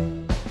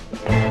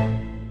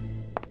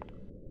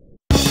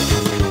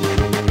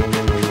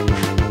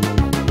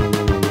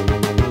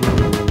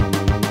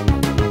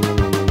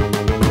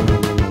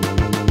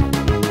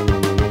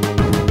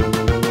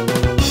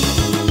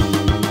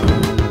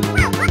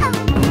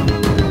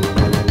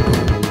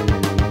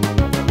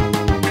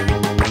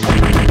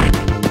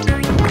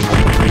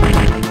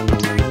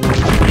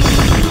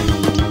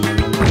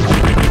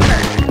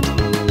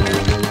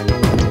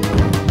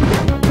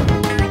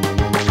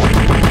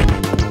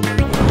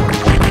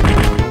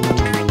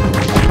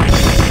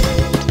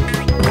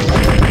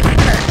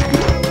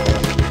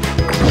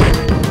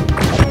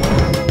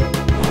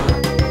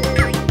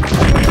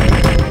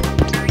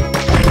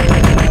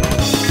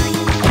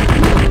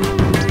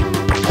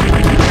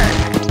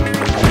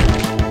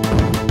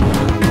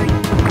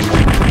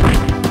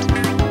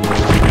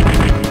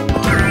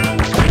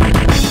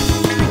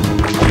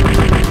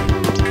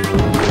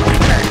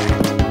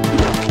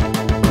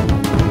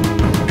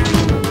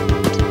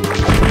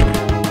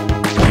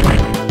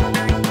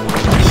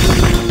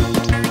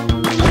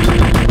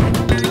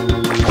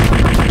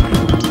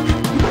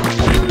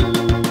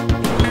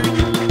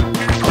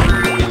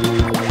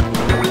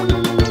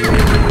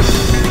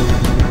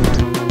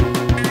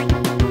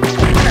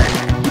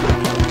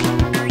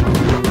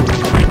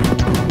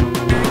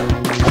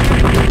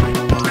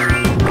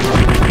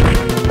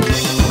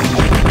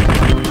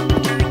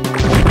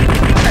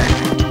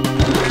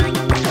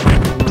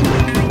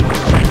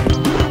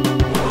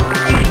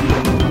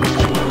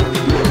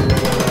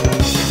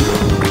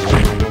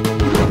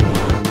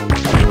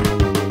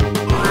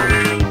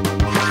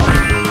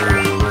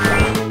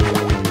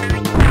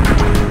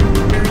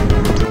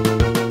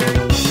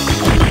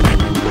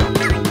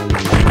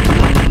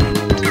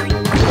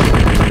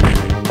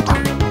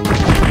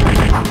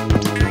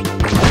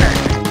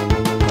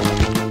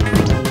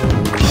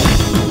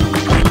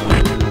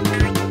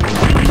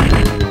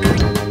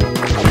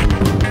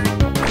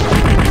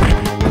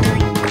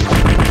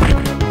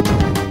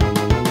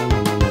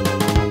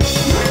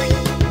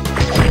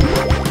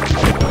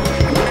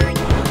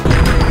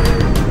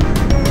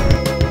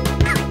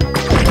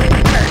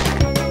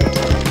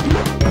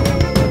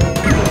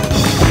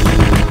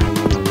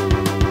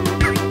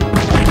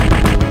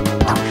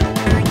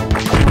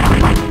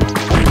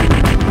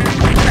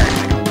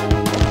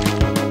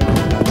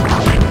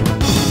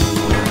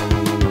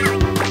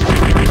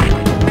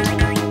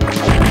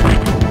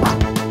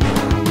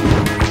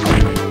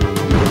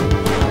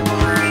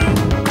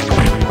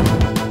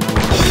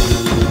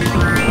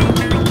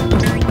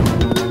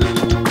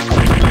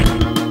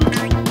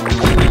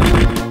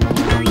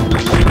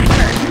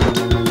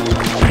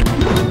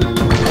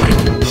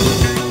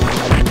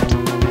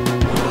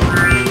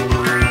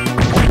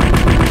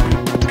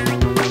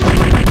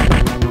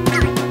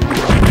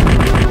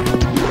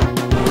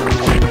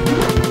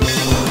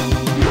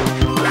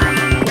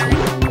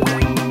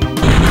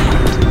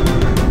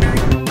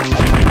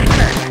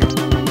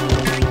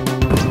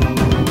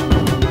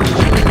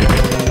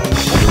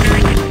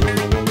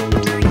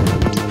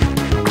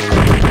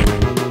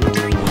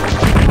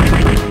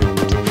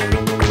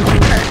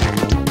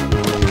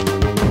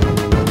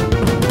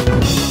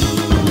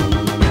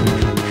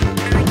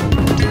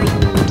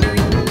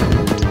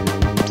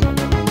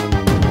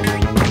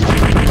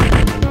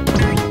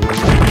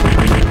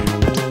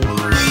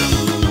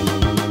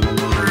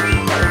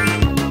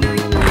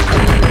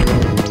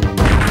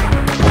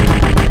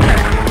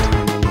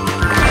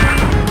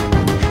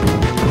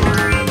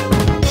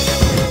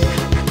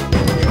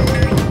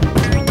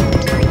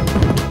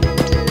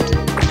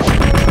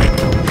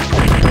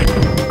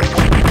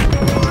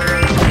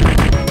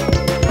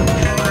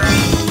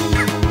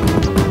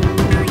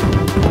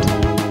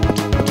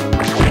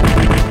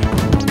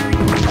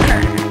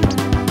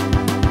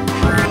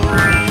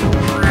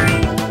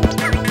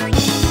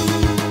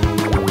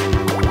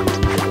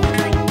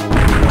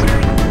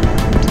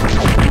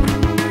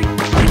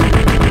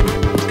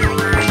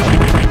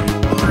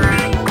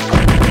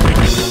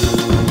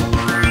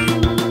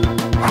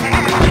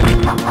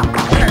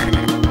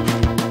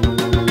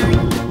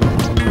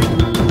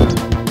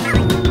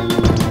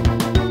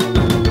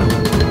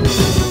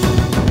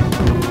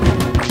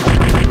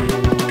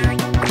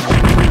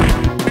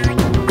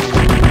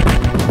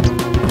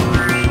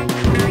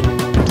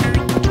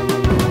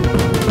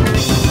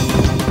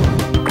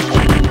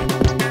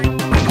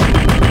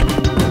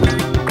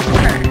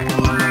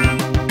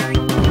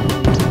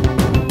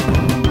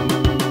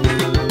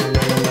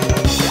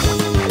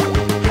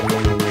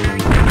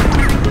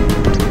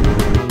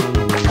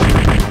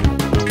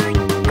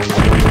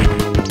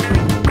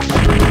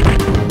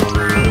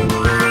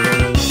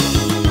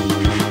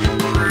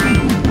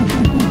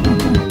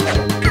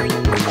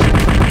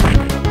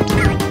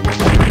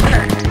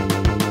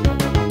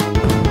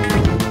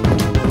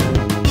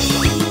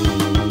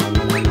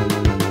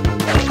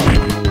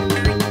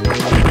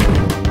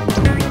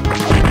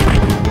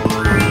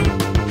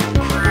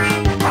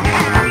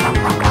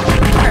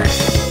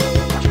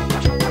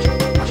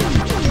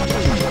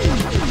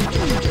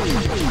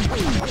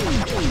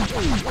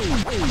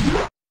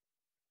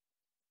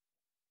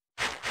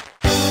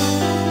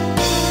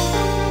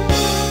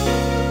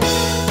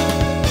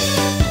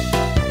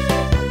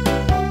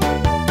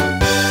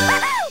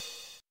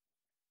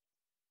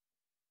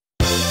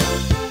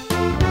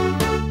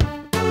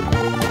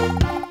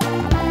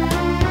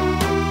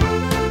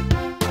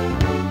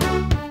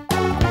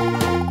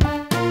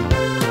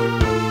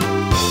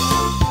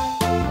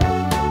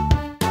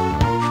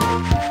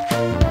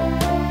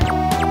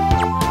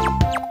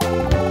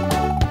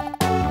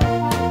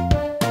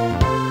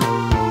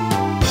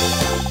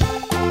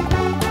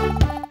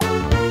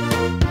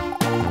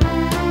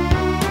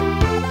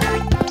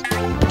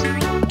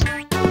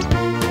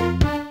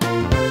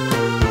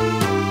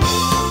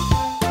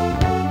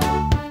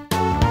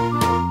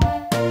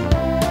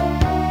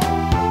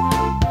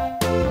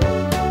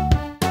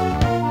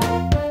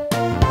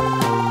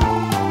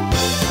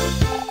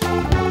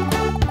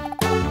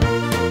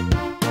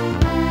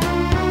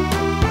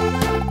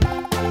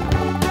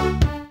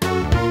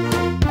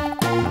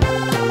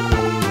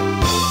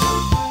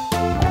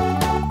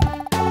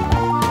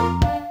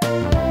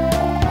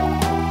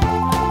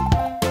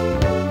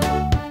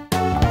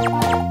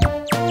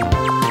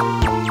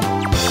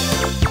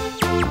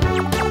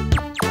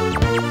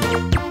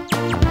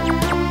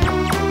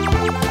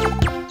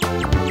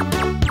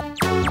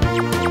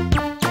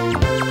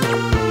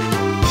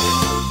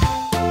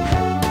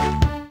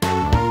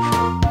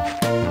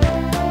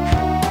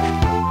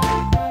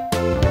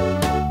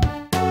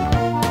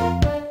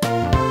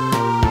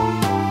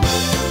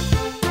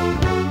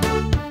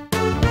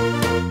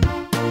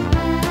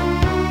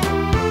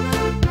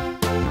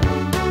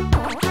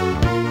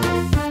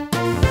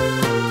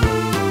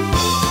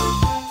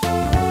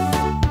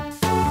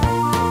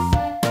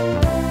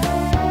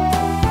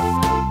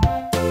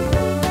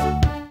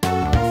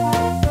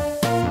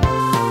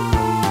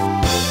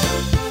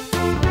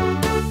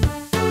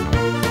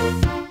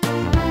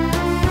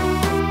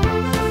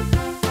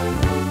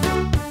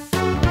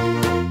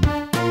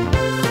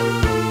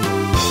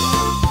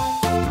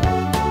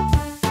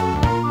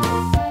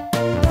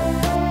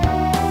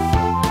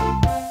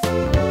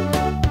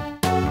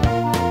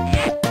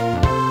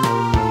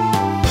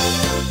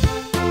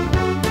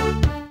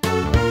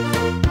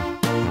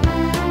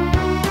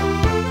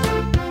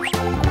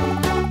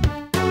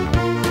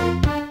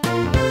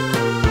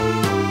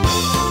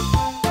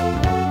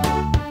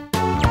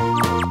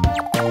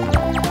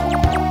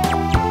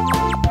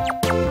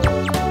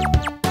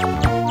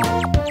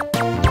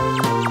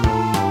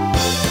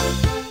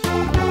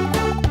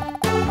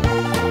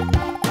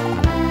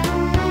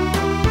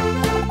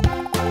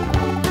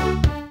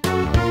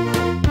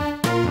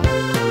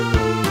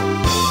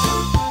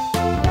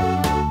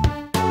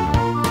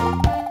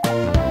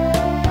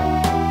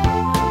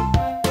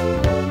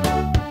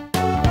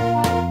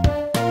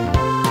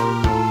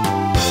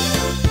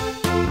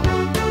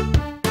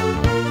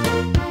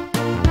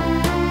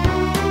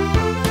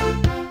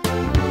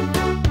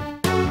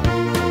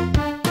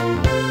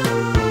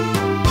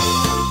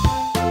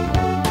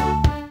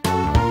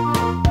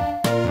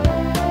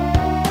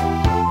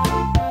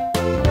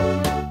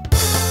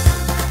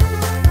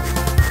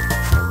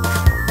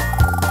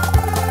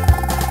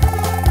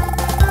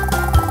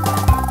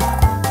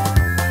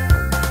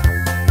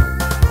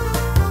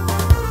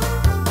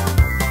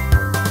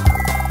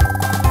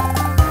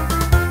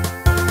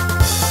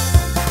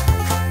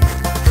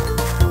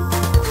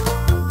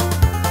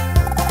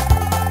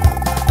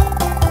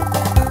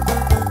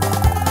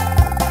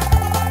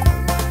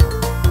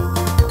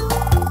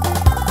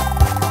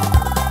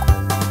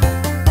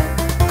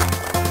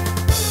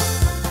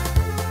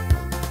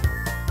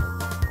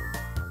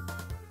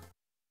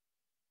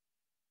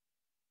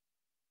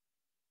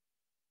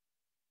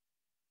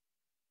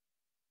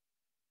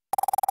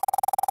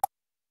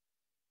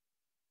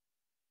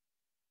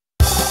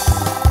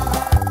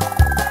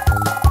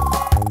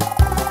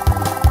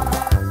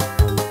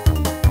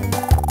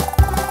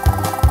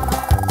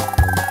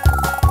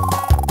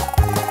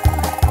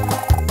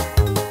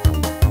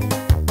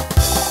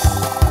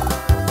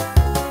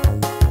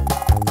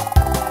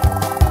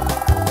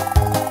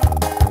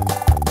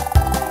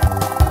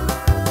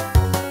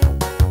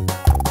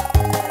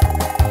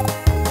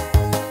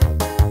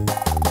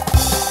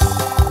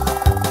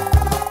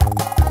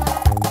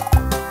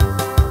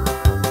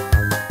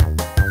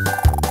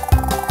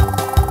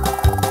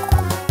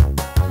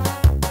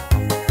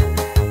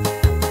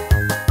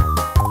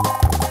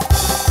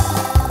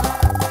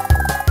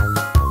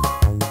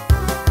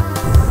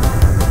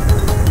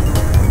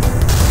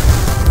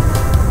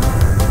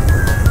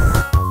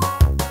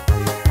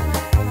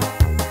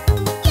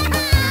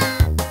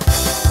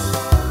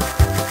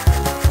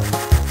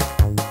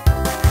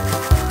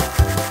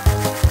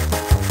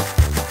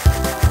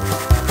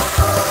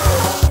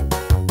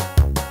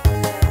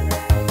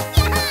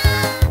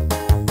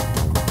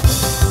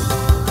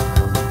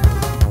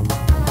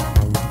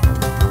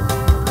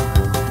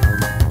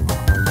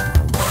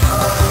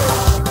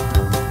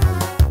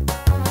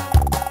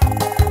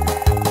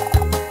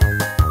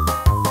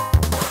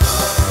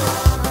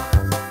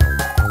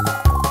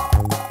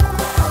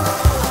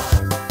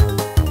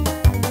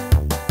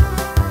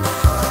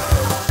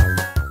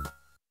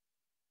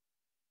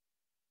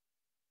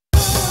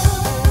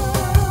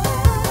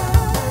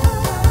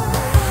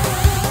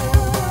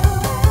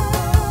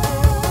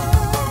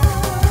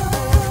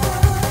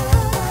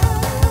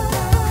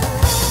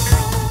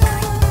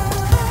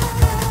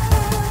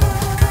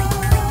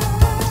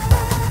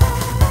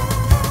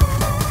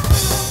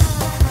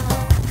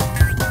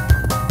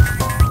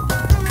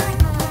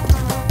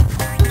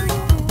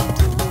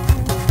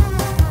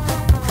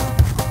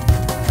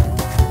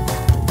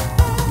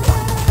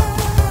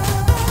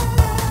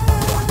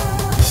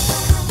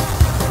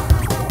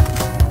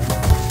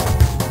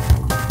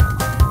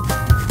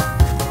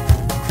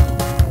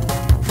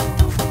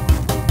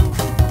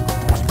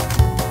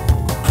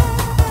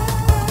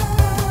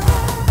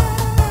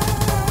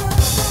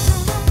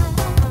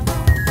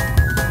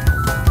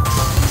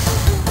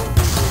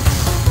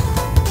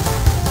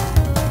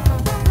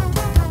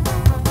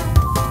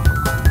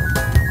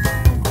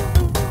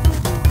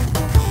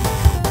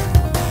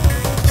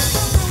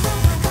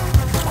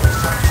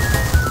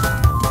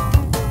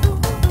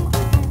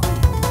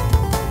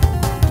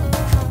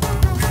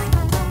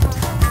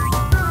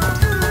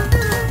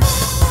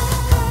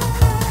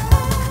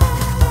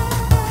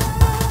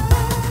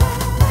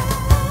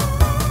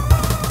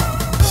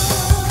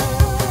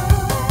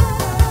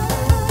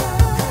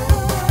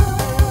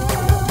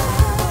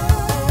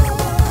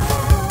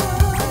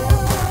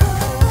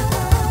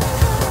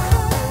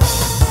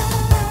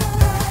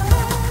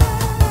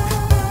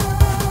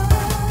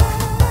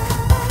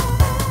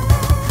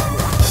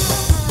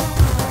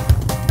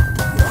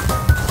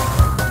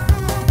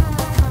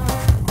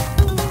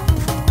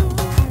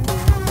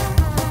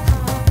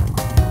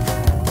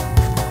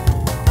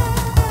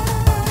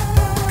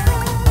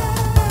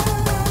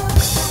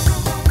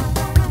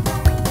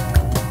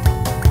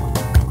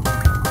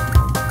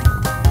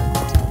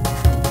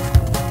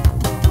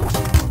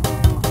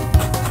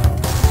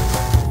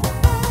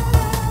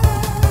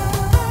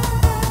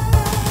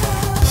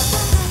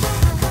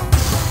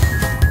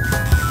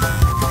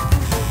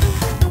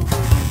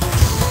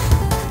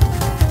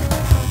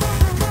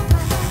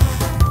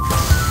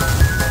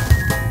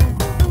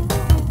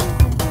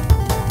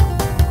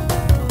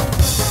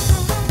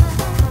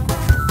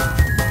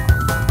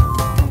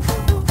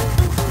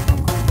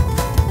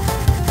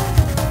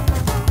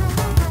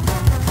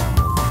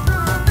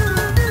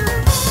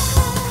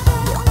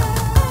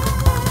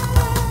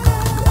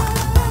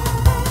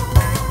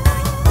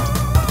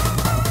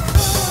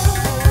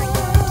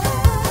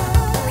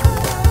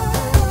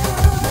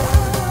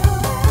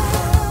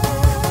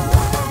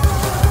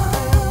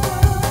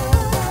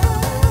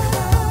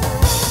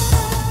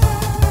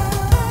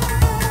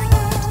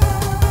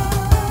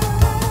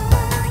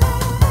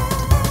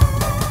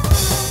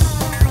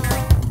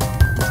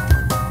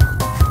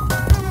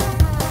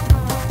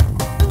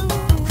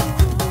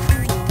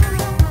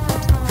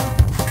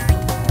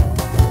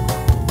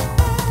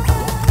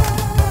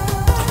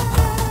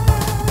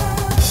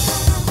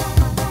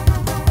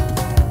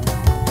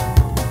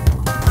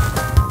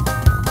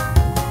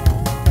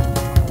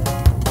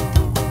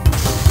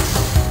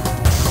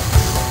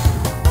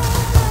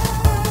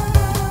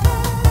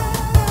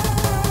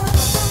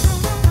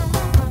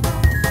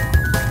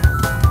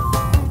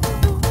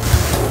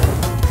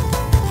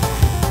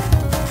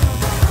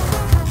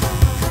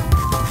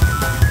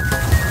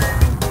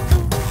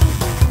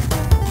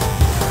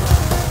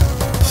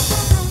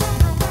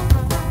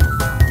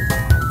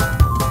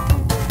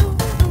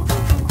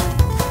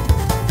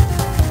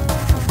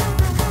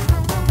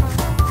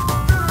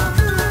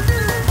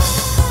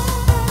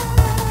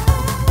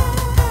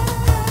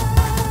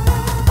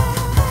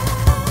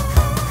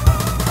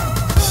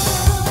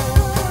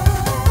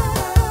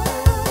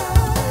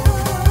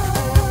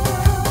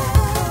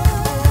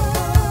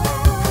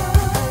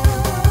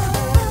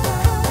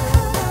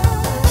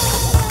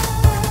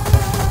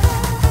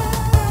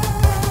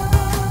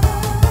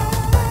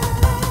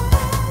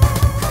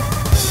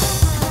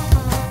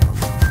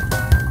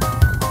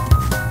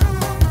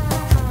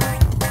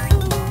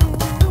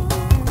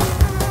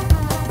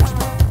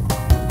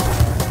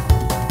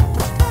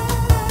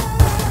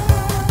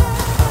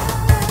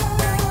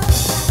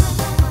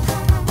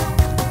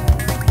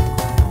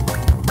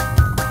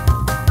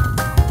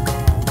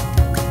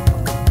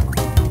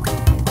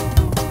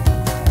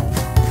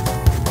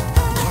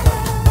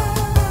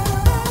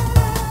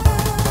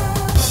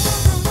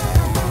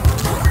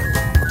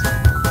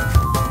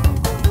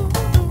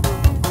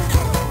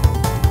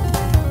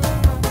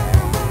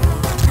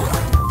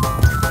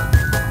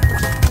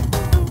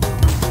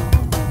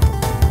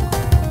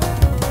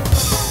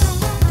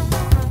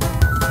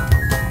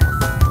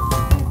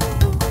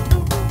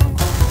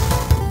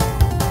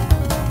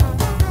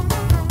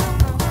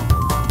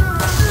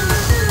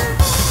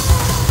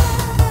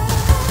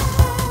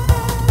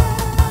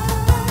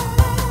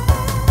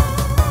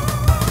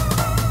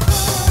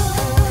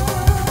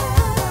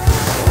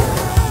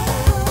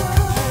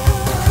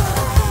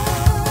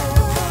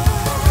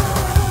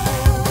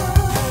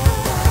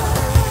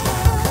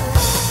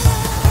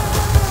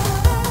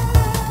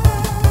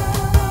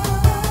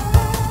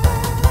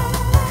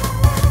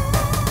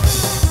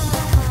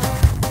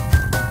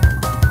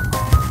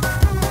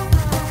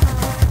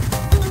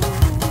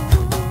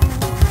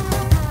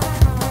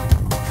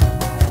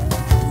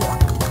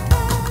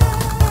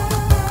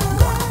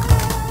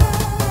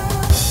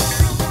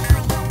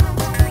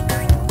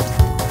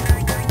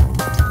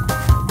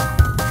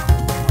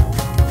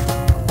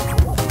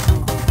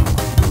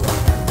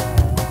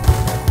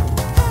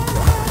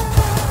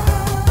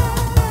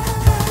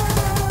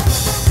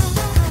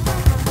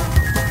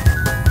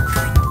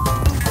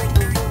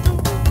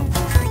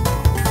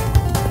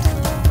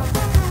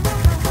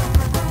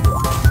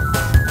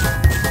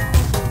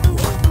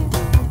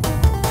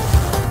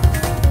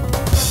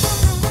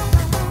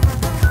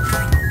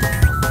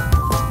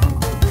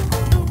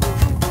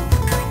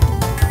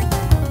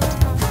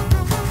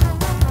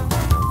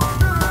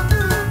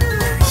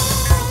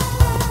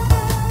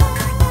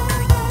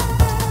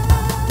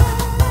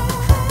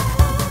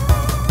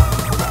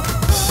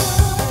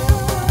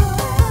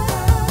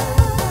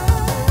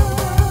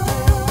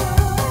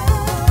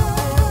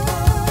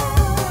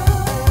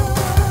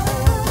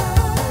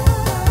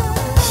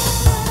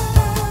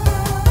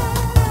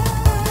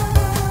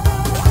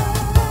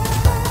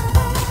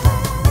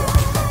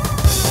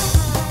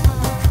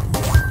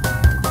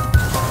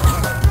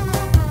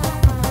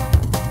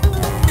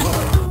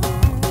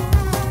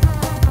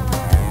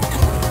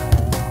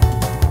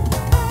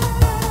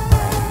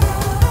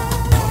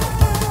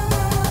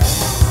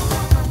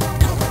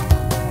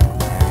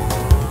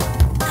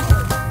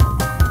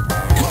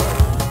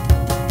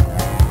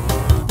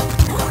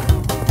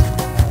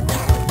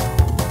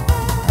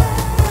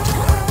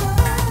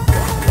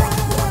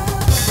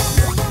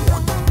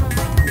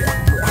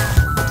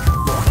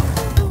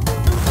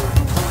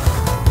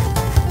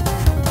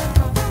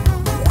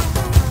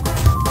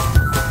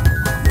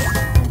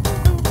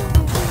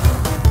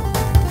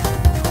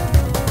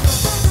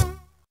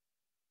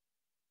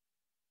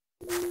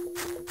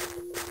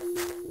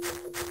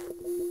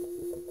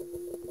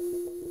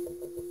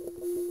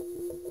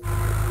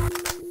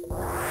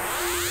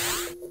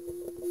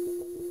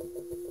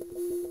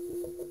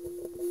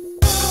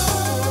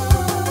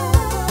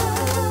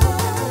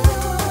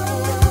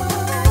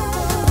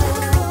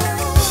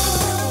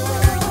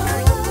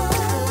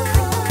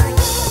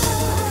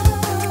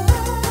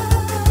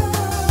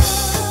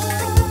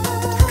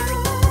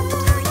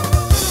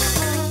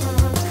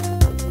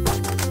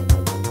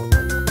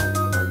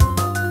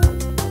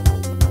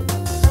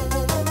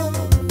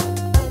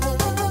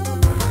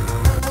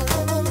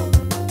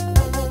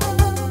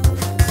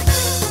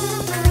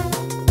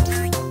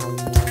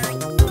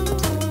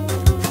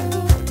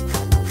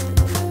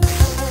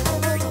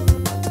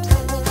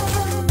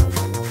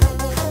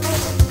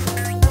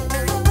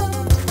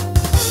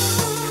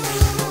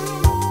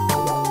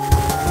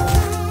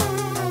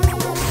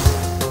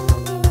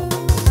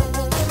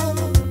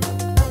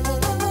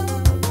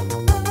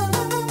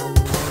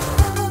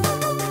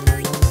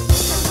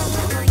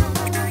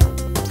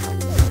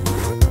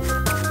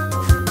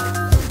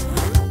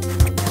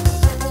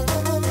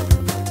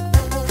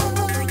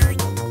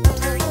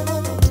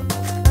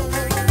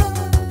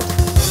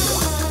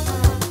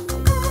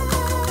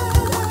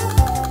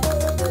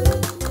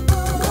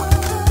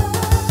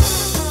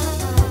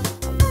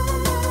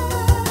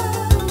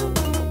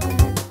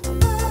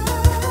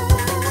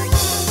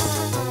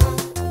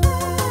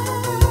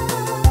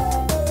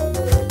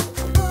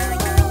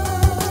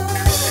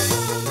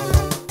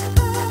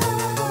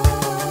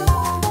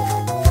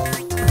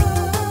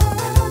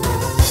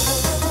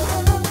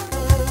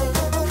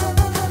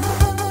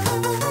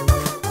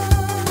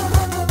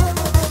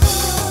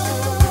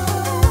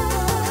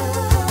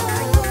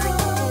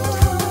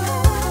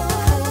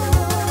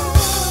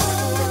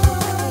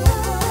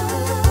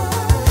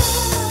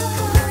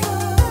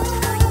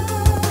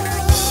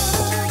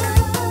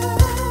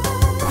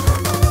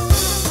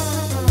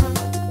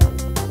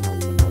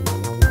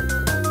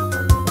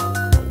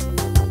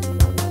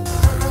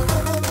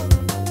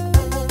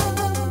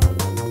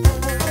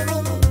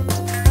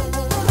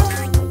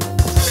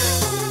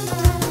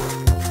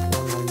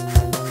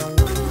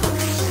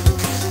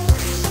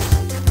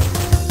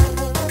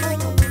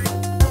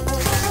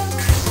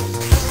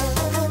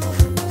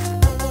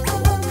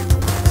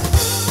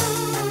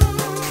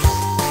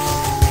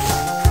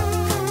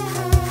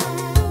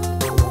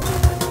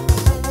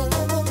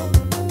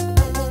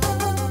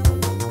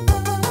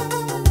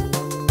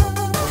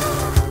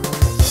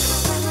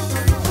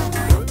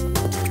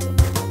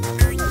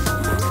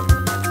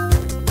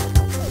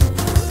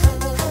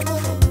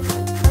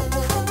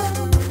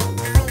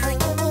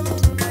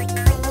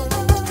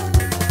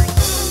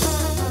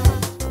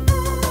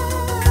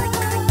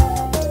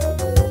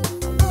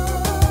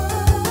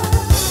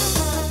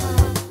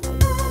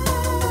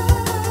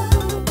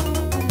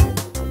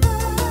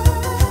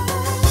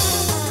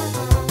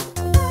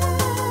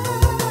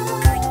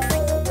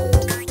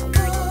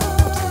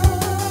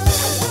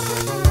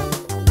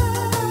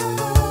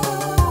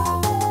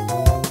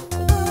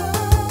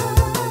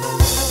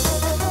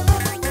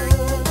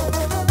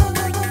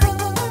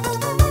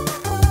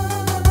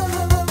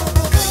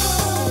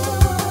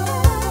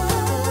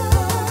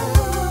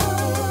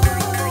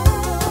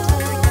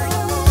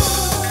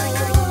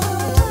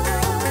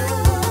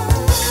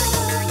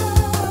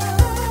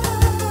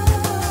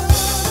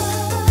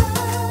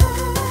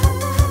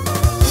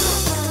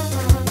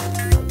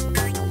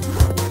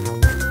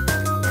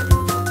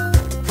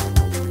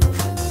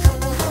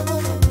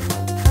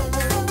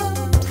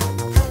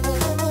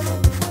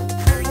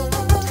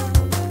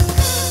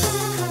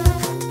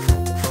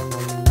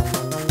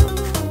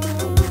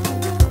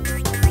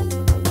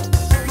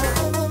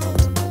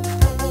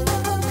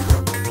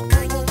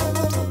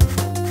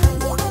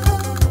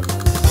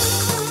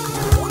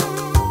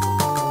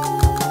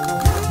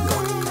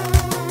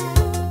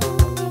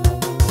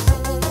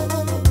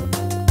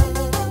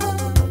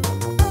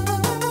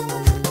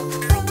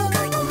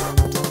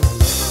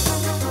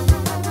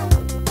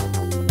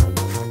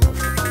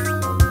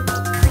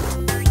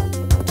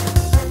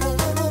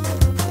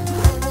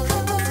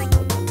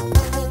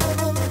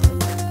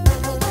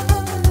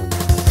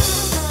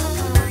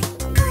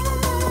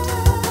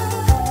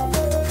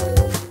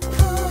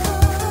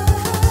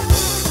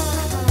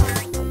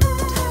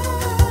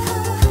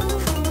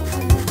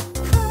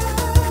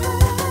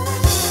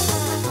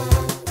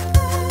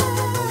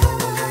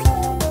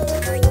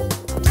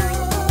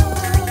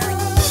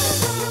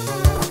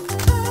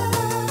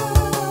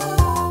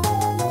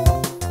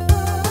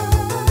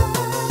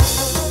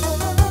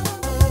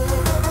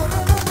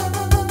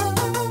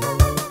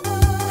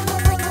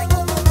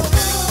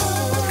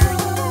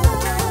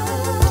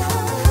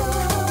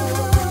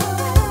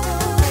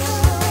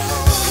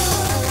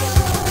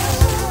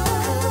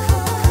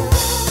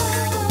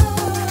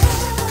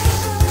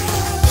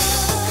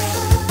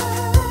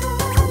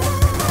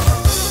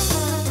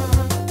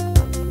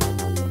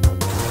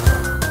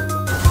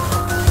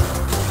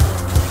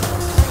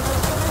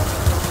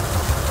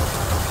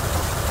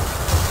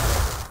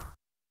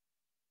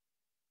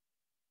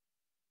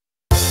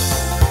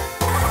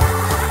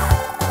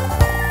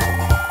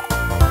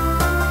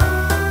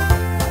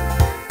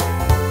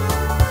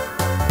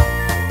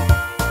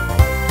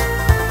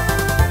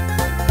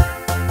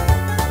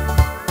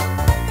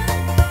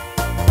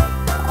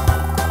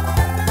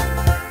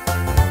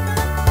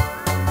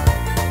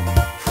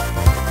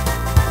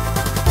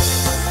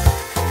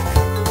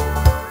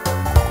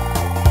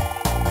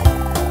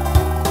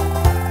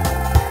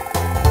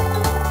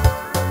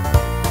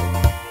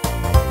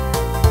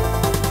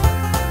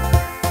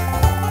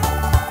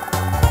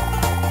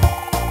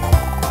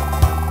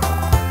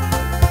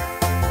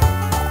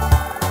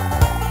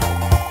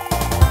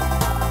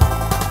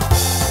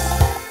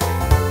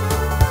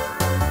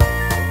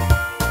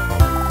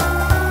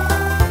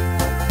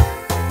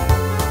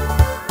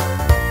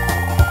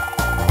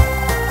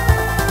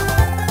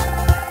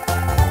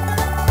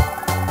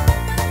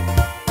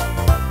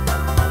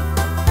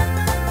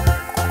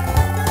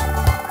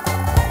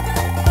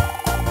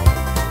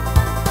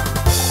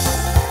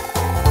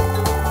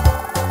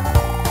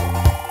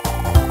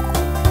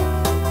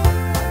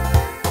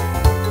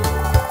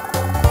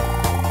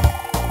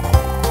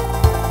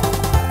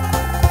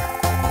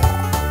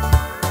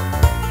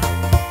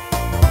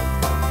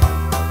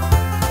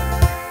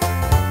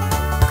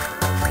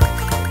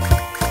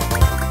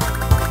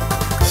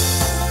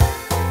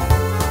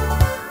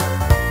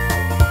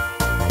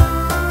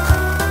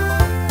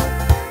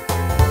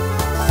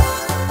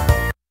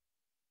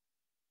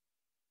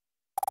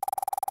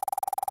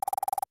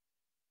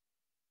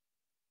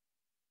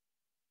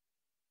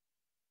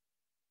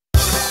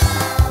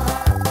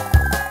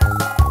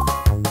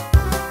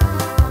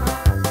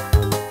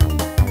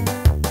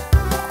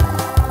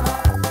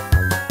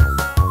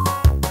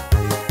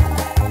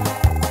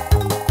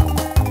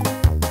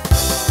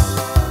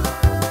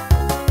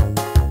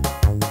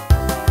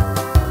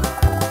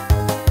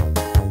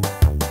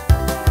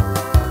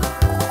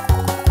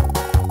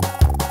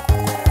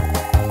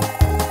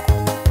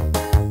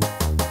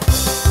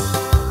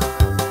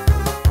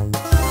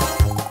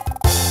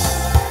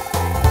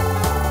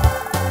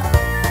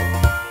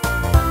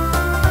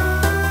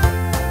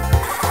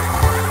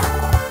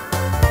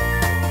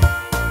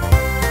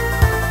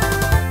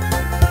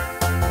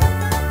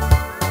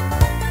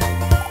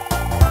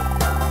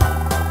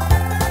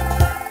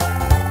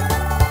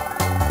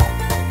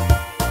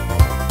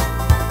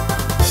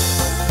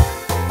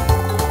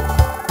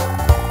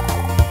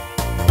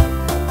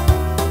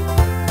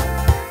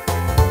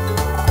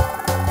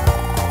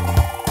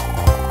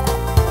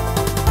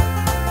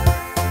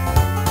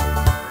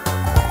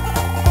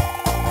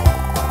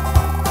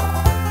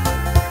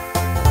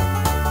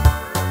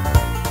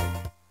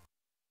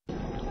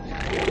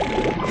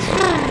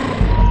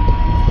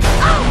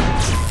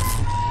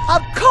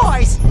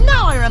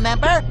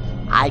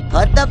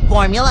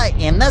 formula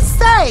in the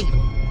safe.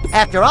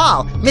 After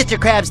all, Mr.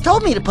 Krabs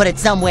told me to put it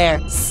somewhere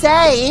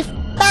safe.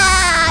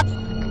 Ah!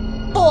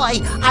 Boy,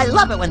 I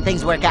love it when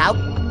things work out.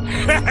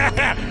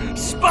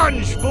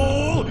 Sponge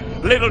fool!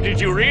 Little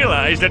did you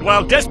realize that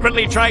while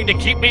desperately trying to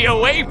keep me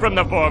away from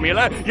the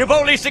formula, you've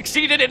only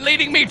succeeded in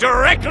leading me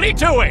directly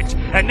to it!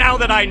 And now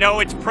that I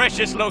know its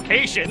precious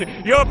location,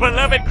 your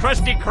beloved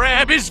Krusty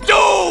Krab is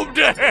doomed!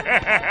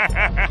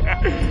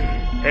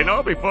 And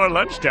all before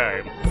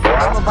lunchtime.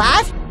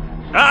 What?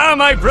 Ah,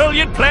 my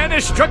brilliant plan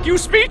has struck you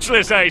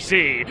speechless, I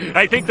see.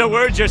 I think the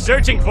words you're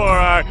searching for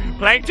are,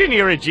 Plankton,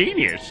 you're a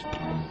genius.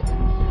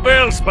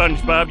 Well,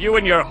 SpongeBob, you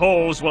and your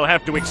holes will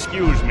have to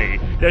excuse me.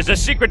 There's a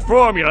secret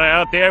formula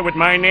out there with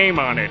my name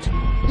on it.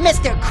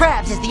 Mr.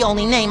 Krabs is the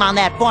only name on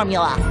that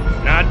formula.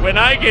 Not when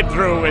I get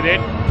through with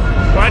it.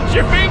 Watch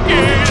your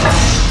fingers!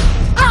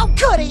 Oh,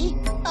 goody!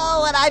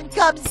 Oh, and I've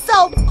come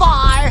so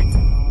far!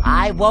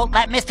 I won't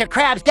let Mr.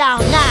 Krabs down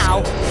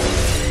now!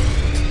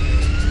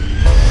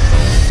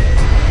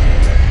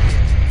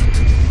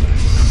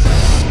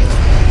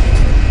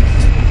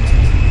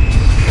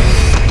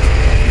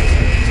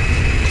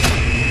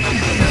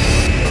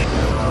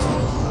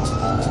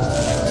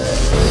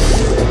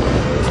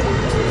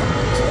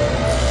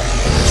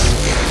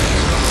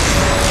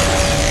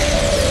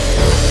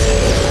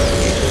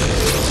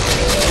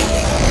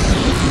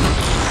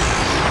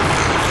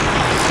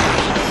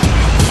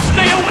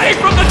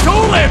 From the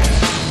tulips!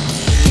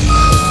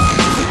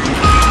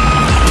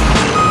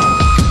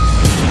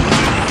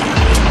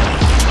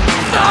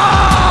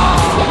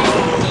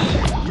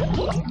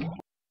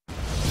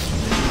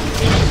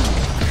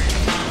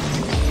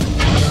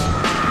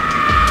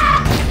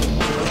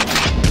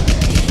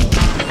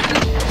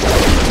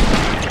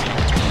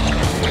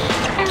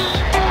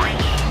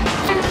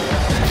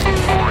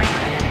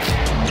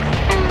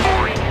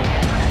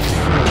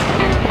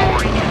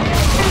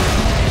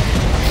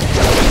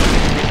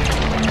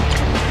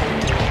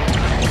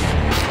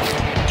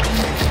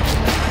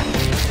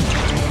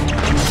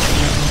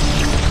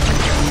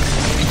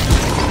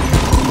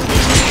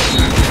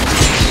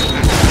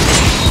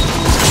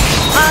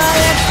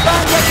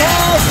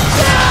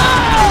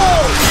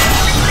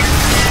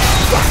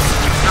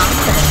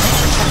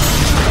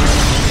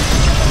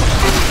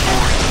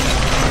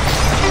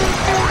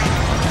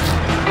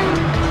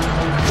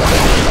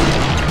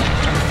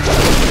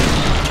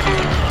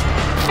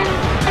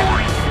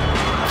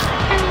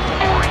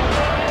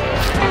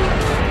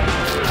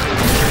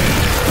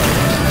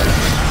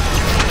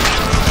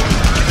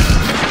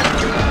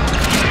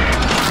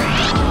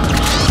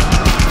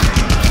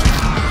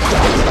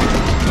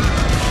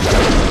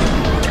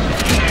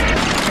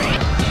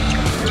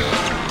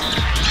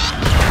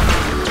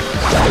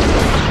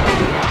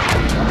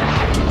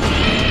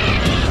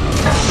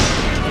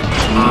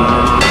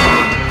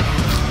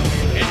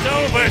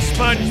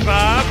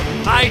 SpongeBob.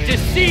 I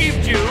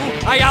deceived you,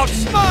 I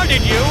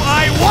outsmarted you,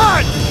 I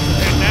won!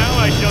 And now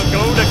I shall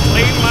go to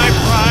claim my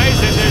prize,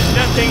 and there's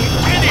nothing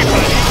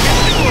anybody can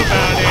do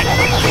about it.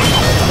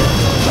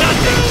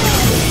 Nothing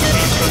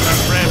from the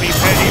Krabby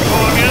Patty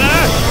formula.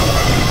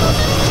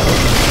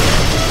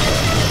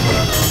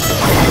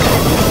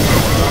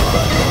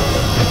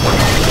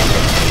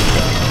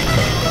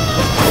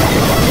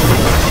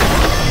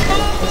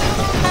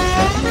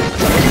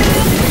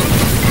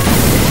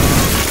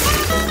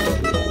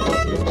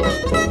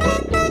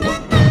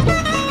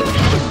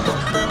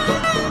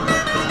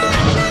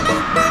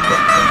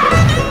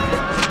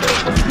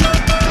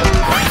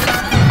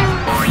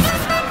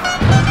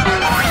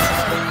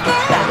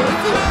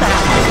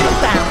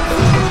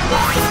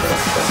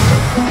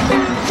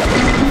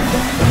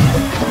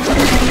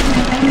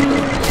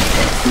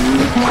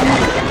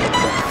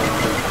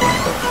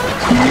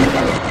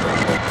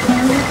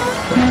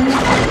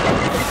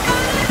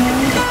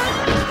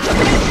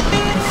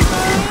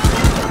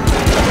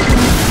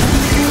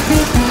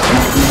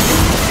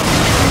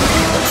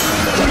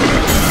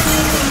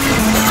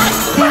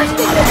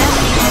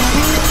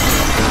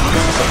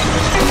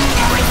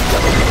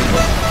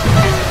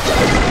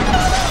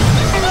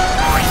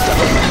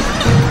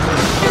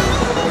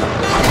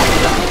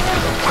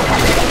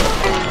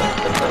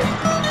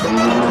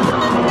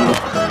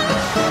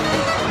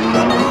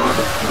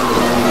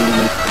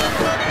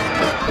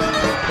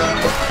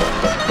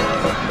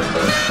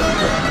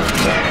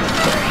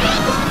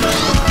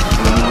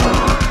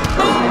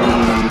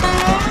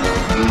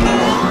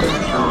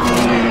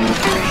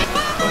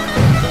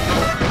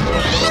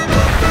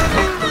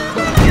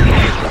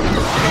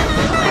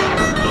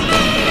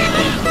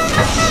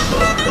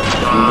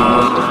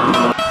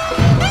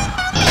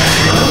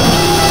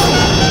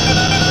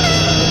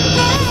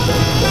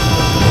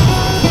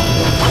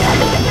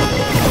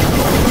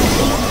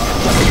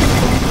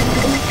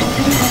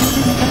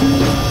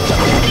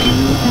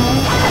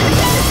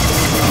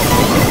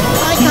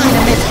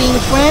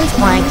 Friends,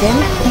 Plankton.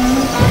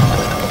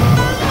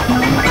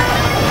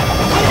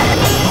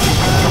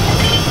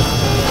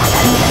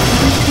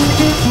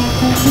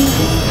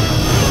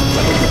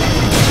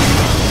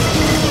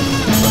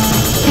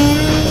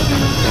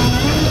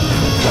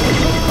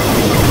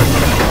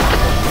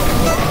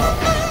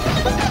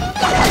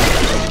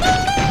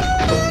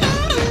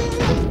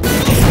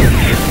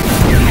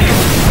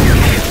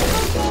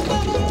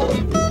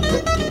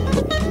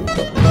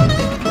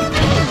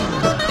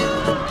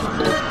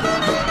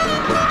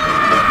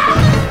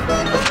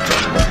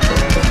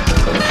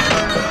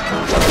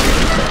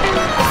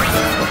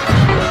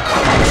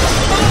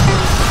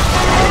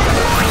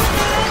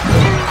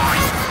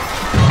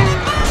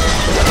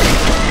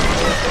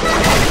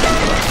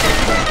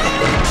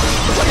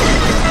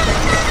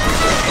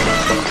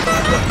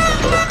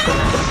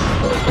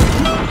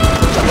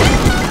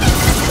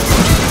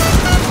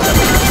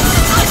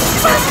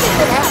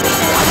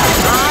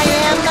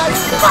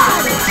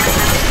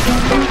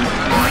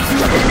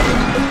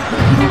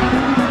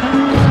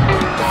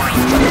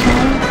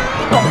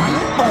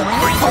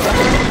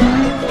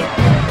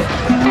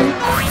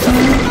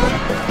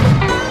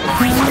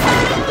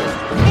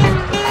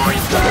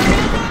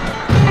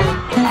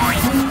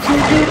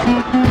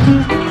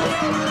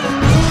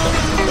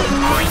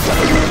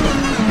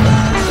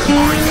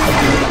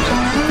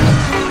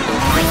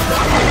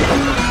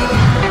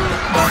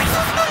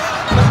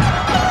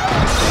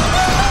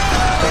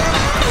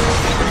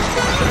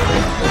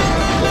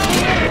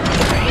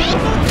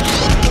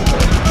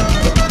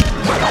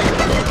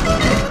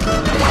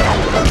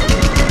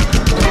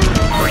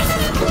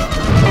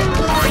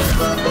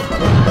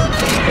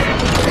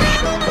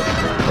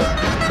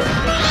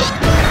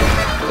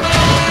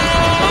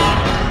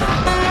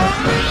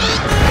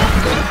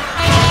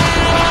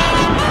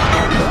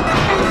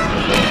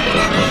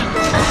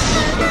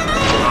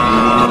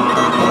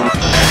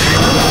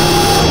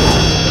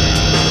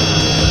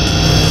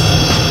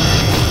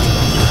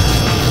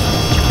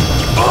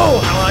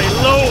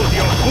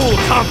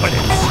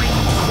 confidence.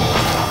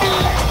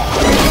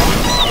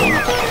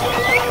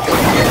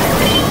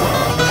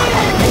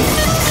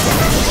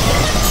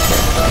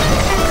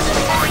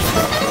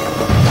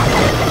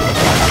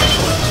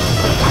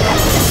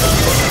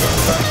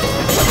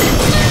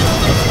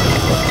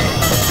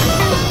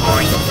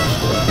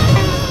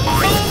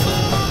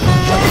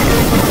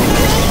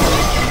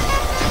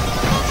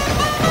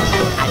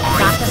 I've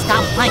got to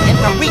stop Plankton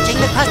from reaching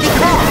the Krusty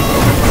Krab.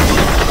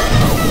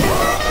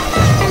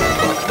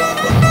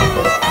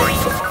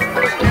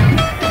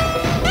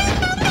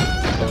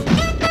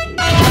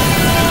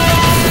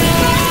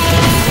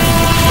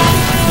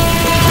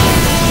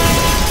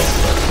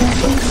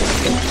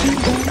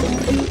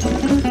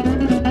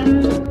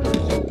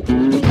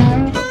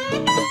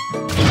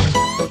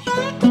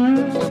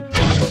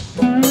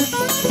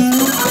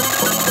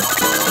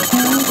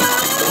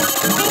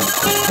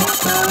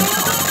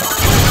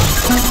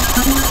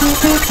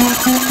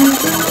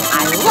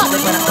 I love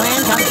it when a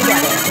plan comes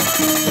together.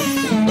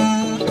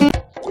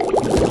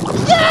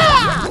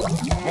 Yeah!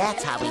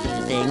 That's how we do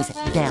things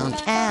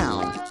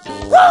downtown.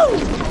 Woo!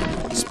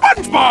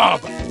 SpongeBob!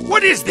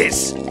 What is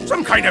this?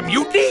 Some kind of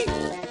mutiny?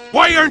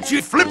 Why aren't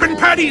you flipping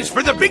patties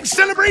for the big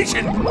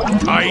celebration?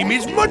 Time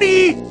is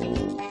money!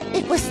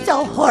 It was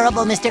so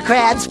horrible, Mr.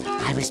 Krabs.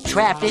 I was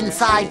trapped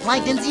inside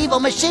Plankton's evil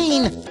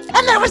machine,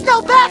 and there was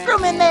no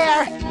bathroom in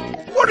there!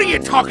 What are you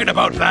talking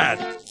about, lad?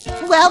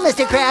 Well,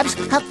 Mr. Krabs,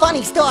 a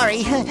funny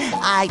story.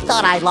 I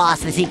thought I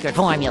lost the secret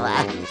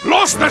formula.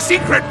 Lost the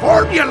secret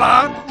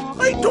formula?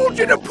 I told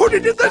you to put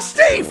it in the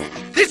safe!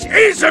 This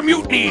is a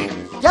mutiny!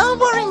 Don't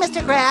worry,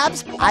 Mr.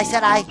 Krabs. I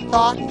said I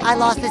thought I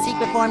lost the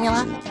secret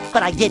formula,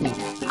 but I didn't.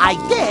 I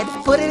did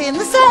put it in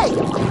the safe.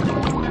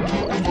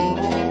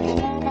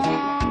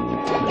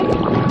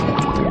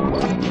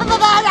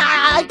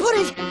 I put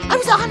it. I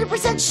was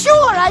 100%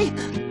 sure.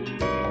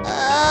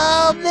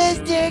 Oh,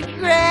 Mr.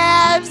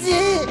 Krabs.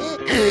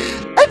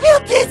 I feel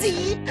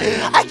dizzy.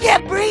 I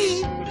can't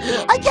breathe.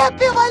 I can't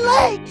feel my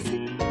legs.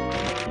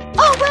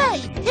 Oh,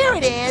 wait. Here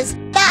it is.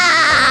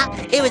 Ah!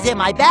 It was in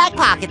my back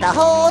pocket the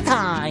whole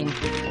time.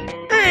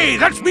 Hey,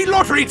 that's me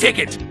lottery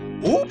ticket!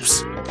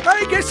 Oops!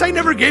 I guess I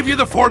never gave you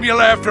the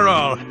formula after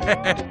all.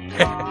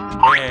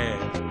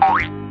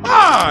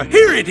 Ah,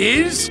 here it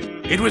is!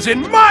 It was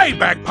in my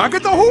back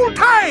pocket the whole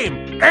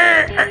time!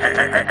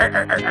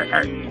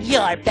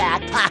 Your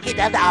back pocket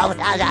of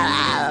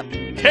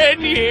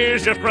 10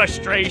 years of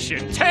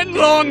frustration. 10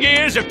 long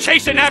years of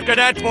chasing after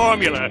that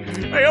formula.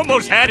 I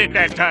almost had it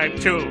that time,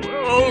 too.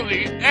 Oh,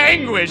 the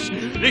anguish,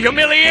 the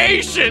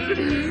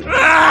humiliation.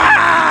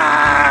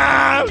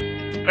 Ah!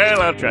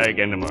 Well, I'll try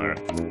again tomorrow.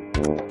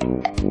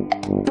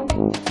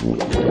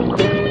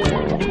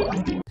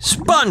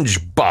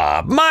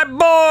 SpongeBob, my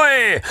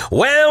boy!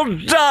 Well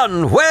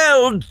done,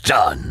 well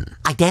done.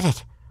 I did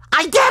it.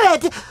 I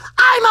did it!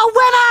 I'm a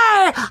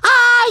winner!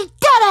 I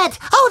did it!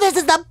 Oh, this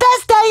is the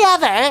best day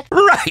ever!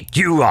 Right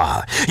you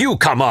are. You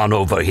come on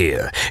over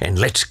here, and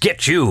let's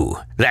get you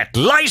that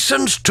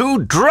license to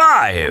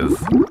drive.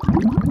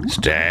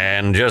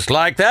 Stand just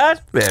like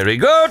that. Very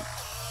good.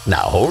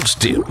 Now hold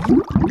still.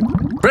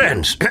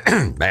 Friends,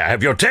 may I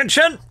have your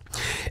attention?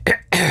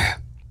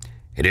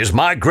 It is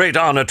my great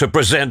honor to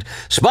present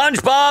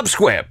SpongeBob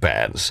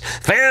SquarePants,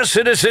 fair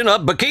citizen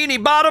of Bikini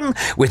Bottom,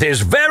 with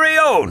his very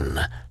own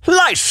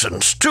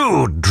license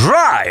to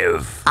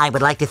drive. I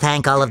would like to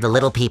thank all of the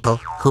little people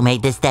who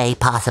made this day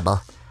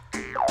possible.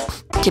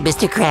 To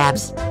Mr.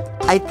 Krabs,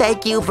 I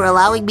thank you for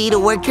allowing me to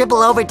work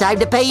triple overtime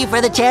to pay you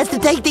for the chance to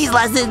take these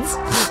lessons.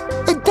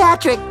 And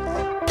Patrick,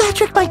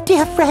 my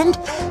dear friend.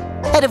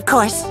 And of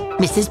course,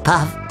 Mrs.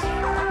 Puff.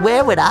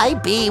 Where would I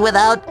be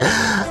without...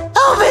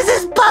 Oh,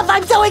 Mrs. Puff,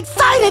 I'm so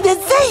excited to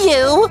see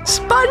you!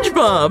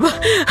 SpongeBob,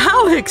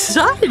 how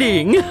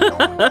exciting! May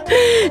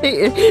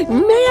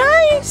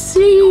I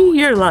see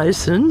your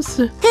license?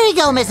 Here you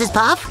go, Mrs.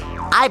 Puff.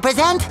 I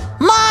present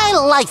my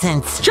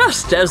license.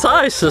 Just as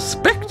I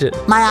suspected.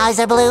 My eyes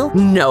are blue?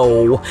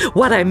 No,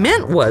 what I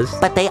meant was...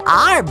 But they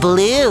are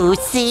blue,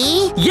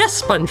 see?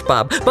 Yes,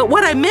 SpongeBob, but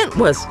what I meant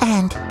was...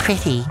 And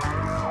pretty.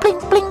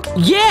 Blink, blink.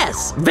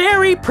 Yes,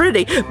 very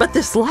pretty, but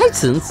this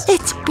license...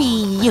 It's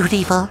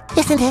beautiful,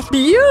 isn't it?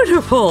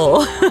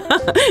 Beautiful!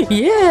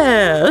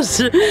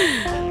 Yes,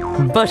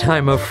 but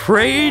I'm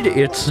afraid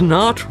it's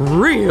not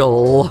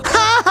real.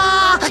 Ha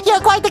ha!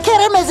 You're quite the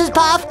kidder, Mrs.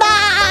 Puff!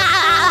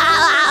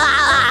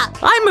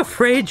 I'm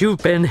afraid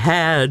you've been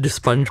had,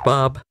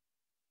 SpongeBob.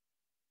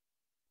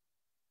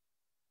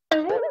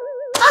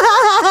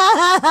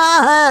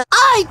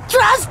 I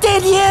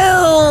trusted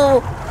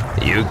you!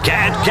 You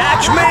can't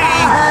catch me!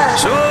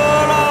 So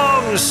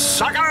long,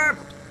 sucker!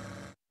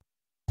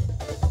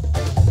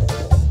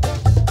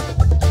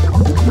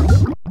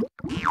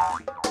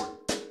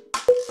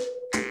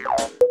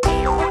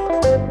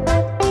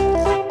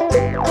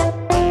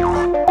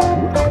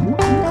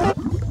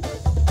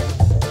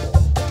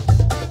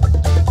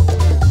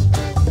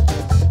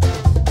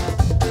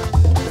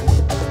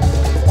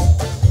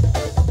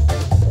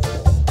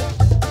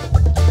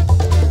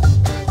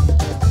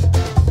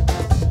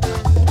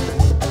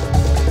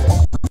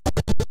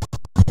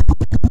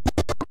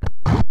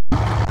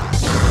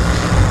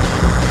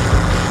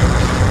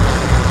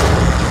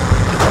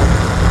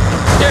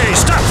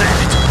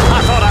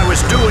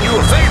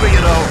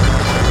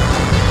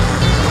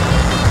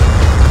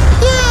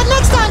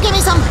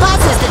 some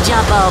buses to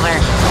jump over.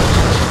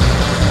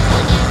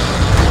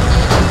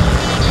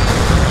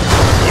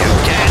 You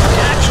can't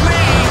catch me!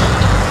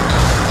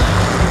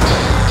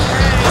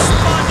 Hey,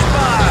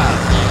 SpongeBob!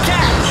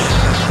 Catch!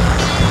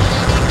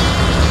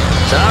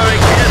 Sorry,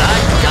 kid, I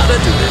gotta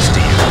do this to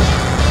you.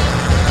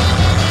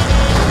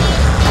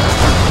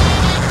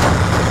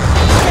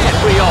 Can't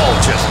we all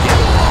just get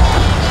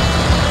along?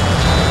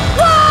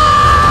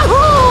 Wahoo!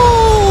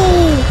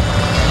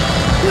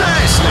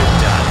 Nicely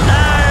done,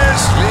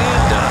 nicely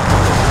done.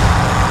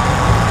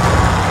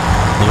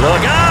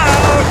 Look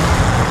out!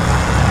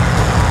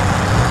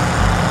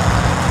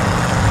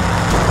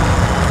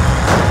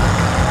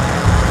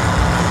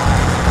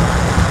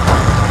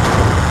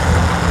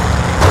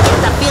 Get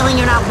the feeling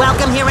you're not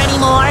welcome here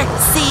anymore?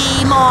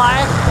 See more?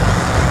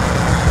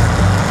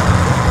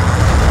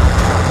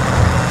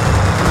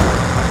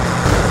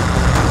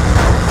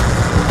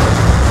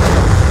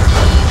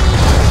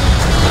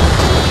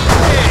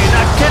 Hey,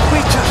 now can't we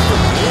just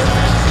forgive?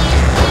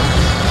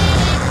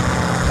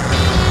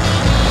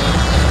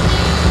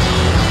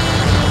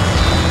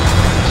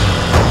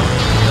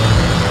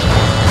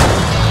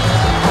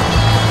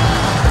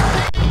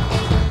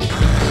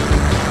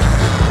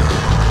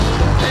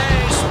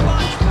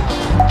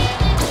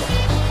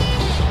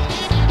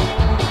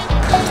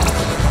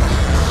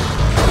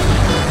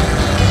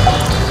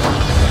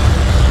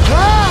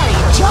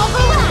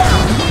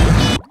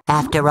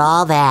 After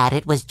all that,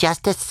 it was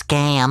just a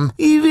scam.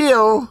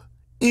 Evil!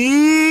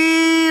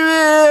 Evil!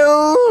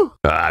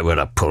 I would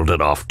have pulled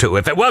it off too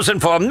if it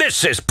wasn't for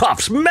Mrs.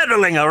 Puff's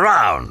meddling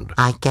around.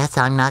 I guess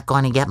I'm not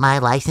going to get my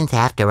license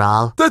after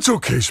all. That's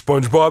okay,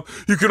 SpongeBob.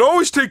 You can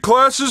always take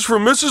classes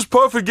from Mrs.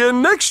 Puff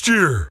again next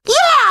year.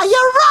 Yeah,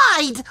 you're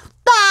right!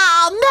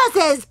 Oh,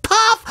 Mrs.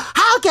 Puff,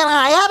 how can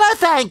I ever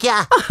thank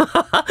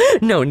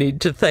you? No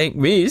need to thank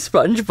me,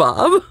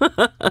 SpongeBob.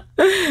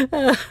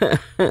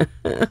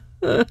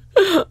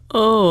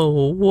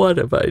 Oh, what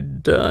have I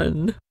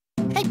done?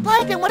 Hey,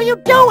 Plankton, what are you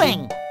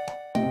doing?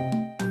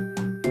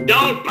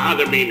 Don't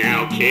bother me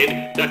now,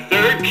 kid. The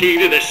third key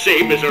to the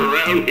safe is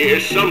around here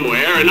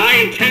somewhere, and I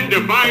intend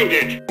to find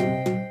it.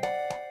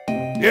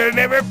 You'll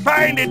never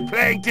find it,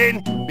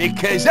 Plankton,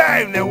 because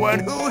I'm the one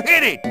who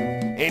hid it.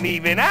 And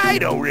even I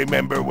don't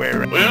remember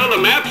where... Well,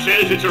 the map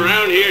says it's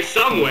around here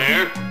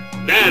somewhere.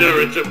 That or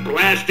it's a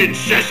blasted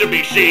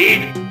sesame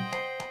seed.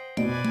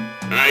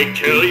 I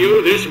tell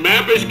you, this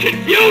map is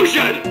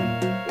confusion!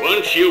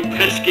 Once you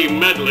pesky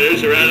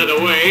meddlers are out of the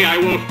way, I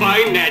will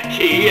find that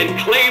key and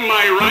claim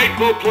my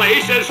rightful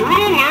place as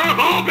ruler of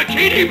all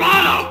Bikini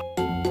Bottom!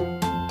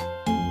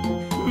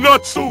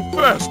 Not so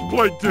fast,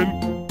 Plankton.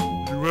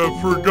 You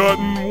have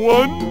forgotten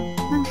one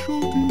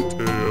crucial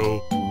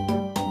detail.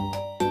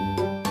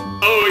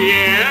 Oh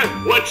yeah?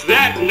 What's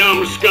that,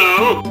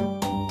 numbskull?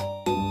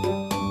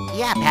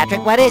 Yeah,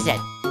 Patrick, what is it?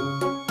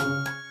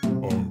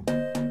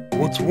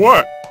 What's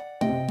what?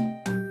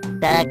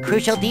 The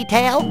crucial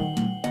detail?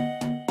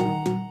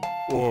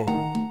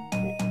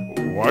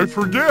 I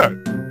forget.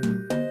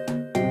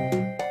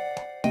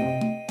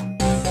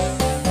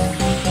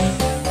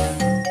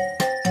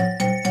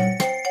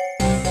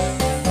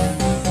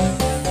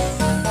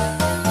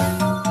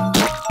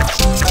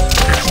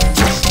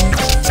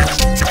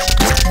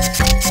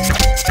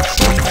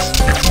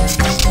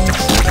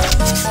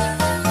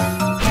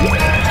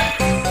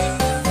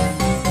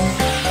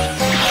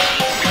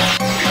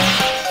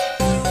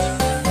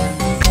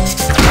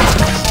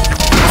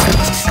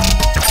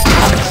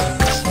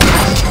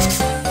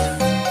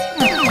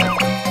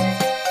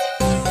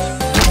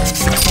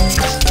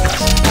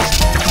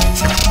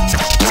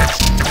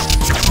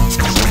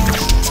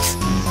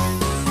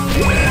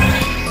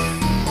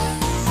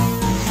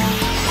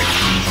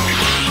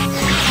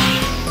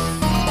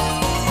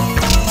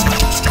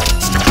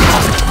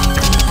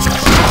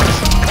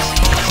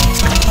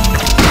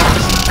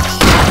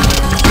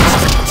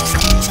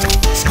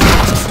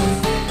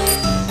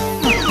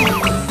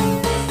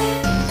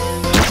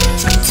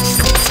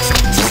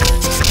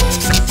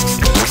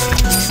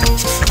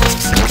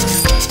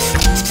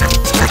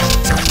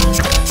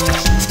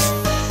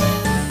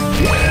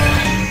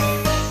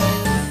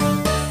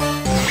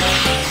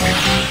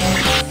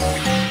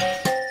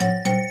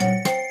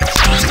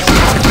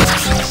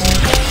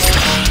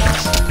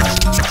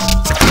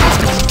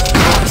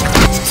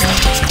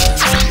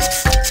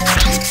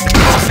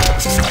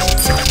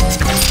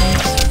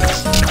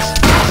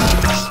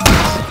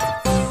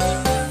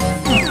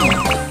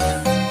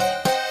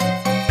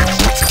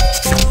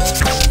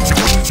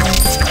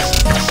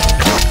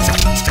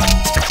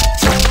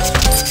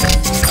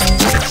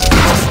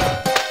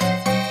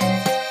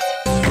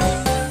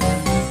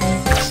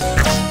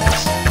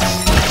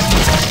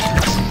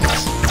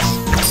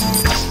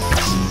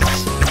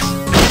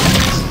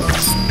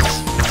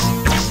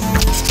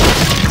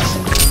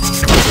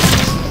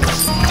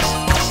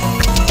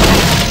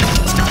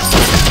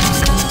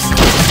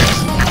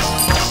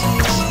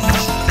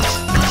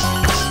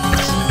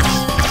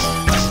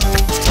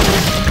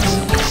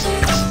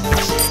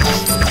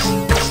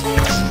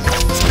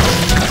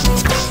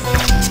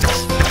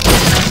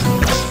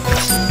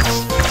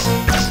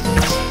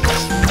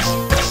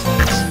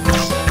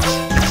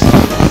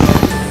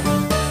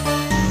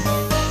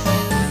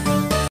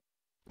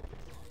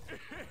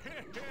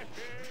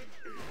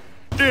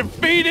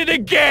 Defeated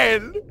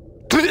again!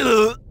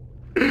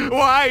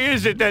 Why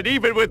is it that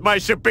even with my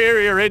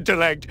superior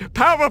intellect,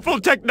 powerful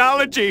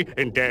technology,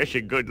 and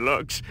dashing good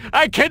looks,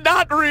 I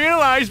cannot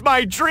realize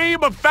my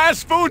dream of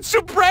fast food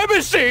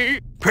supremacy?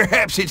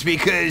 Perhaps it's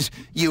because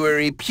you are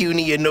a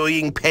puny,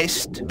 annoying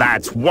pest?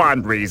 That's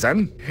one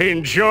reason.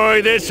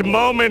 Enjoy this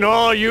moment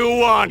all you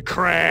want,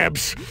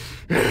 crabs.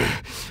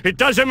 It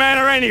doesn't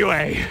matter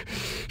anyway.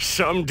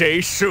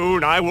 Someday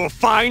soon I will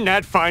find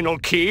that final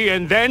key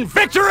and then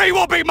victory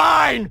will be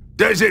mine!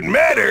 Does it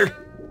matter?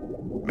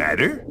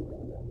 Matter?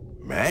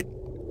 Matt?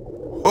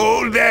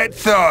 Hold that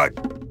thought.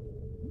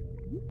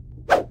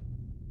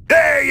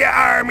 There you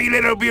are, me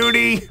little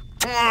beauty.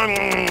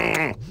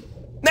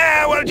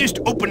 Now I'll just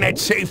open that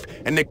safe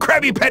and the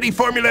Krabby Patty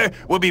formula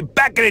will be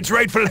back in its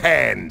rightful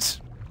hands.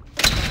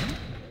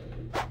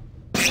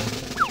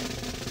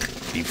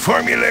 The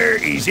formula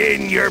is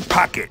in your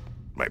pocket.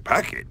 My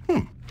pocket?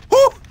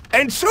 Oh,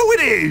 and so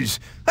it is.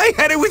 I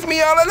had it with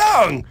me all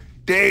along.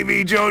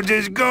 Davy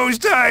Jones's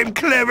ghost time,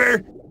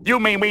 clever. You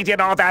mean we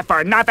did all that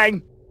for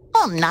nothing?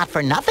 Well, not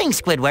for nothing,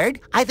 Squidward.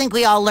 I think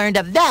we all learned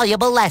a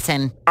valuable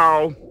lesson.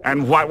 Oh,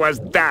 and what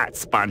was that,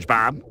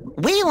 SpongeBob?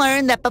 We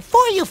learned that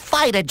before you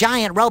fight a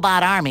giant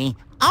robot army,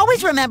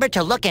 always remember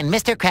to look in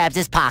Mr.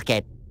 Krabs'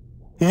 pocket.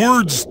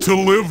 Words to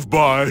live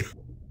by.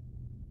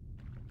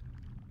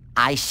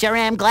 I sure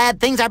am glad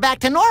things are back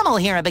to normal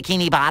here in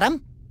Bikini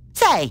Bottom.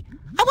 Say,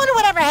 I wonder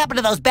whatever happened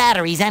to those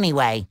batteries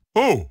anyway.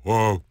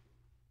 Oh,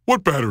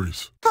 what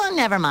batteries? Oh,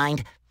 never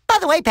mind. By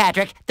the way,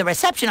 Patrick, the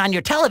reception on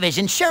your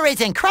television sure is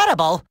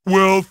incredible.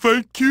 Well,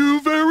 thank you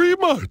very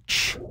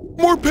much.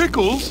 More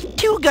pickles.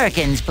 2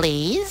 gherkins,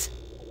 please.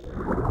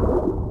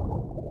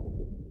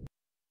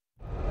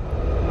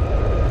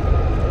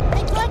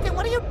 Hey, Plankton,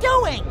 what are you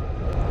doing?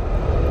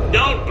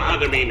 Don't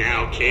bother me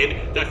now,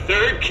 kid. The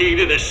third key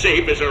to the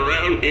safe is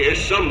around here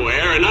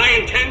somewhere, and I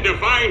intend to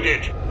find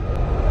it.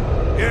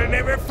 You'll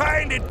never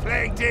find it,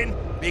 Plankton,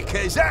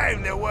 because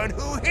I'm the one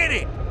who hid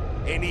it.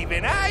 And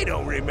even I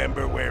don't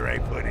remember where I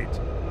put it.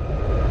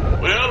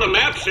 Well, the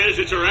map says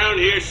it's around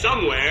here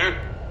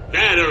somewhere.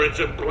 That or it's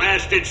a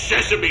blasted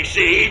sesame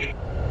seed.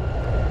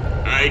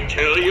 I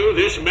tell you,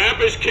 this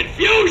map is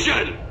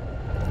confusion.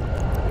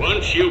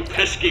 Once you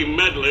pesky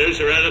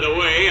meddlers are out of the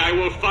way, I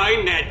will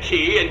find that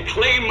key and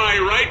claim my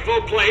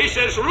rightful place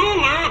as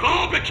ruler of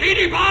all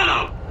Bikini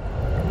Bottom.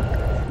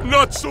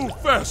 Not so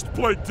fast,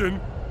 Plankton.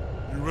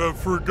 You have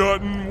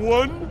forgotten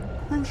one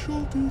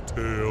crucial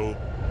detail.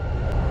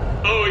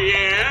 Oh,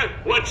 yeah?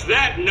 What's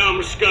that,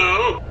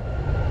 numbskull?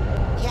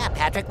 Yeah,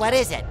 Patrick, what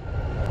is it?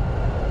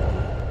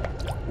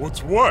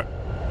 What's what?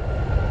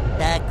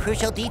 The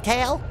crucial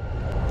detail?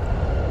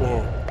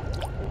 Well,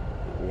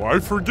 why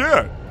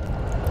forget?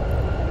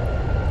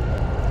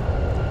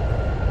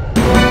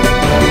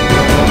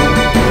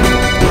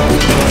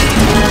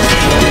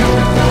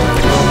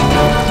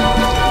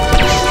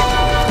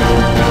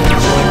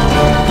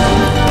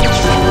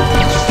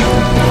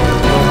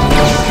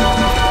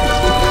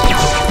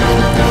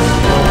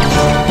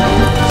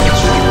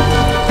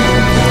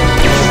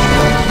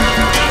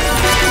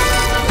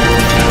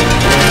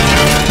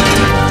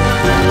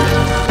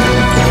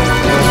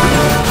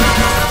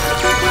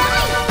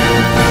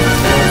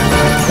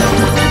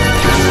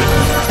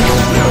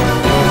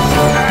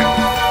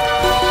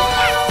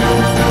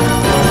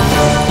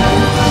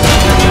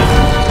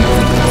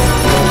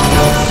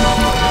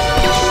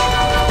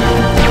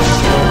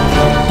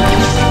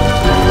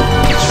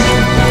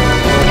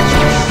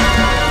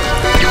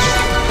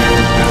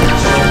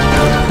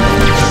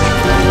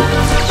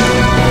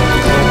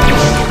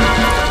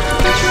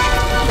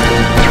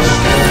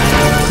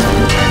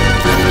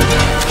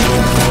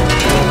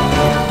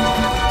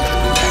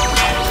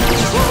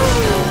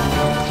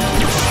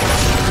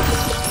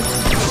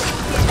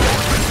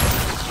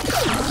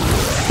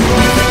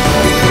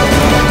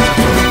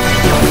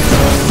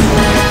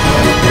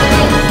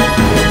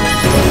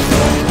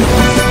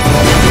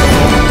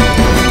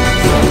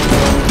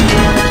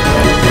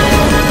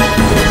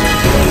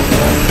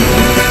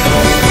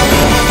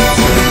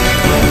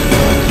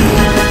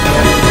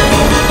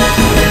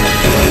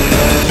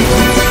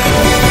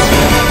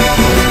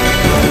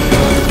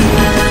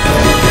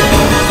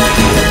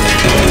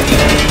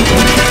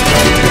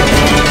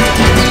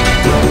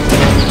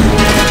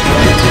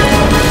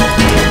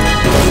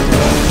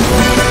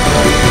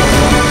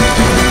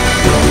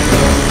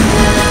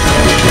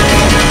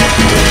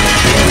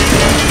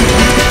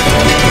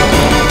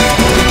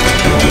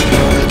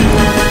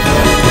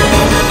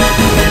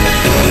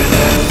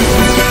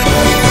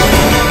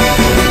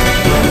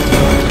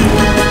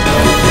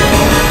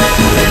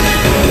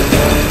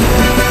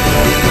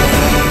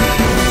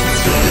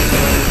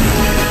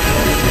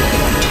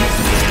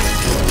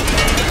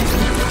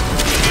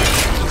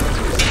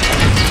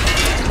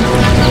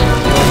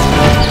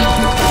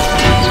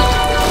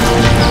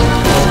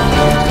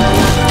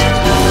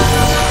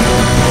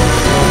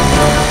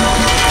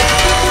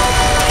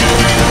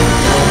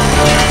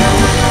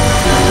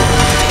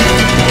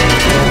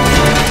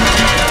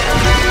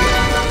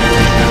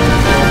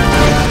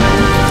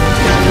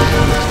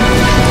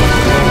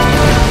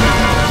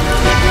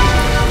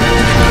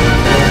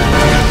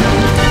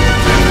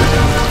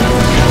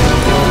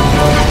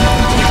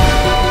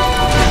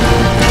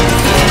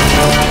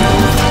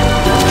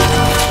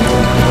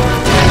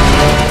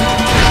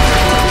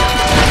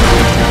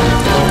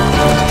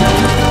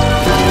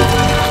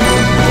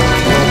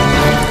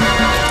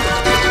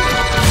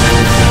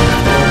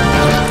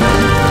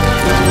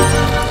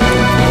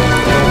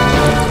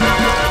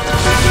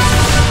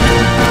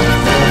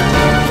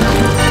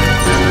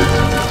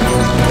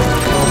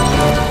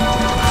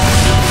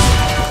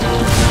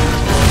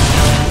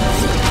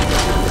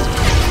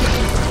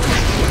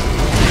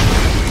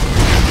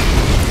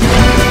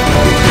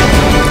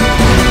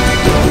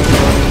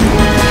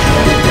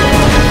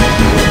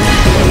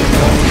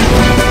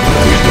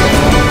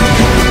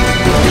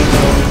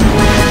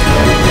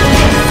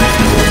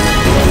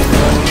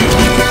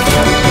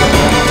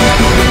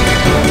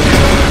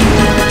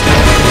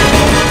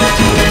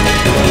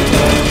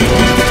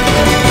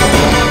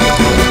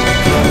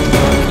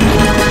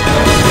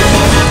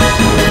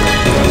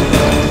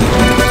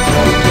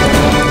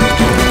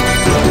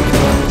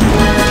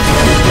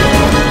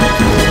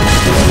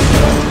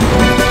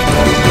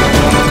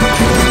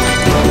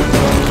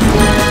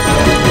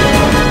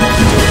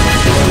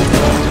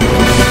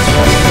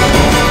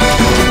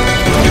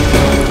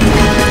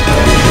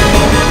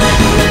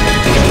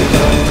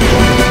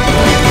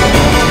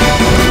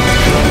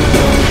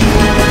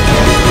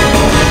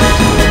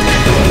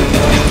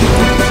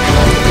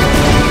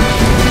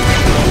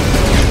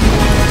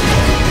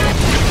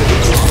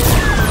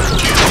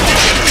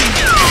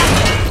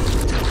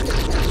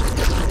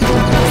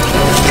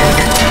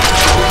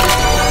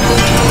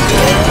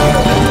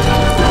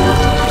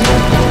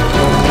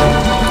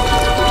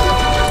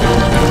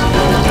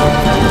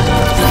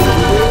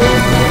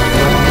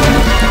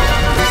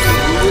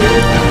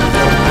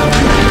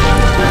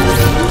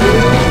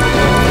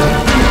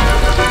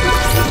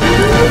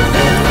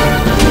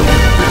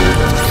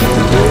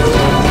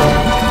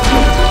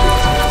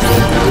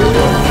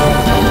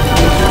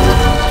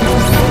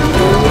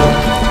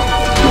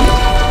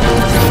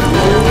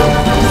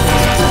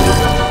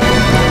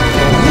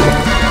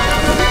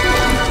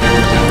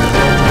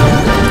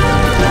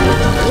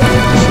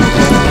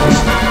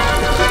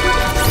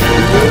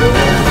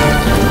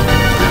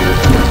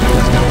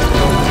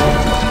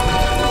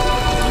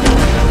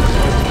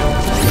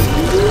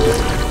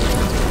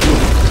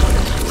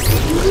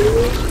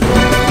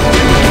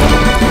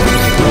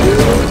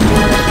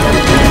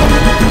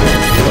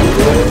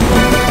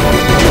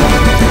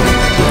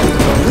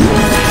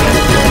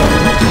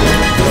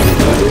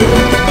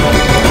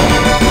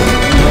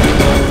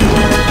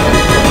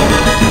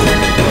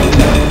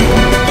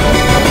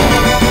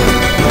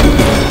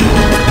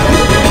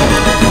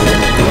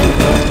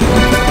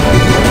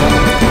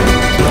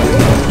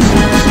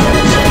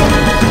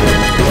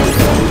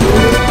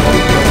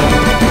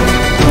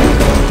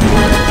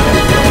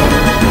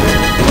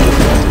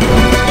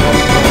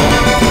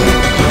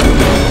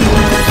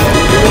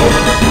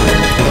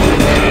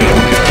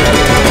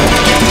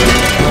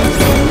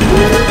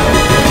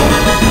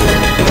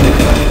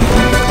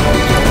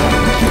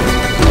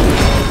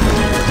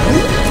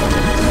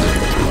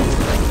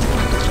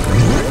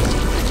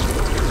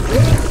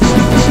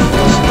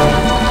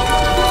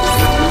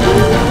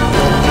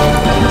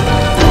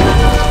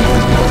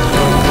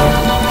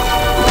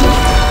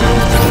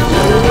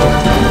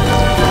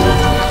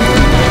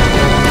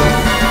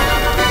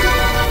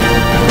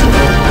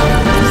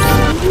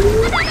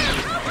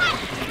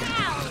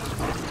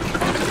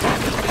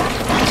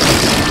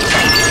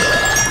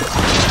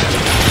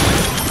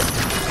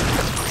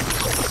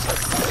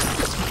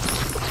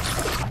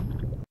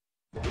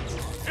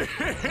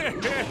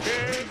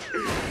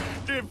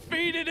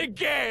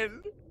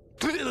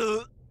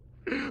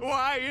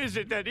 Why is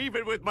it that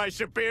even with my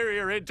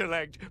superior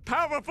intellect,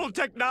 powerful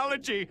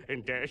technology,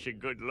 and dashing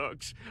good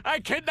looks, I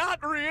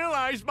cannot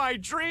realize my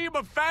dream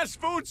of fast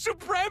food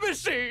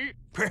supremacy?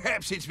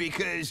 Perhaps it's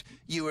because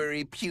you are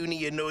a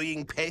puny,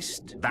 annoying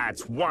pest?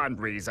 That's one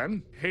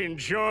reason.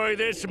 Enjoy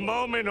this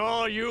moment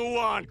all you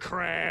want,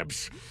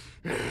 crabs.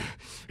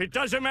 It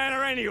doesn't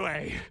matter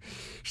anyway.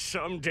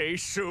 Someday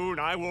soon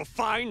I will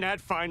find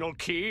that final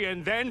key,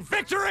 and then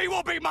victory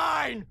will be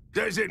mine!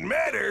 Does it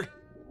matter?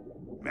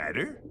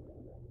 Matter?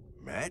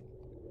 Matt?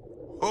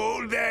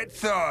 Hold that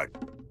thought.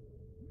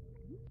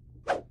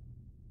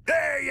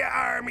 There you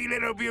are, me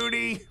little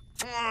beauty.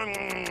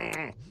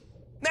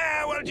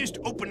 Now I'll just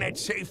open that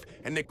safe,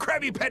 and the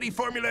Krabby Patty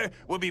formula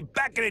will be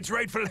back in its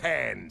rightful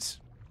hands.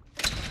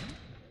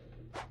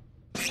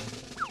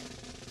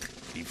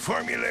 The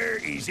formula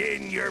is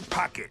in your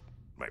pocket.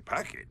 My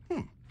pocket?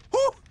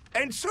 Oh,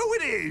 and so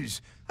it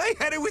is. I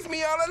had it with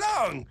me all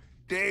along.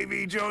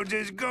 Davy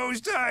Jones's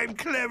ghost time,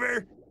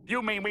 clever.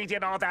 You mean we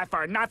did all that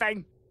for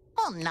nothing?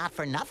 Well, not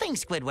for nothing,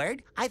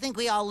 Squidward. I think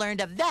we all learned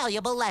a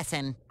valuable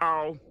lesson.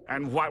 Oh,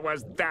 and what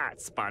was that,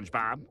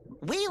 SpongeBob?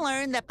 We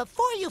learned that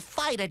before you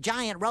fight a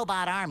giant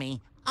robot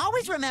army,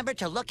 always remember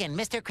to look in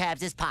Mr.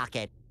 Krabs'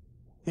 pocket.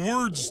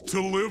 Words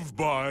to live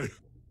by.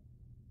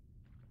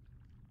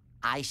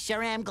 I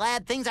sure am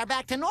glad things are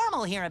back to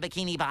normal here in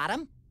Bikini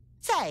Bottom.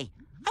 Say,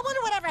 I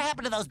wonder whatever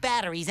happened to those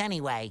batteries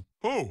anyway.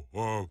 Oh,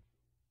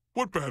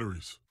 what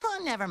batteries? Oh,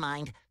 never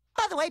mind.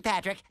 By the way,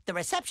 Patrick, the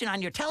reception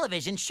on your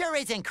television sure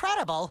is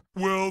incredible.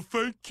 Well,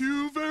 thank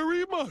you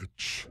very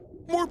much.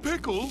 More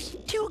pickles.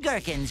 2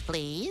 gherkins,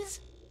 please.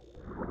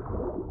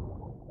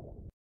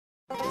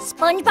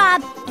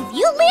 SpongeBob, if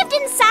you lived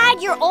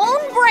inside your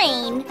own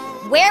brain,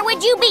 where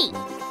would you be?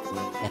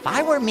 If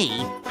I were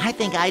me, I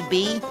think I'd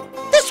be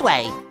this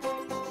way.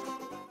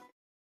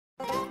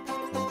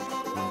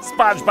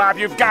 SpongeBob,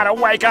 you've got to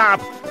wake up!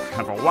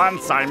 And for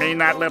once, I mean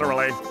that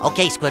literally.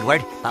 Okay,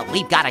 Squidward, but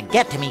we've got to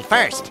get to me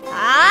first.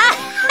 Aha!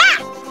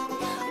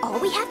 All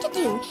we have to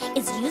do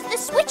is use the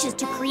switches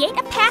to create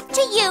a path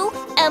to you,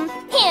 him,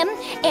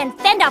 and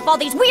fend off all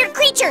these weird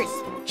creatures.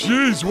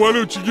 Jeez, why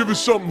don't you give us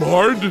something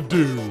hard to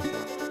do?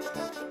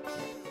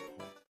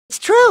 It's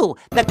true.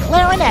 The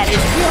clarinet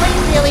is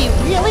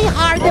really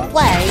hard to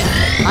play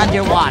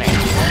underwater.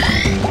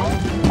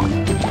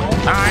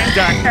 Time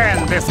to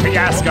end this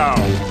fiasco.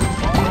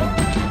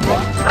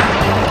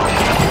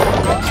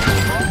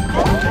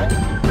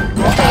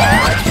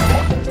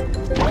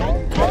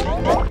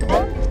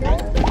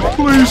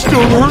 Please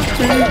don't hurt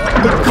me,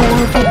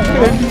 adorable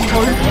candy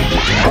heart.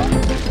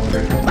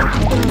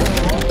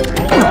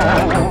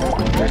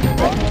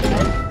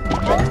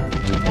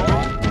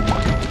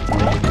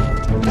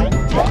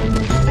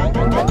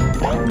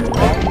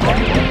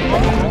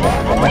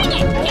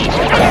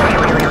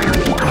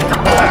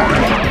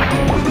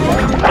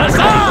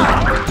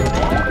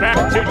 Huzzah! Back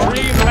to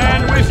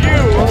Dreamland with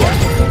you!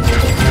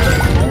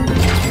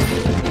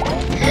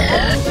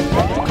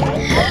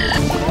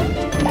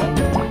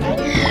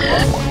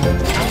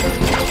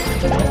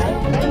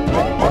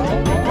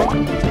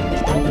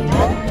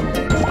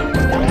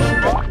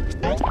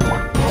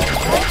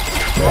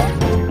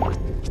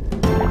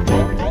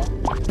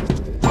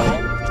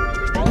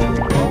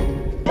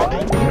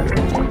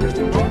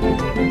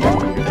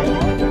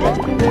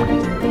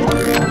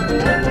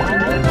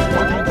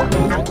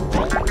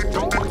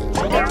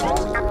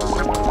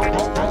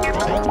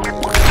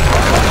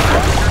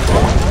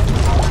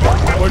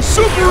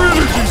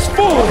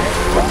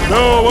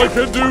 Now I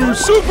can do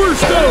super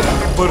stuff!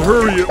 But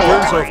hurry, it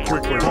wears off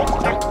quickly.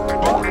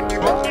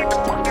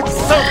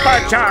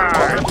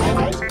 Supercharge!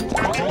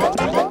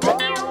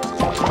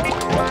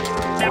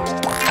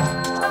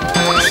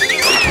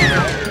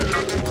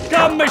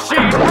 Gum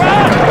machine,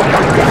 run!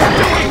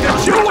 Doing the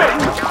chewing!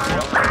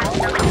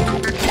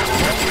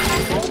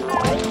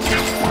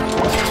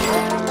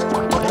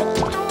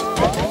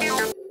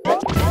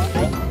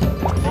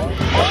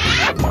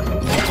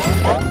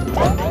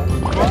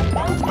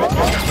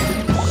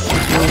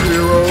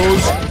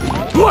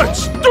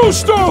 Let's do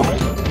stuff!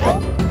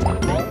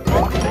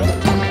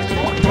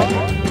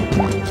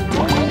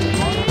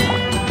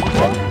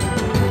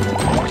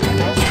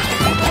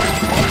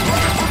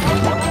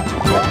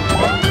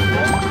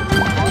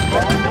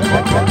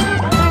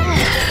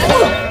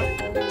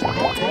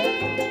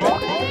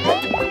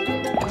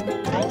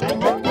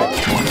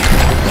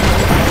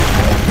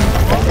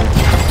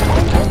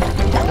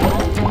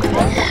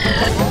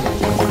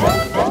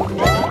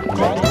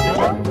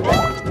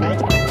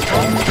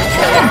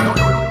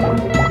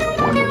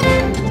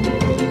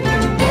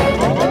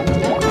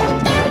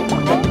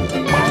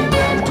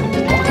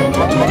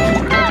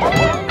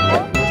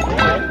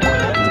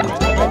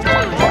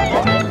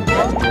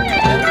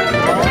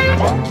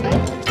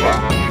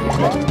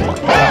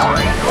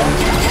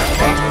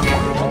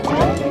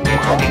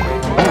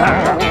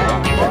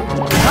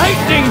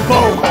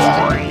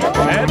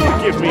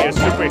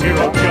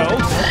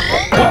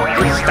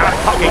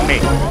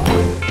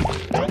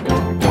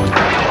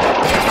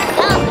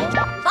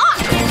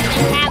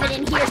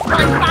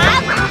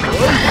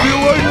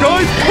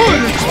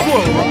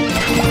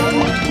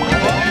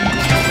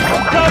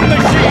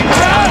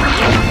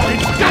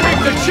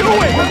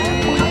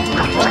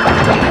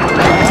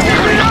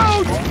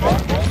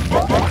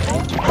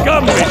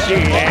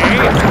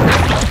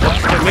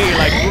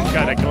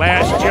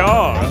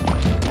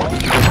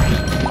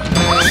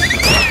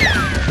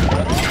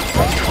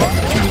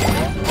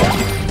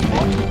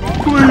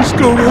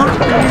 Don't hurt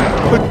me,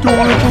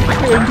 adorable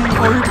candy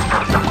heart.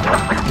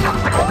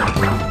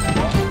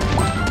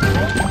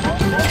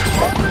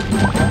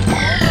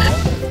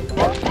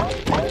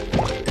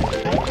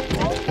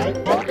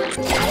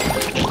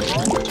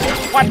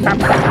 What the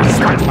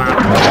SpongeBob?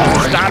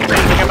 Stop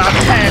thinking about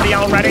candy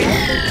already!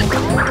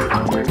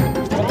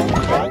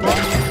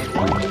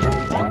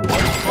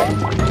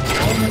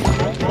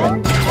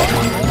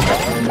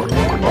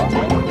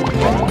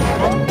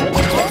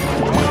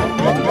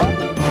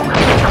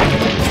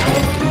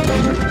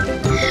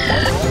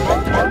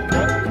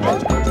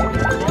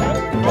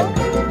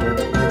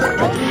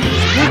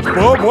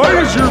 SpongeBob, why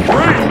is your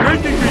brain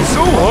making me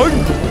so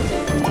hungry?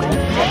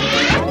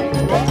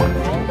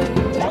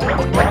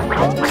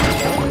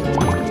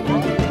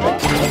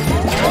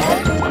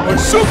 My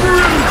super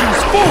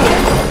energy's full!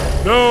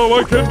 Now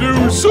I can do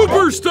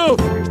super stuff!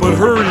 But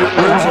hurry, it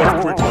wears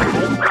off quickly.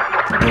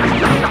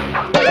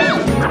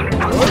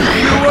 I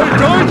feel like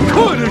I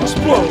could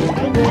explode!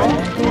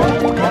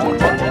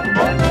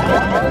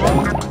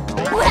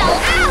 Well,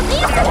 ow,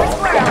 these super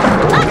squirrels!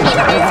 My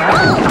energy's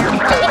full!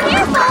 Be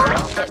careful!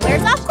 It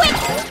wears off quick!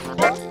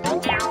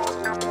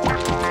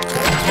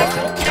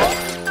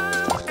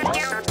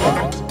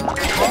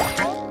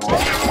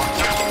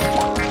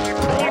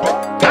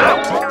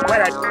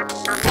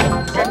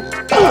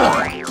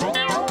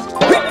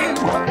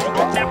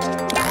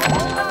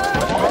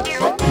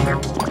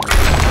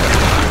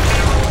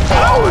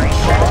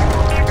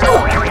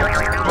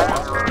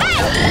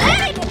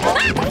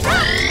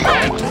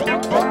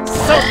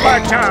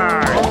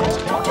 Supercharge!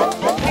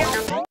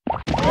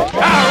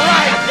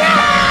 Alright,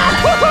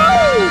 yeah!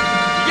 Woohoo!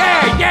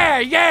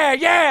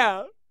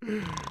 Yeah!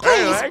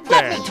 Please,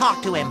 let me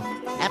talk to him.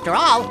 After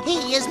all,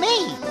 he is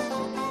me.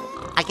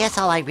 I guess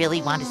all I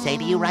really want to say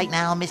to you right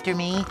now, Mr.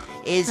 Me,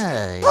 is...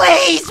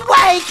 Please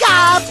wake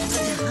up!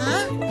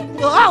 Huh?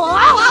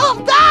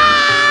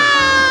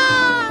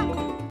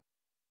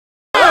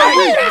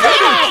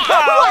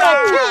 What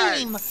a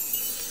team!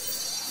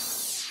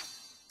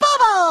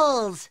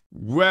 Bubbles!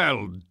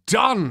 Well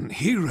done,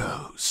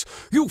 heroes.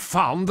 You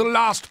found the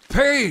last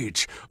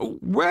page.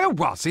 Where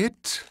was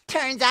it?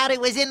 Turns out it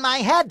was in my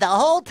head the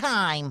whole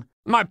time.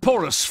 My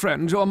porous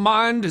friend, your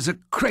mind is a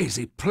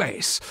crazy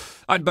place.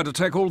 I'd better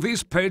take all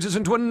these pages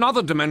into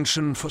another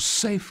dimension for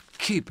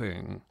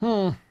safekeeping.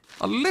 A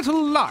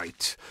little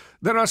light.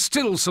 There are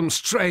still some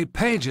stray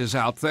pages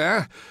out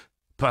there.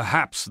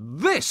 Perhaps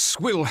this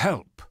will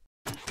help.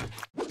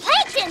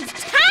 Plankton's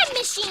time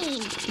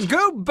machine!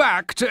 Go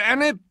back to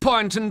any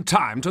point in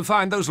time to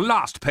find those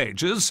last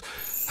pages.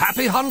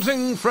 Happy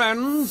hunting,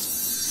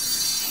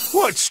 friends.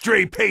 What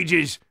stray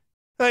pages?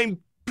 I'm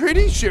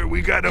pretty sure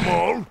we got them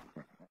all.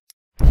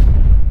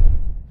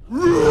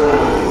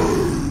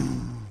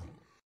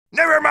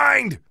 Never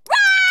mind!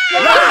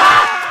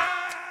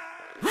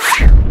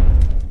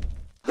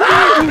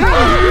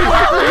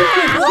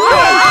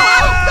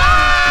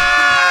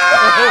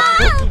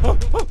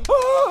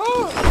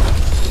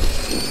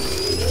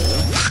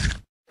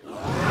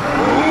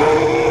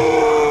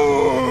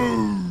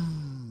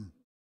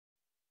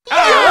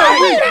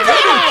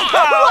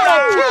 What a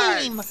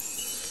team!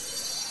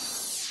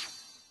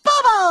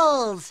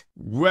 Bubbles!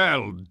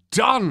 Well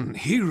done,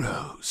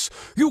 heroes.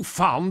 You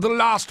found the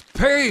last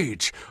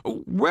page.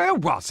 Where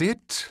was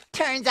it?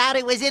 Turns out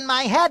it was in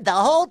my head the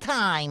whole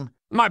time.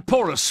 My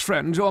porous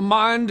friend, your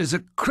mind is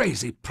a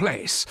crazy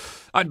place.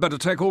 I'd better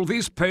take all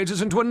these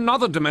pages into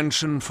another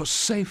dimension for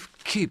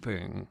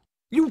safekeeping.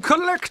 You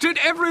collected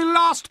every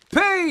last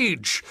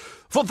page!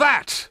 For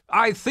that,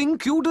 I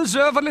think you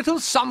deserve a little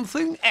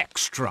something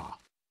extra.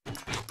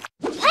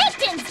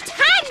 Plankton's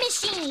time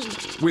machine!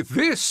 With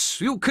this,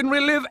 you can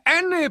relive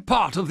any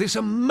part of this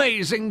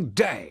amazing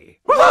day.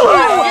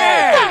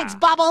 Yeah! Thanks,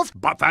 Bubbles!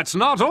 But that's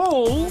not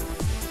all.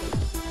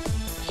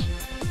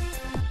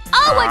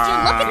 Oh, would you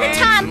look at the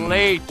time? It's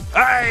late.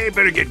 I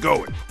better get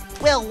going.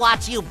 We'll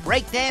watch you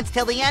breakdance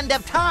till the end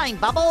of time,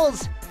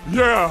 Bubbles.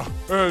 Yeah,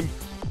 and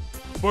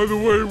by the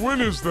way,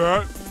 when is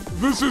that?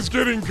 This is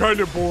getting kind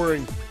of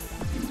boring.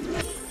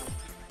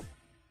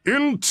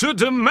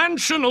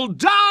 Interdimensional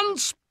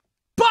dance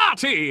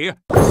party!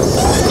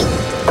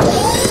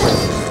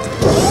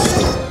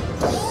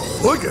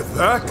 Look at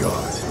that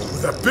guy.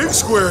 With that big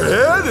square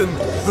head and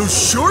those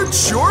short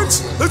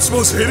shorts. That's the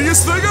most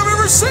hideous thing I've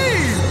ever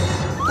seen.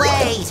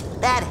 Wait,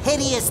 that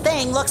hideous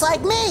thing looks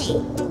like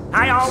me.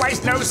 I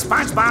always knew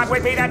SpongeBob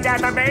would be the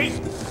death of me.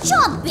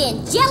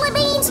 Jumpin' jelly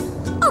beans?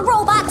 A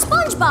robot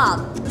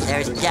SpongeBob.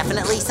 There's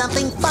definitely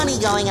something funny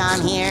going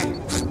on here.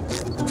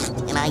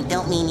 And I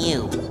don't mean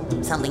you.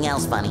 Something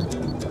else funny.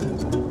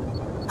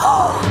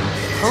 Oh,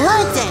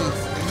 Plankton!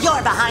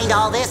 You're behind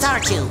all this,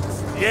 aren't you?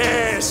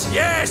 Yes,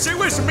 it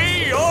was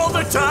me all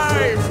the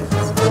time.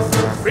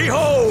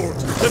 Behold,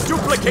 the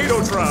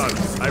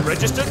Duplicatotron. I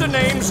registered the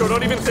name, so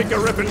don't even think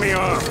of ripping me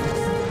off.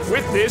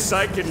 With this,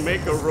 I can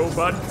make a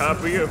robot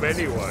copy of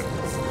anyone.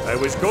 I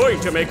was going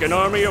to make an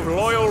army of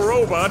loyal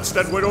robots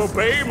that would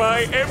obey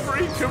my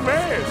every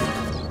command.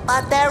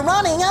 But they're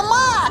running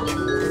amok!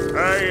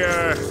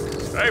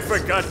 I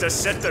forgot to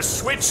set the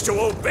switch to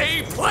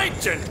obey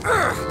Plankton.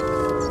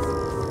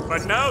 Ugh.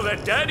 But now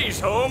that Daddy's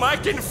home, I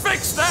can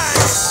fix that.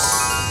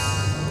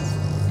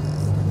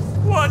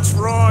 What's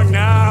wrong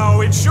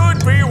now? It should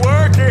be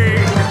working.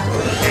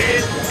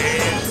 It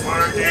is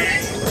working.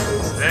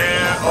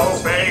 They're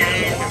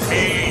obeying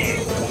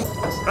me.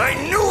 I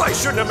knew I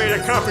shouldn't have made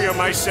a copy of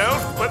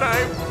myself, but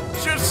I'm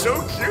just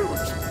so cute.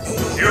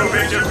 You've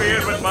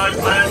interfered with my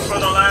plans for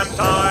the last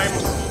time.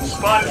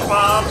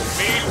 SpongeBob,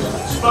 meet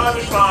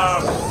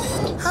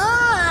SpongeBob.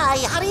 Hi,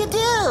 how do you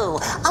do?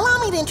 Allow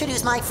me to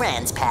introduce my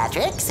friends,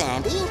 Patrick,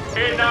 Sandy.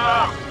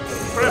 Enough!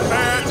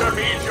 Prepare to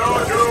meet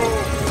your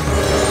doom.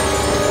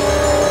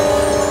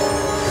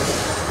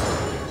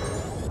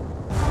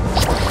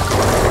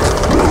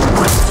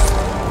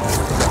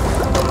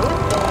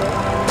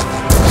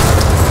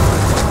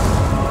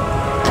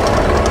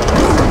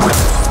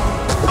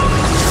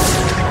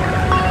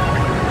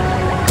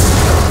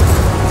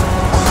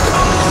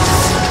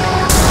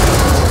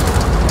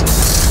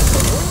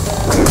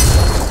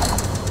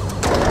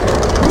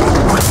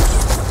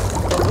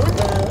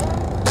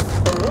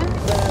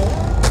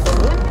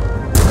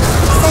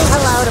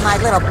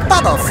 Little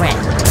bubble friend.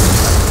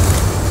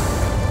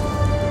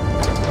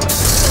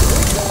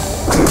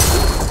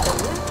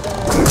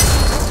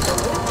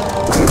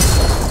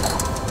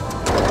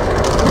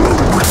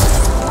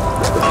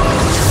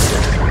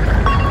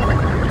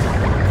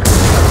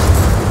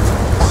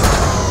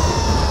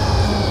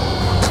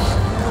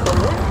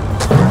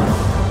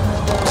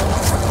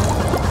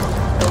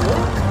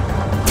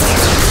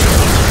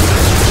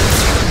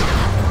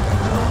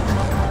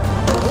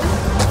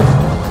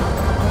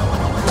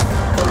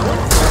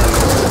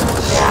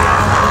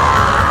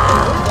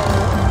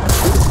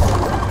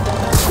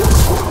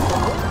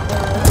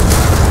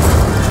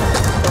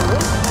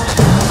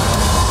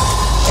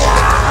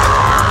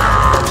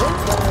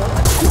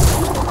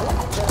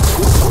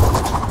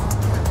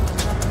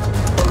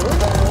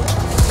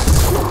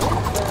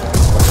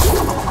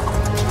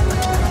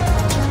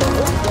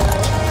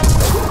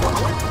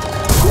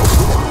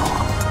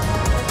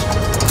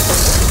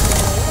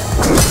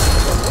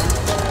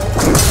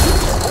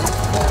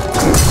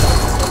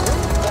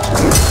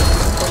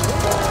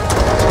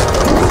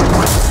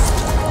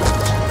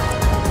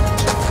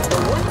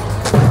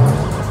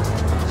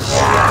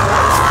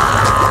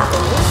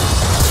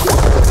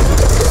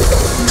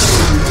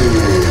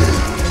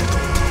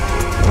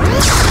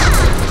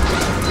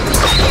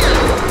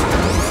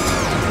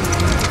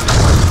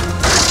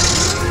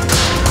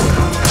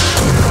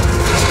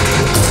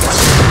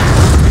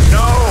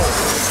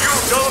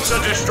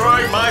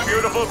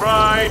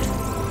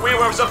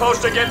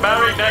 Supposed to get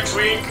married next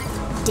week.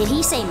 Did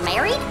he say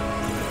married?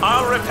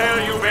 I'll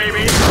repair you,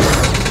 baby.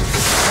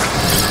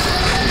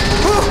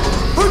 Oh,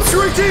 I'm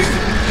shrinking!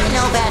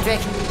 No, Patrick.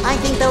 I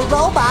think the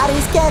robot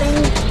is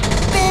getting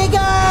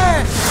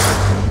bigger!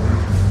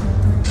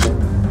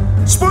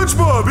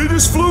 SpongeBob, he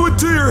just flew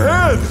into your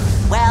head!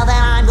 Well,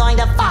 then I'm going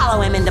to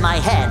follow him into my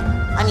head.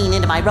 I mean,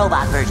 into my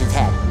robot version's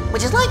head.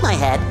 Which is like my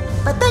head,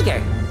 but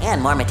bigger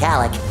and more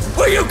metallic.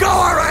 Will you go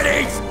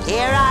already?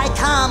 Here I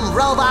come,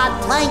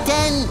 Robot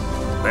Plankton!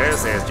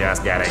 This is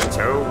just getting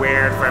too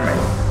weird for me.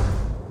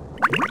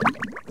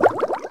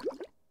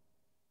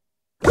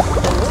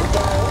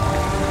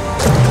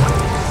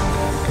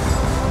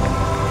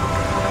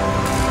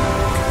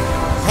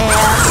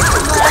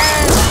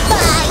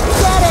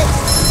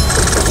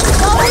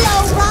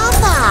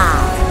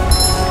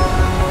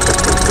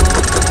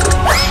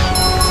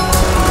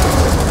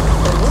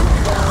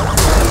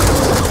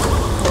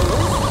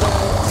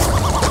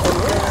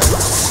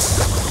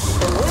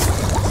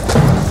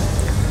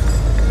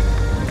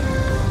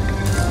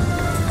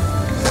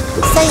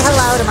 Say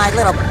hello to my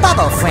little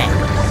bubble friend.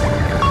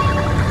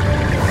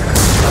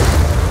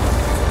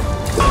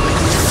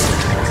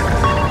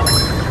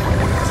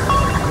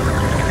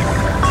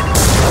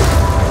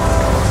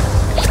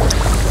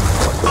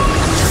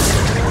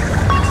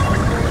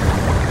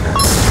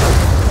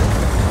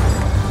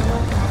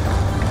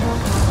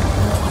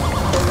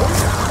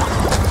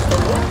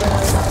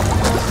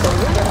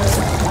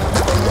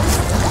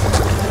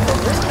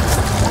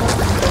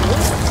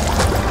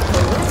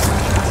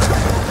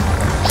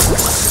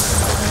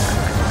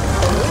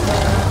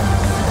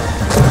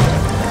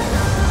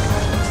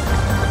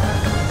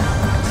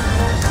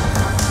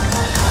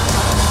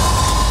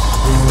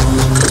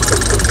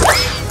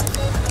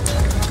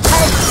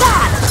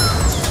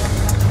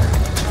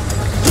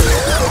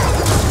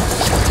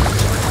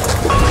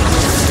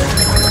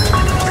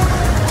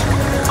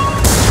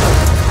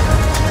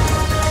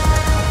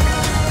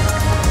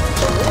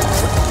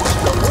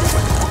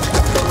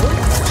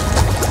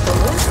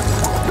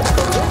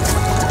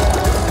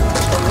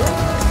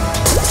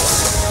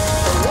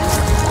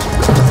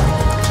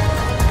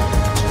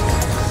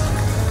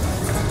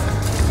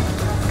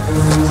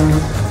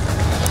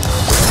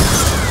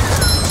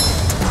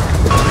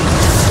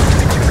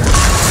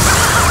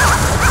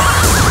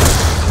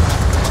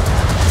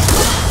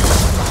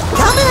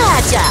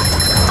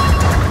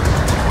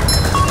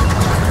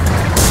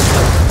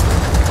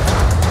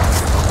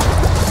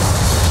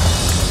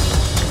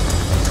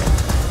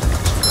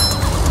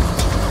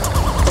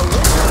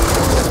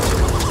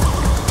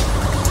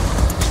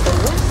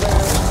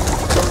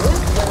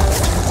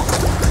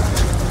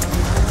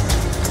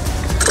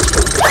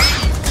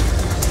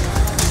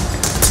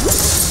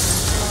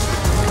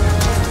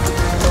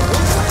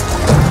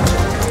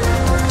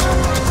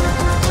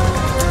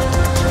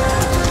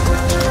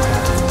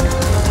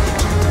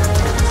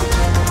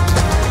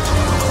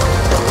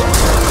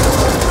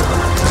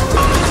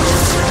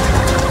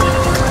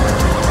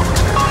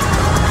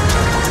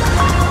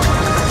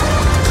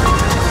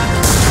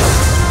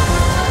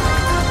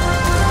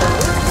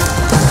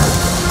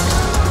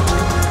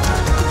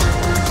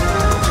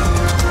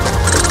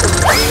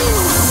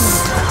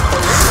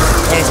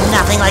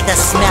 the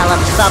smell of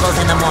bubbles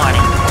in the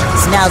morning.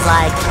 Smells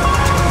like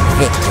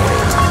victory.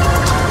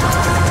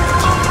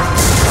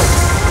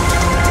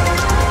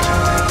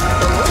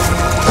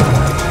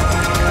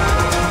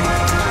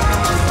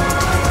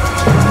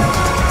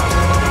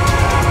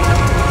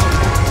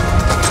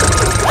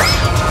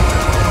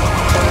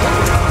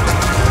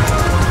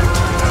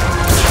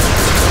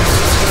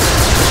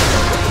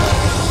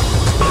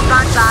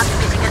 SpongeBob's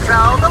Mission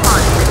Control, the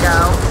launch to go.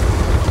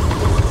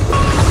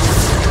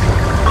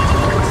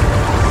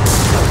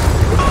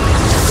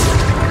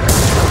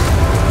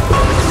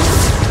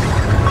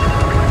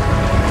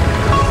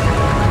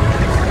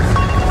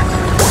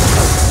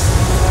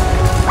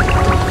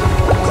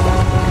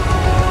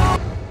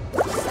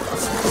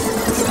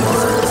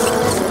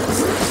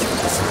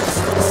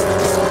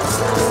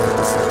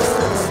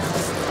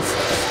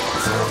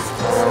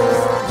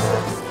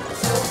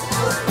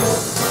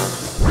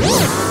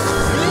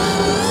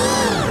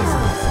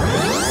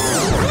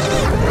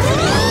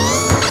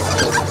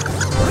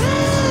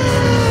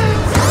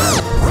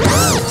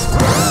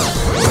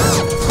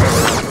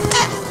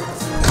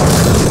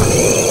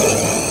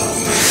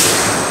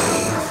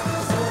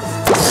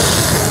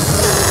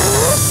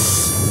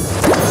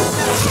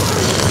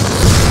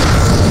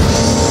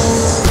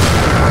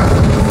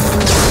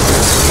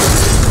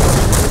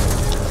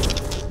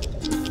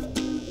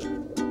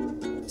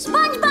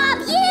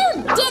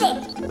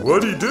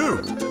 What'd he do?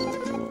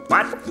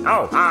 What?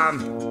 Oh,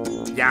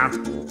 yeah.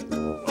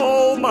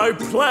 All my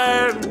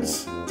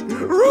plans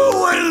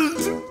ruined!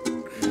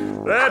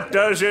 That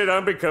does it.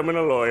 I'm becoming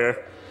a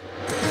lawyer.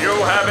 You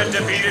haven't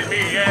defeated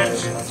me yet.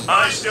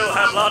 I still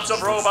have lots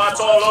of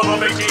robots all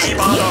over Bikini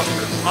Bottom.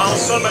 I'll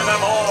summon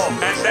them all,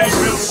 and then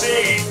we'll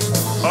see.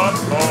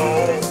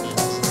 Uh-oh.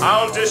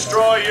 I'll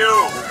destroy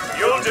you.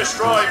 You'll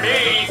destroy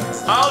me.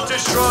 I'll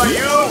destroy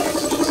you.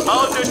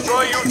 I'll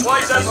destroy you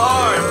twice as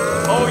hard.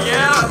 Oh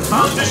yeah?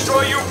 I'll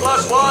destroy you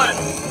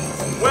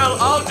 +1. Well,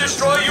 I'll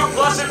destroy you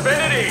plus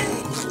infinity.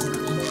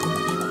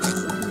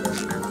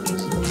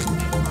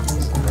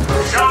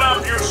 Shut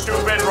up, you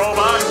stupid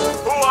robot.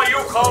 Who are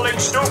you calling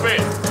stupid?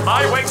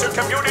 I went to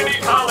community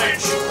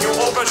college, you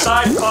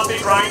oversized coffee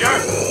grinder.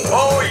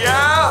 Oh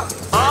yeah?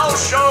 I'll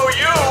show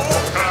you.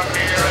 Come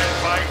here and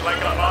fight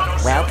like a model.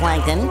 Well,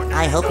 Plankton,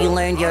 I hope you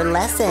learned your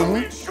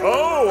lesson.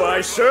 Oh,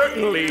 I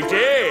certainly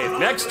did.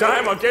 Next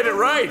time I'll get it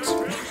right.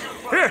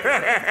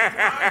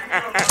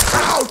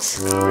 Ouch!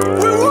 We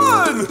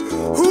won!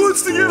 Who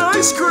wants to get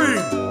ice cream?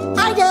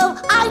 I do!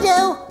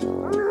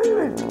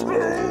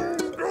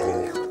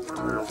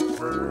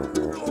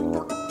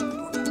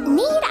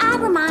 Need I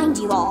remind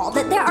you all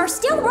that there are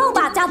still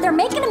robots out there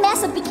making a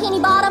mess of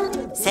Bikini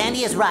Bottom?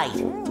 Sandy is right.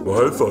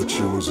 Well, I thought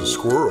she was a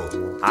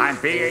squirrel. I'm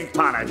being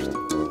punished.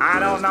 I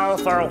don't know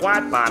for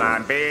what, but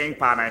I'm being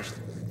punished.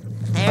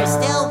 There's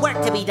still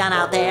work to be done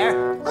out there.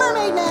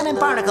 Mermaid Man and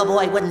Barnacle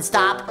Boy wouldn't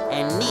stop,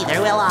 and neither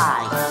will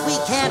I. We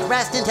can't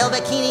rest until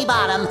Bikini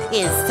Bottom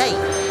is safe.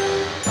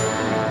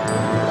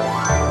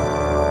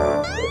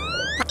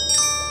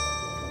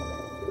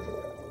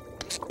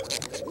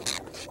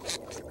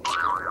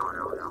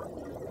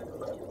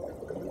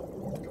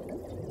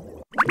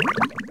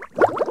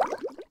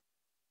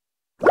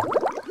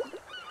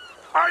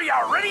 Are you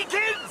ready,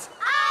 kids?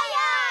 Aye,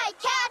 aye,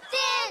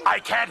 Captain! I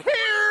can't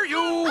hear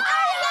you! Aye,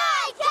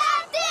 aye,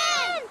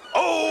 Captain!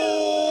 Oh!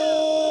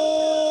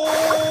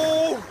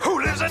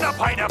 Who lives in a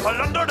pineapple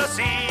under the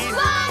sea?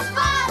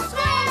 SpongeBob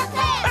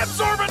SquarePants!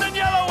 Absorbent and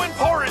yellow and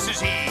porous is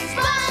he.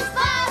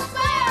 SpongeBob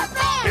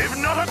SquarePants! If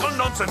nautical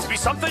nonsense be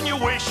something you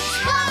wish,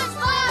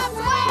 SpongeBob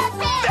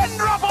SquarePants! then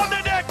drop